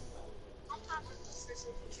 This is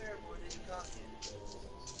terrible. Then you copy it.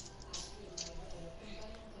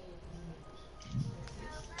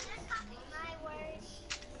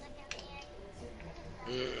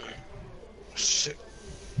 Shit.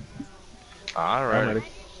 I'm Alright. ready.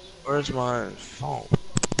 Where's my phone?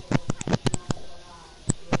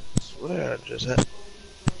 Swear I just had.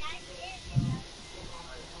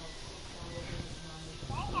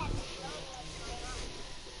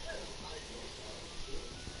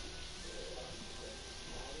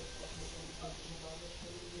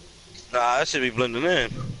 Nah, that should be blending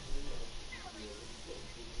in.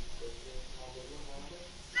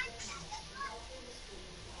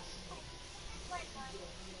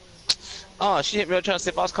 Oh, she hit me up trying to see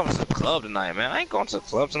if I was coming to the club tonight, man. I ain't going to the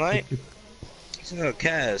club tonight. It's a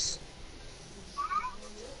Cass.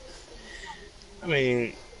 I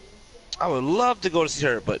mean, I would love to go to see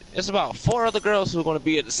her, but it's about 4 other girls who are going to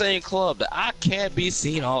be at the same club that I can't be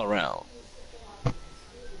seen all around.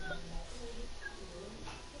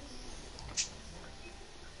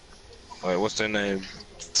 Wait, what's their name?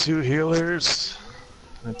 2 healers,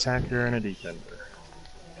 an attacker, and a defender.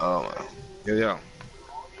 Oh, man. Yeah.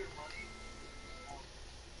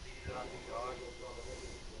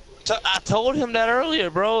 I told him that earlier,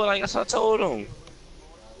 bro. Like, that's what I told him.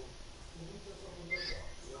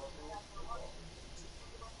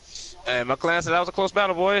 Hey, my clan said that was a close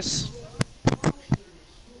battle, boys.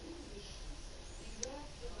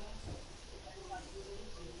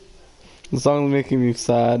 The song's making me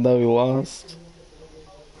sad that we lost.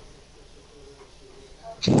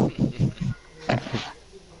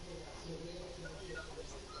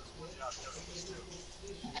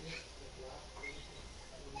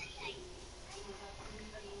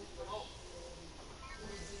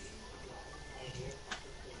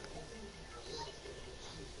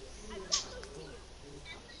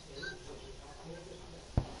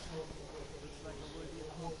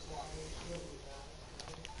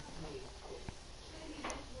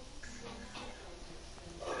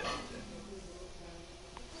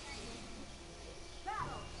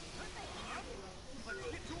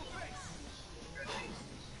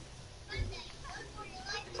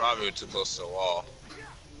 Probably too close to the wall.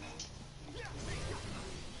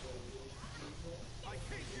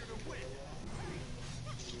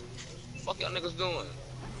 Fuck y'all niggas doing?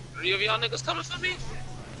 3 of y'all niggas coming for me?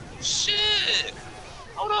 Shit!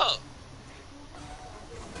 Hold up!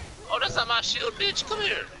 Oh, that's not my shield, bitch. Come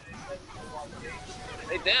here.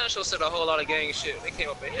 They damn sure said a whole lot of gang shit. They came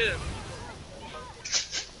up in here.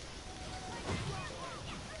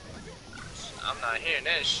 I'm not hearing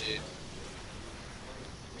that shit.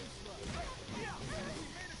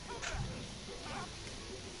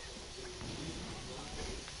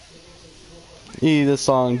 This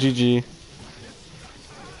song, GG.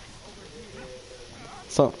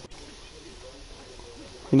 So,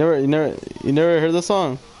 you never heard the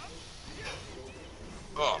song?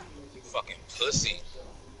 Oh, you fucking pussy.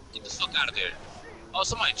 Get the fuck out of there. Oh,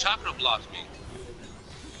 somebody chakra blocked me.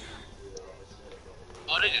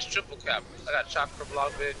 Oh, they just triple capped. I got chakra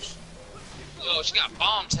block, bitch. Yo, she got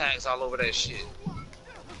bomb tags all over that shit.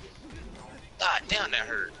 God damn, that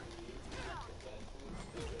hurt.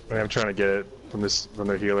 I'm trying to get it from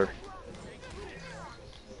their healer.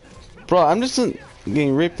 Bro, I'm just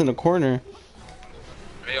getting raped in the corner.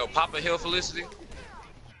 Hey, yo, Papa Hill Felicity.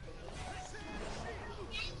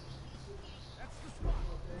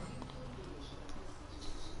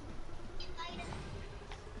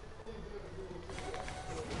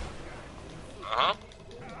 Uh-huh.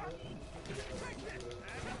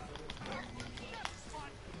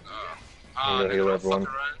 I'm gonna heal everyone.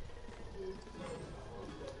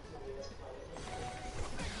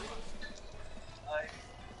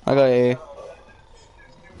 I got A.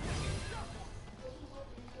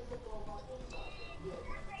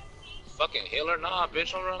 Fucking healer? Nah,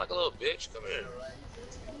 bitch, don't run like a little bitch. Come here.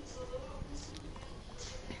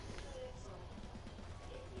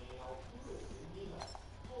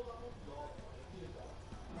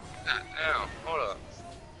 God damn, hold up.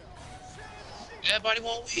 Everybody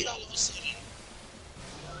want weed all of a sudden.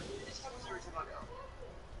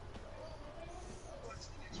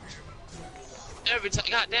 Every time,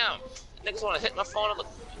 goddamn, niggas wanna hit my phone and look.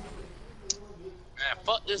 Man,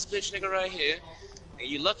 fuck this bitch nigga right here. And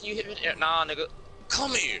you lucky you hit me there. Nah, nigga,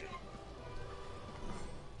 come here.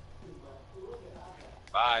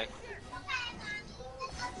 Bye.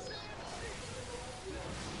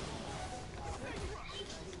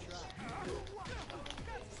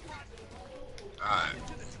 Alright.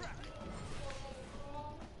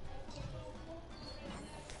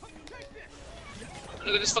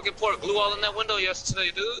 Look at this fucking poured glue all in that window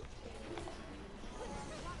yesterday, dude.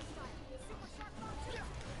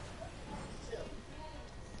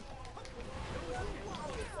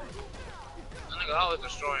 That nigga always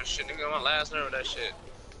destroying shit. Nigga, my last nerve with that shit.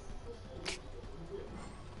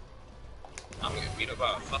 I'm getting beat up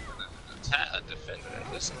by a fucking defender.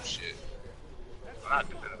 That's some shit. Not a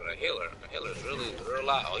defender, but a healer. A healer's really real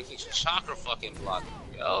loud. Oh, he keeps chakra fucking blocking.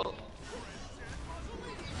 Yo.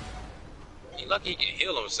 He lucky he can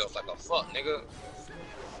heal himself like a fuck, nigga.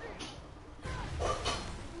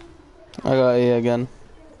 I got A again.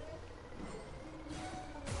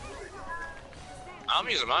 I'm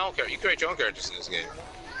using my own character. You create your own characters in this game.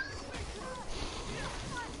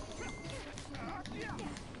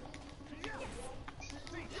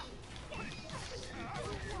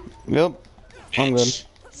 Yep. I'm good. Bitch.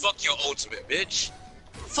 Fuck your ultimate, bitch.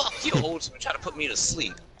 Fuck your ultimate. Try to put me to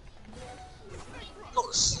sleep. Go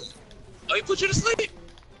to sleep. Oh, he put you to sleep?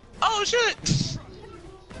 Oh, shit.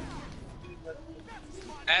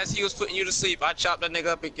 As he was putting you to sleep, I chopped that nigga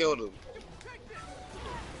up and killed him.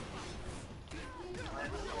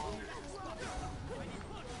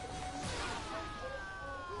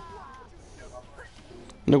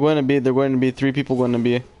 They're going to be 3 people going to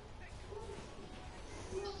be.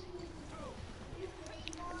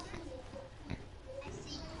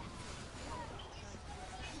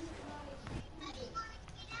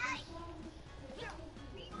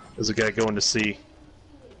 There's a guy going to C.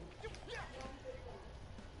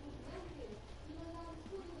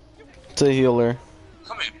 It's a healer.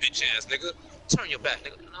 Come here, bitch ass nigga. Turn your back,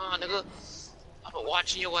 nigga. Nah, nigga. I've been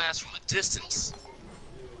watching your ass from a distance.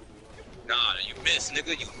 Nah, you miss, nigga.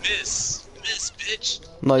 You miss. You miss, bitch.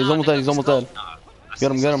 No, he's almost dead. He's almost dead. Nah,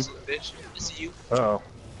 Get him, get him. Bitch. I see you. Uh-oh.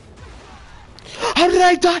 How did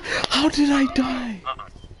I die? How did I die?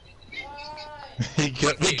 He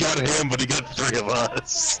got him, but he got 3 of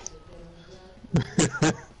us.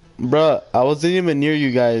 Bruh, I wasn't even near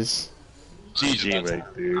you guys. GG,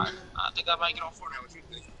 right, dude. I think I might get on Fortnite. What you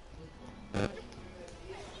think?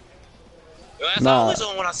 Yo, that's Nah. always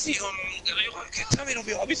on when I see him. Tell me don't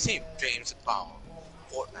be. I'll be seeing James about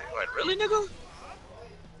Fortnite. Like, really, nigga?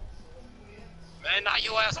 Man, knock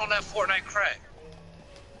your ass on that Fortnite crack.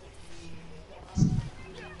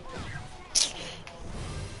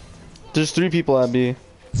 There's 3 people at B.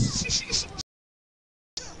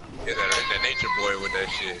 Yeah, that nature boy with that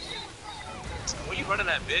shit. Where you running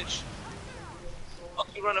at, bitch? Fuck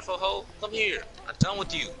you running for, hoe? Come here. I'm done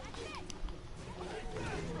with you.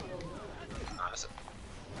 Nah, that's a...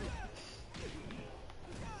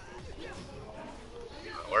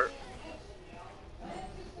 Work.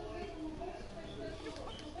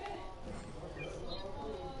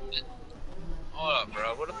 Hold up,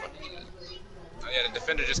 bro. What the fuck is that? Oh yeah, the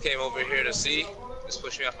defender just came over here to see. Just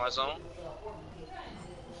push me off my zone.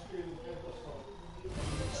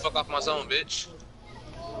 Fuck off my zone, bitch.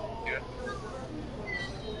 Yeah.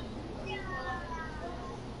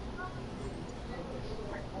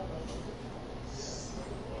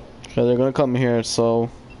 Okay, they're gonna come here, so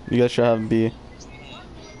you guys should have B.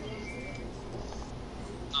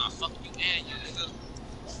 Nah, fuck you and you, nigga.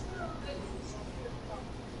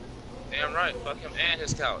 Damn right, fuck him and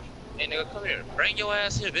his couch. Hey, nigga, come here. Bring your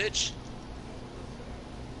ass here, bitch.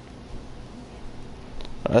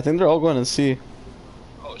 I think they're all going to C.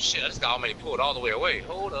 Oh shit, I just got already pulled all the way away.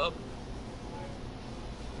 Hold up.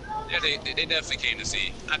 Yeah, they definitely came to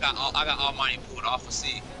C. I got Almighty pulled off of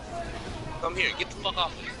C. Come here, get the fuck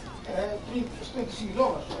off of me.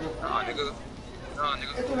 Nah, nigga. Nah,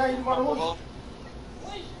 nigga.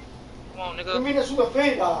 Come on, nigga.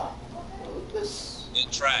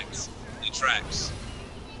 It tracks. It tracks.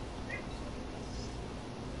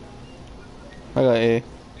 I got A.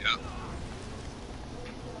 Yeah.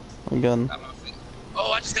 Again. Got my feet.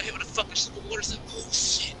 Oh, I just got hit with a fucking super water slap. Oh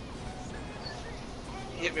shit.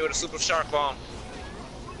 He hit me with a super shark bomb.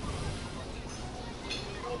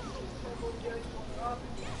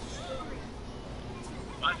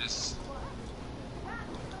 I just...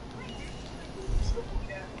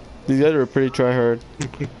 These guys are pretty tryhard.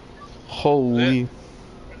 Holy.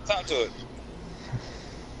 Talk to it.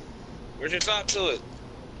 Where's your talk to it?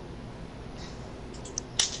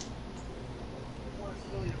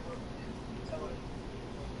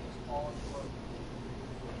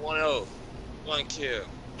 One O. 1 kill.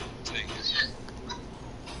 Take it.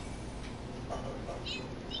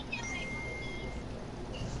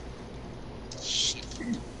 Shit.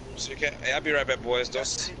 So you can't. Hey, I'll be right back, boys.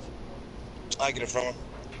 I get it from him.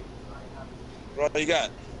 What you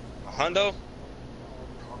got? A hundo?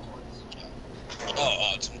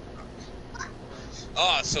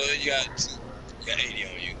 Oh, so you got 80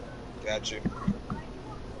 on you. Got you.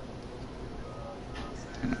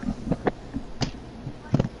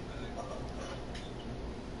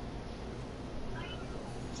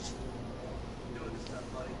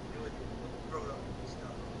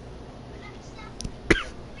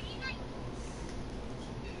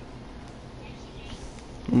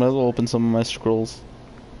 Might as well open some of my scrolls.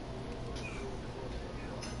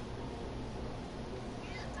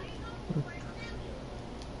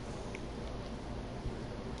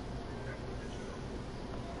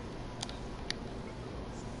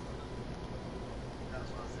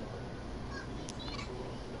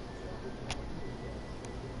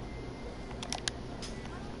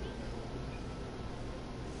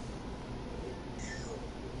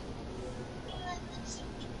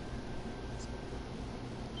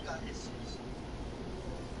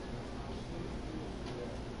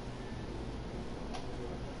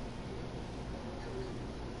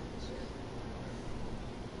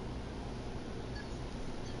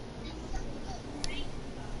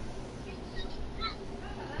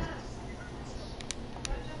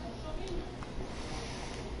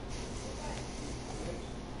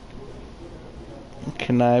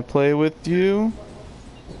 Can I play with you?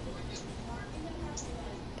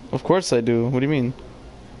 Of course I do. What do you mean?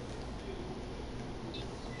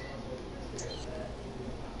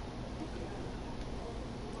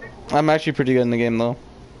 I'm actually pretty good in the game though.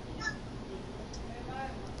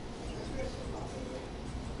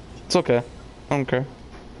 It's okay. I don't care.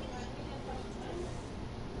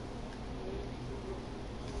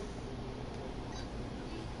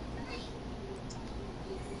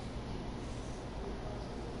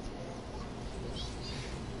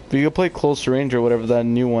 But you can play close range or whatever, that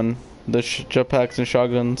new one. The jetpacks and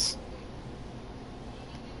shotguns.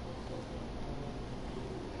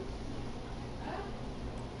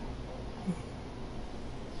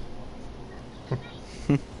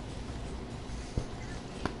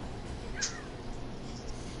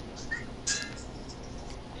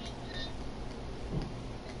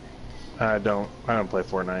 I don't play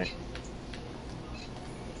Fortnite.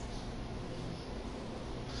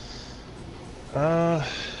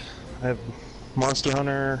 I have Monster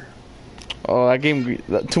Hunter. Oh, that game,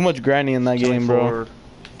 too much granny in that game, bro.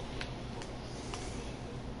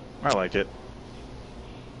 I like it.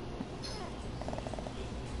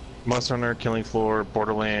 Monster Hunter, Killing Floor,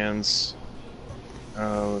 Borderlands.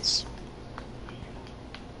 Let's.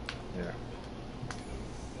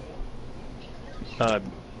 Yeah.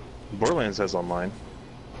 Borderlands has online.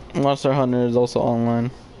 Monster Hunter is also online.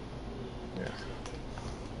 Yeah.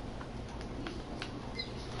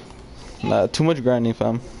 Nah, too much grinding,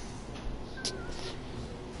 fam.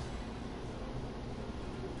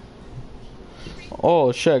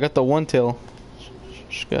 Oh shit, I got the one tail.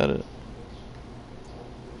 Just got it.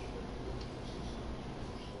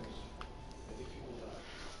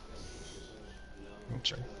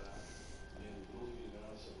 Sure.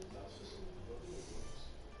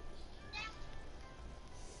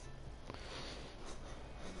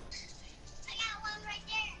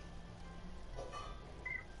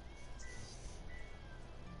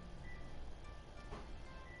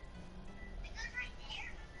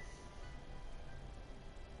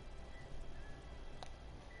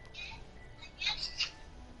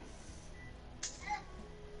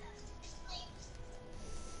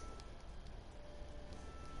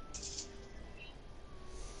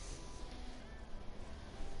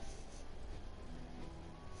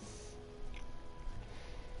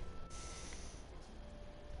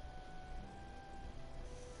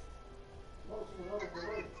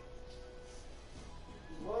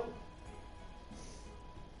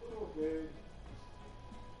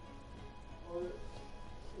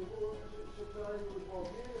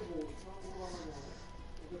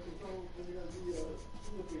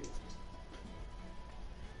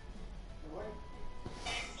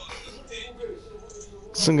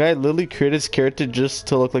 Some guy literally created his character just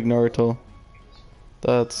to look like Naruto.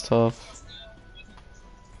 That's tough.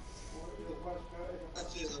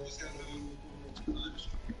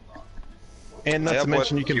 And not to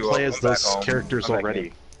mention, you can play as those characters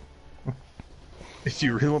already. If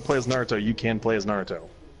you really want to play as Naruto, you can play as Naruto.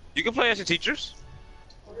 You can play as the teachers.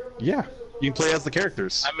 Yeah, you can play as the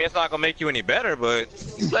characters. I mean, it's not gonna make you any better, but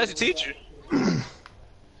you can play as the teacher.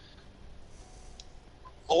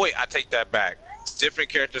 Oh wait, I take that back. Different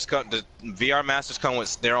characters come. The VR masters come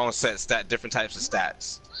with their own different types of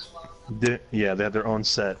stats. Yeah, they have their own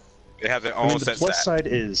set. They have their I own mean, the set plus stat. side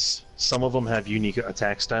is some of them have unique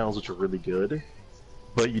attack styles, which are really good,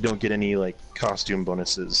 but you don't get any like costume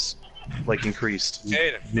bonuses, like increased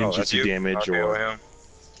Hey, oh, that's ninjutsu you. damage Okay, or well, him.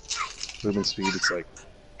 movement speed. It's like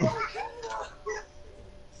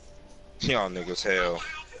Y'all niggas hell.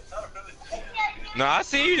 No, I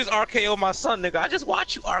see you just RKO my son, nigga. I just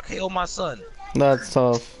watch you RKO my son. That's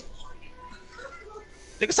tough.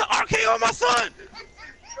 Nigga, stop RKO my son!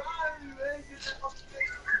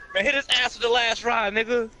 Man, hit his ass with the last ride,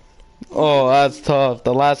 nigga. Oh, that's tough.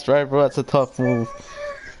 The last right, bro. That's a tough move.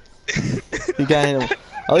 You got him.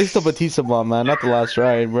 At least the Batista bomb, man. Not the last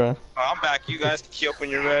ride, bro. I'm back. You guys can queue up when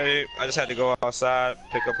you're ready. I just had to go outside,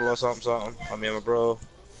 pick up a little something. I mean, my bro.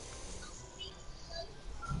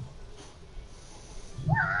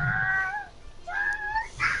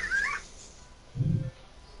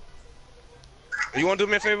 You wanna do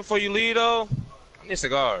me a favor before you leave, though? I need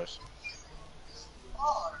cigars.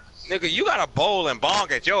 Nigga, you got a bowl and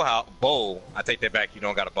bong at your house. Bowl. I take that back. You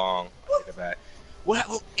don't got a bong. I take that back.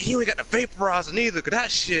 Well, you ain't got the vaporizer neither, cause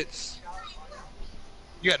that shit's...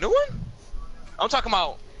 You got a new one? I'm talking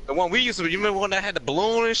about the one we used to. You remember when that had the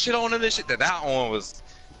balloon and shit on it and shit? That one was...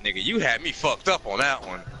 Nigga, you had me fucked up on that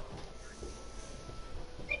one.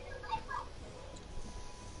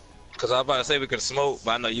 Cause I was about to say we could smoke,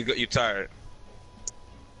 but I know you tired.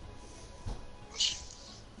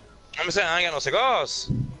 I'm saying I ain't got no cigars.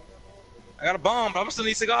 I got a bomb, but I'm still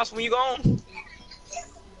need cigars when you gone.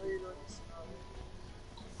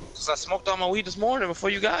 Cause I smoked all my weed this morning before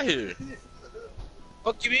you got here.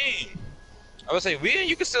 Fuck you mean? I would say weed,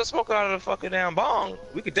 you can still smoke out of the fucking damn bong.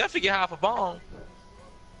 We could definitely get half a bong.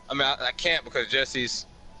 I mean, I can't because Jesse's.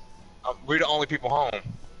 We're the only people home.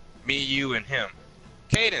 Me, you, and him.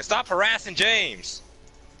 Caden, stop harassing James.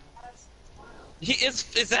 He is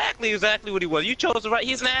exactly what he was. You chose the right.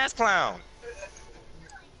 He's an ass clown.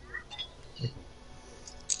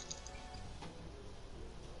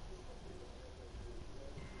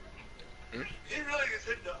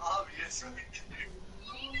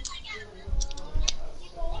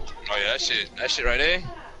 Oh yeah, that shit right there.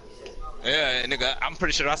 Yeah, nigga, I'm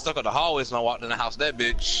pretty sure I stuck at the hallways when I walked in the house. That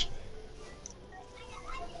bitch.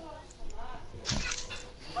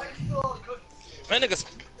 Man,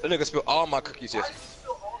 that nigga spilled all my cookies here.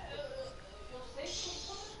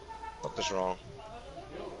 What is wrong?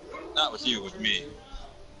 Not with you, with me.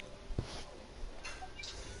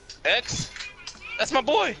 X? That's my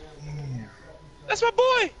boy. That's my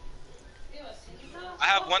boy. I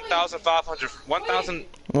have 1,000,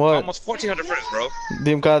 What? almost 1,400 friends, bro.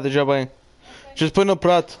 Dê cá, já bem. Just põe no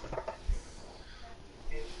prato.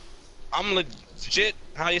 I'm legit,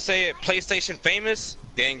 how you say it, PlayStation famous?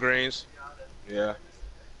 Gangreens. Yeah.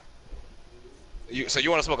 So you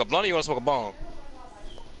want to smoke a blunt or you want to smoke a bong?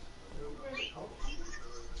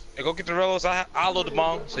 Hey, go get the rolls. I'll load the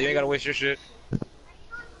bong, so you ain't gotta waste your shit.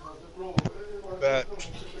 But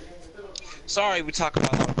sorry, we talk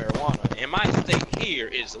about marijuana. In my state here,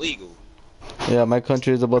 it's legal. Yeah, my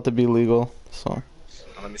country is about to be legal, so.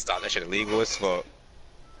 Now, let me stop. That shit illegal as fuck.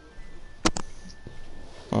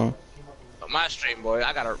 Huh? But my stream, boy,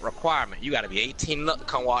 I got a requirement. You gotta be 18 and up to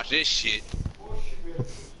come watch this shit.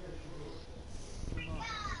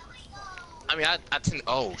 I mean, I tend.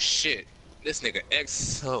 Oh shit, this nigga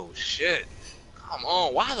X. Oh shit. Come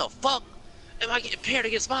on, why the fuck am I getting paired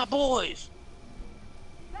against my boys?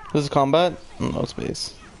 This is combat? No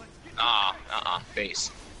space. Nah,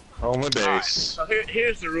 base. on the Alright, base. so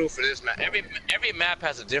here's the rule for this map. Every map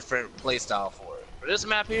has a different playstyle for it. For this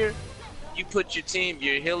map here, you put your team,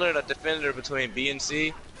 your healer, the defender between B and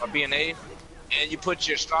C or B and A, and you put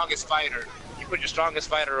your strongest fighter. You put your strongest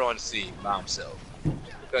fighter on C by himself.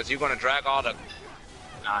 Because you're gonna drag all the...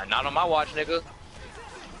 Nah, not on my watch, nigga.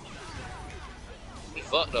 He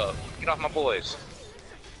fucked up. Get off my boys.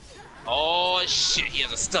 Oh, shit, he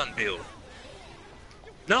has a stun build.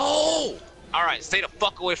 No! Alright, stay the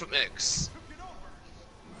fuck away from X.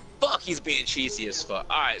 Fuck, he's being cheesy as fuck.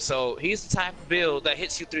 Alright, so he's the type of build that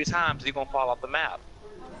hits you 3 times, you're gonna fall off the map.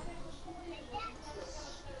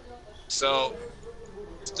 So...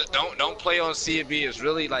 Don't play on C and B. It's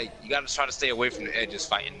really like you gotta try to stay away from the edges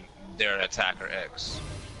fighting their attacker X.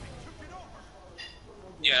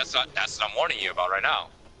 Yeah, that's what I'm warning you about right now.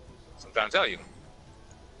 That's what I'm trying to tell you.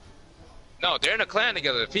 No, they're in a clan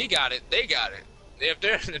together. If he got it, they got it. If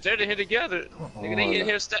they're here together, nigga, they in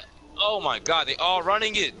here oh my god, they all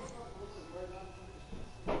running it.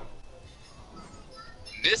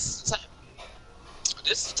 This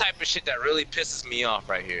is the type of shit that really pisses me off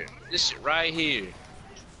right here. This shit right here.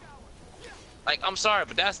 Like, I'm sorry,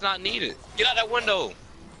 but that's not needed. Get out that window.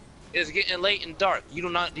 It's getting late and dark. You do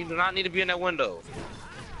not need to be in that window.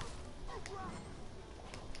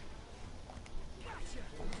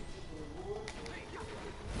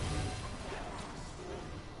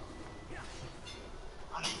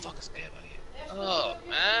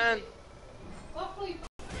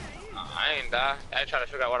 I trying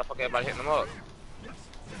to figure out why the fuck everybody hitting them up.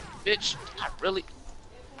 Bitch, I really.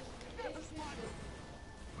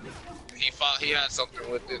 He had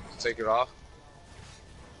something with it to take it off.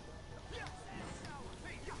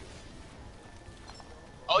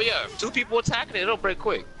 Oh yeah, if 2 people attacking it, it'll break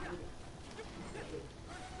quick.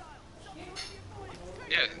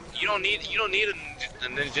 Yeah, you don't need a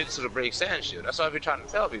ninjutsu to break sand shield. That's what I've been trying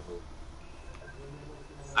to tell people.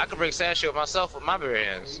 I can break sand shield myself with my bare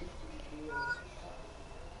hands.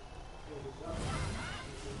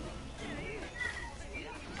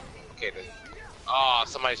 Okay then. Oh,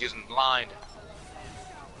 somebody's using blind.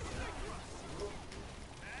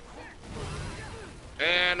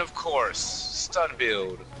 And of course, stun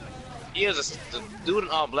build. The dude in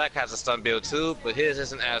all black has a stun build too, but his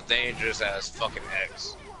isn't as dangerous as fucking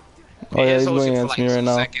X. Oh yeah, he's holds going you for against me right 2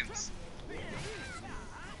 now. seconds.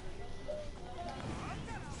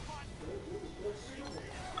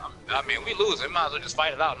 I mean, we lose. We might as well just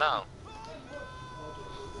fight it out now.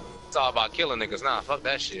 It's all about killing niggas now. Fuck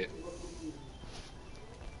that shit.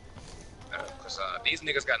 Cause these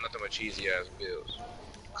niggas got nothing but cheesy ass builds.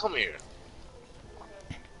 Come here.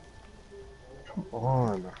 Come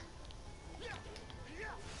on.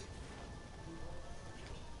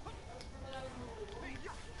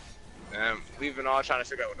 And we've been all trying to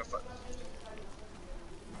figure out what the fuck.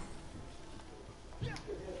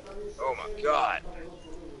 Oh my god.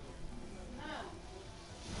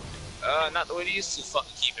 Not the way they used to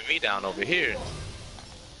fucking keeping me down over here.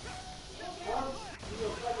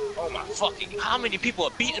 Oh my fucking, how many people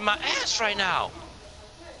are beating my ass right now?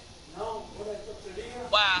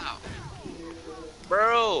 Wow.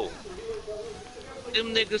 Bro.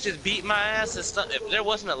 Them niggas just beat my ass and stuff. If there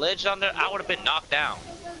wasn't a ledge on there, I would have been knocked down.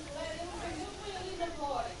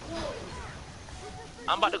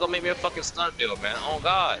 I'm about to go make me a fucking stun build, man. Oh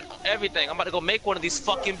god. Everything. I'm about to go make one of these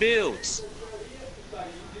fucking builds.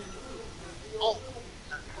 Oh.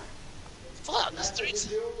 Fuck, that's 3.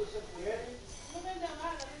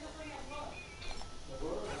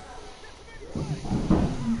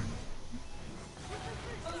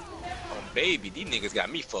 Oh baby, these niggas got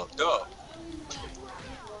me fucked up.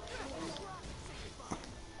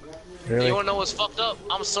 Really? You wanna know what's fucked up?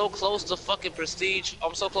 I'm so close to fucking prestige.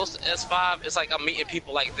 I'm so close to S5. It's like I'm meeting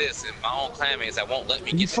people like this and my own clanmates that won't let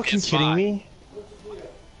me Are you get to fucking S5. kidding me?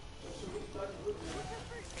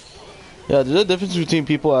 Yeah, there's a difference between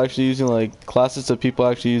people actually using like classes to people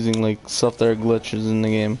actually using like stuff that are glitches in the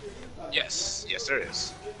game. Yes, yes there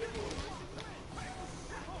is.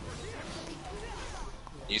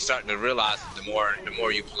 You starting to realize the more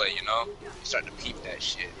you play, you know? You start to peep that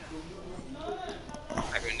shit.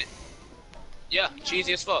 Yeah,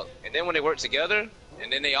 cheesy as fuck. And then when they work together, and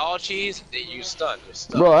then they all cheese, they use stun.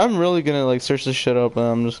 Bro, I'm really gonna like search this shit up and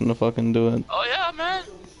I'm just gonna fucking do it. Oh yeah, man.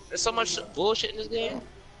 There's so much bullshit in this game.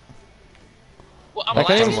 Well, I'm I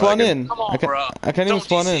can't even lagging. spawn in. Come on, bro. I can't even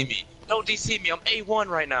spawn in. Me. Don't DC me. I'm A1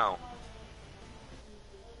 right now.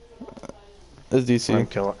 It's DC.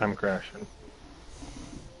 I'm crashing.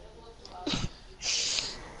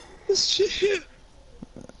 This shit.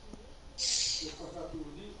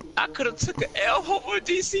 I could have took an L over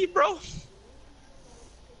DC, bro.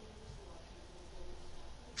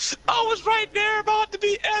 I was right there about to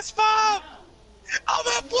be S5. I'm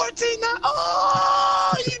at 14 now.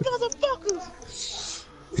 Oh, you motherfuckers.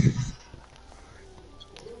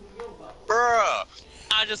 Bruh,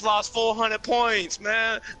 I just lost 400 points,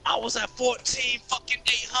 man. I was at 14 fucking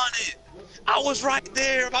 800. I was right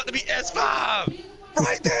there about to be S5.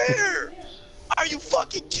 Right there. Are you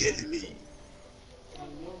fucking kidding me?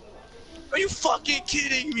 Are you fucking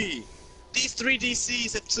kidding me? These 3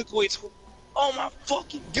 DCs have took away. Oh my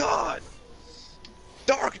fucking god!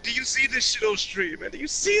 Dark, do you see this shit on stream, man? Do you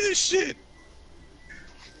see this shit?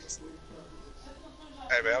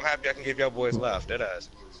 Hey man, I'm happy I can give y'all boys a laugh. That ass.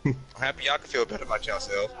 I'm happy y'all can feel better about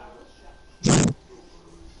yourself.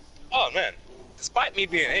 Oh man, despite me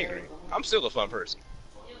being angry, I'm still a fun person.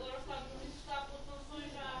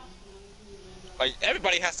 Like,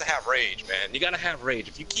 everybody has to have rage, man. You gotta have rage.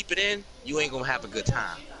 If you keep it in, you ain't gonna have a good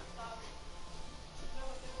time.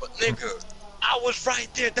 But nigga, I was right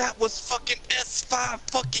there. That was fucking S5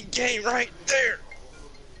 fucking game right there.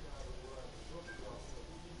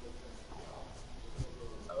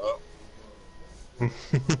 Hello?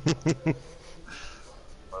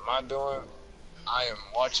 What am I doing? I am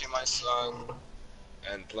watching my son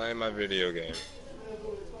and playing my video game.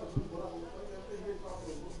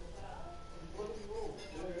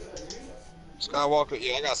 Skywalker,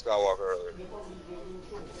 yeah, I got Skywalker earlier.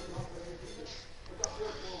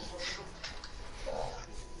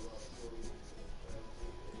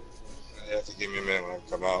 You have to give me a minute when I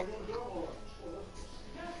come out.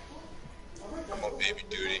 baby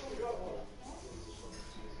duty.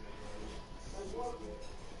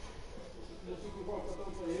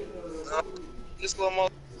 This little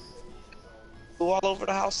mother all over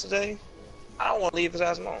the house today. I don't want to leave his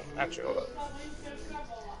ass alone. Actually, hold up.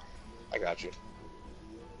 I got you.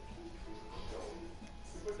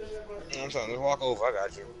 I'm saying, just walk over. I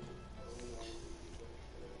got you.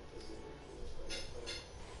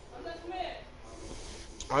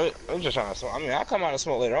 I'm just trying to smoke. I mean, I'll come out and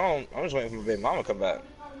smoke later on. I'm just waiting for my baby mama to come back.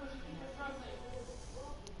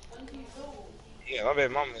 Yeah, my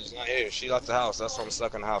baby mama is not here. She left the house. That's why I'm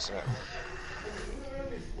stuck in the house now.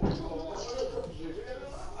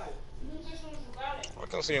 I'll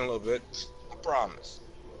come see you in a little bit. I promise.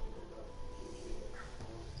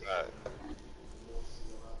 Alright.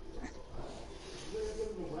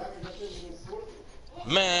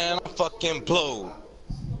 Man, I'm fucking blowed.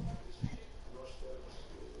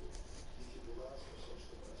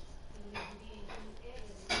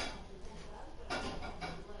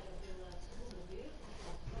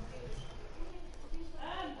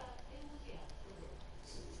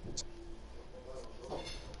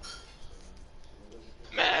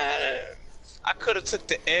 Man, I could have took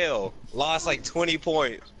the L, lost like 20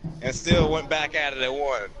 points, and still went back at it and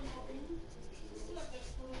won.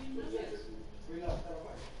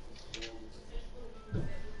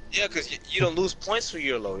 Yeah, cause you don't lose points for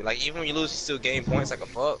your low. Like even when you lose, you still gain points like a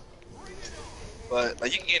fuck. But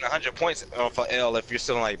like you can gain 100 points for L if you're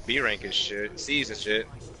still in like B rank and shit, C's and shit.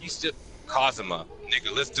 You still Kazuma,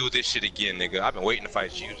 nigga. Let's do this shit again, nigga. I've been waiting to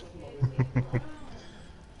fight you.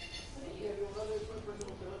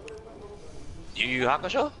 Yu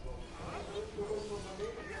Hakusho?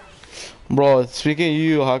 Bro, speaking of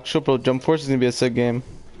Yu Yu Hakusho, bro, Jump Force is gonna be a sick game.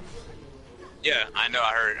 Yeah, I know.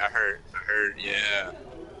 I heard. Yeah.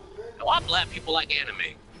 Why black people like anime?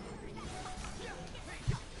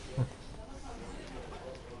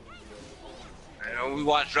 You know, we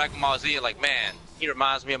watch Dragon Ball Z, like, man, he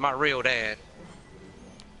reminds me of my real dad.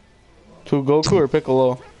 To Goku or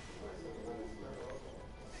Piccolo?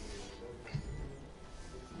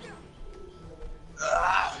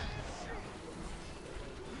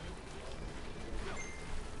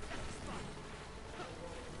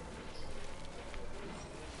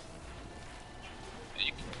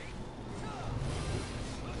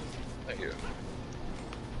 Thank you.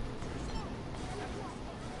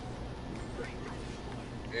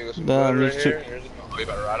 Damn, Right there's here. Oh, you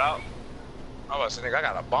about to ride out? I was saying, I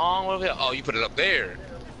got a bong over here. Oh, you put it up there.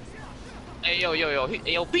 Hey, yo,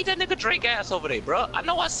 beat that nigga Drake ass over there, bro. I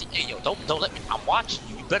know I see. Hey, yo, don't let me. I'm watching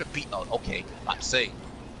you. You better beat. Oh, okay. About to say.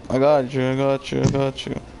 I got you. I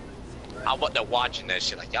want to watching that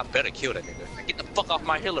shit. Like, y'all better kill that nigga. Like, get the fuck off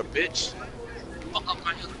my healer, bitch. Fuck off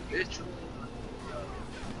my healer, bitch.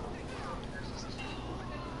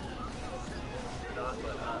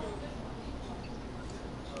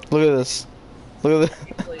 Look at this. Look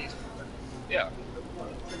at this. Yeah.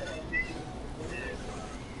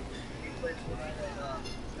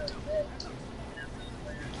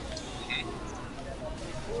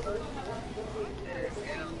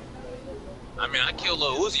 I mean, I killed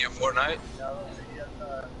Lil Uzi in Fortnite.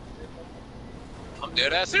 I'm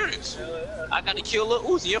dead ass serious. I got to kill Lil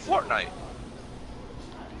Uzi in Fortnite.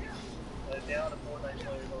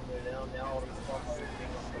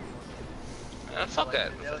 Man, fuck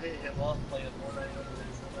that.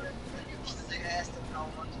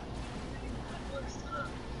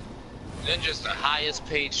 Then just the highest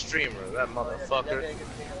paid streamer, that motherfucker.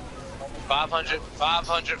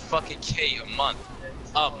 500 fucking K a month.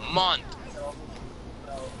 A month.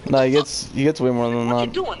 Nah, he gets way more than What that.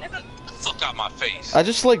 you doing, nigga? Fuck out my face. I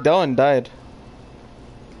just like that one died.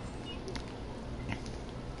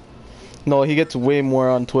 No, he gets way more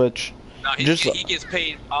on Twitch. No, he gets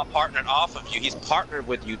paid partnered off of you. He's partnered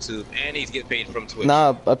with YouTube, and he's getting paid from Twitch.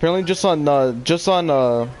 Nah, apparently just on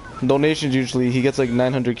donations usually he gets like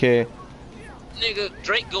 900K. Nigga,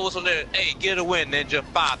 Drake goes on there. Hey, get a win, ninja.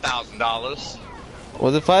 $5,000.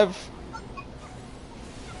 Was it 5?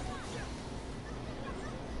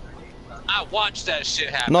 I watched that shit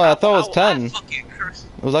happen. No, I thought it was 10. I fucking cursed.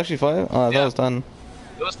 It was actually 5? Oh, I thought it was 10.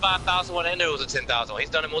 It was 5,000 one, and there was a 10,000 one. He's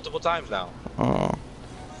done it multiple times now. Oh.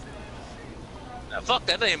 Now, fuck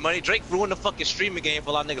that ain't money. Drake ruined the fucking streaming game for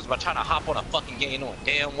a lot of niggas by trying to hop on a fucking game on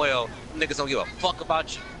damn well niggas don't give a fuck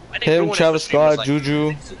about you. Man, they Him, ruined it Travis for streamers Scott, like Juju.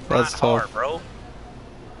 you. That's Hard, tough. bro.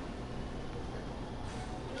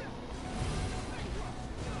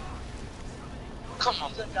 Come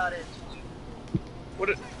on. What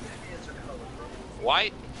it?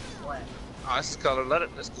 White? Oh, this is color. Let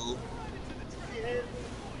it. That's cool.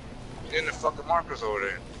 And the fucking markers over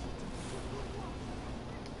there.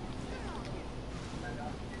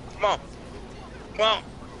 Come on. Come on.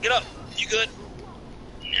 Get up. You good?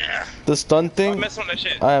 Yeah. The stun Don't thing? mess on that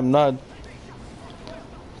shit. I am not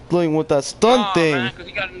dealing with that stun thing. Man, because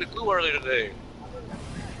he got in the glue earlier today.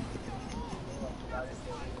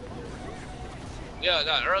 Yeah,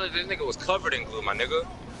 no, earlier this nigga was covered in glue, my nigga.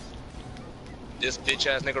 This bitch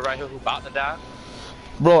ass nigga right here who about to die.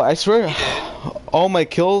 Bro, I swear, all my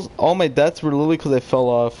kills, all my deaths were literally because I fell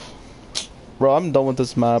off. Bro, I'm done with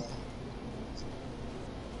this map.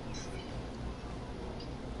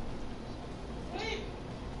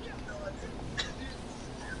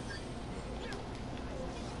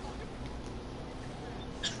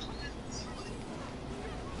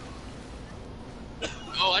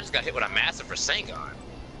 Oh, I just got hit with a massive Rasengan.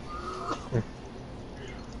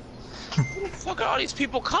 Who the fuck are all these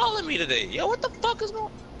people calling me today? Yo, what the fuck is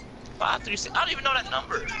going 536? I don't even know that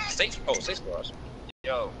number. Safe Bros.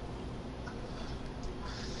 Yo.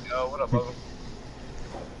 Yo, what up, brother?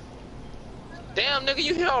 Damn, nigga,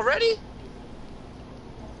 you here already?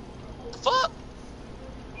 Fuck.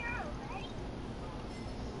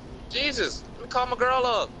 Jesus, let me call my girl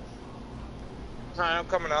up. Alright, I'm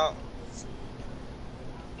coming out.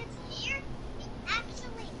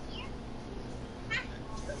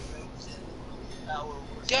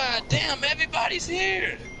 God damn, everybody's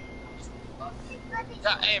here.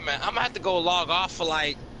 God, hey man, I'm gonna have to go log off for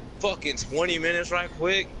like fucking 20 minutes right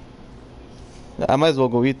quick. I might as well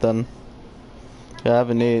go eat then. Yeah, I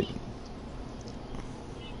haven't ate.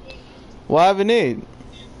 Well, I haven't ate.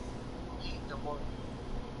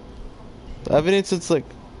 I haven't ate since like...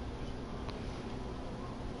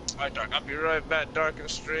 Alright, Dark, I'll be right back, Dark, in the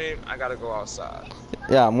stream. I gotta go outside.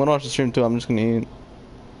 Yeah, I'm gonna watch the stream too. I'm just gonna eat.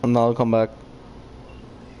 And then I'll come back.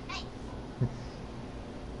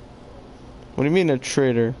 What do you mean a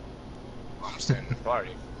traitor? I'm staying in the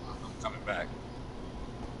party. I'm coming back.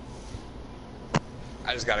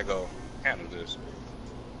 I just gotta go handle this.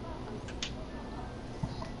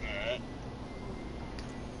 Alright.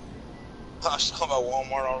 I was talking about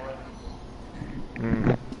Walmart already.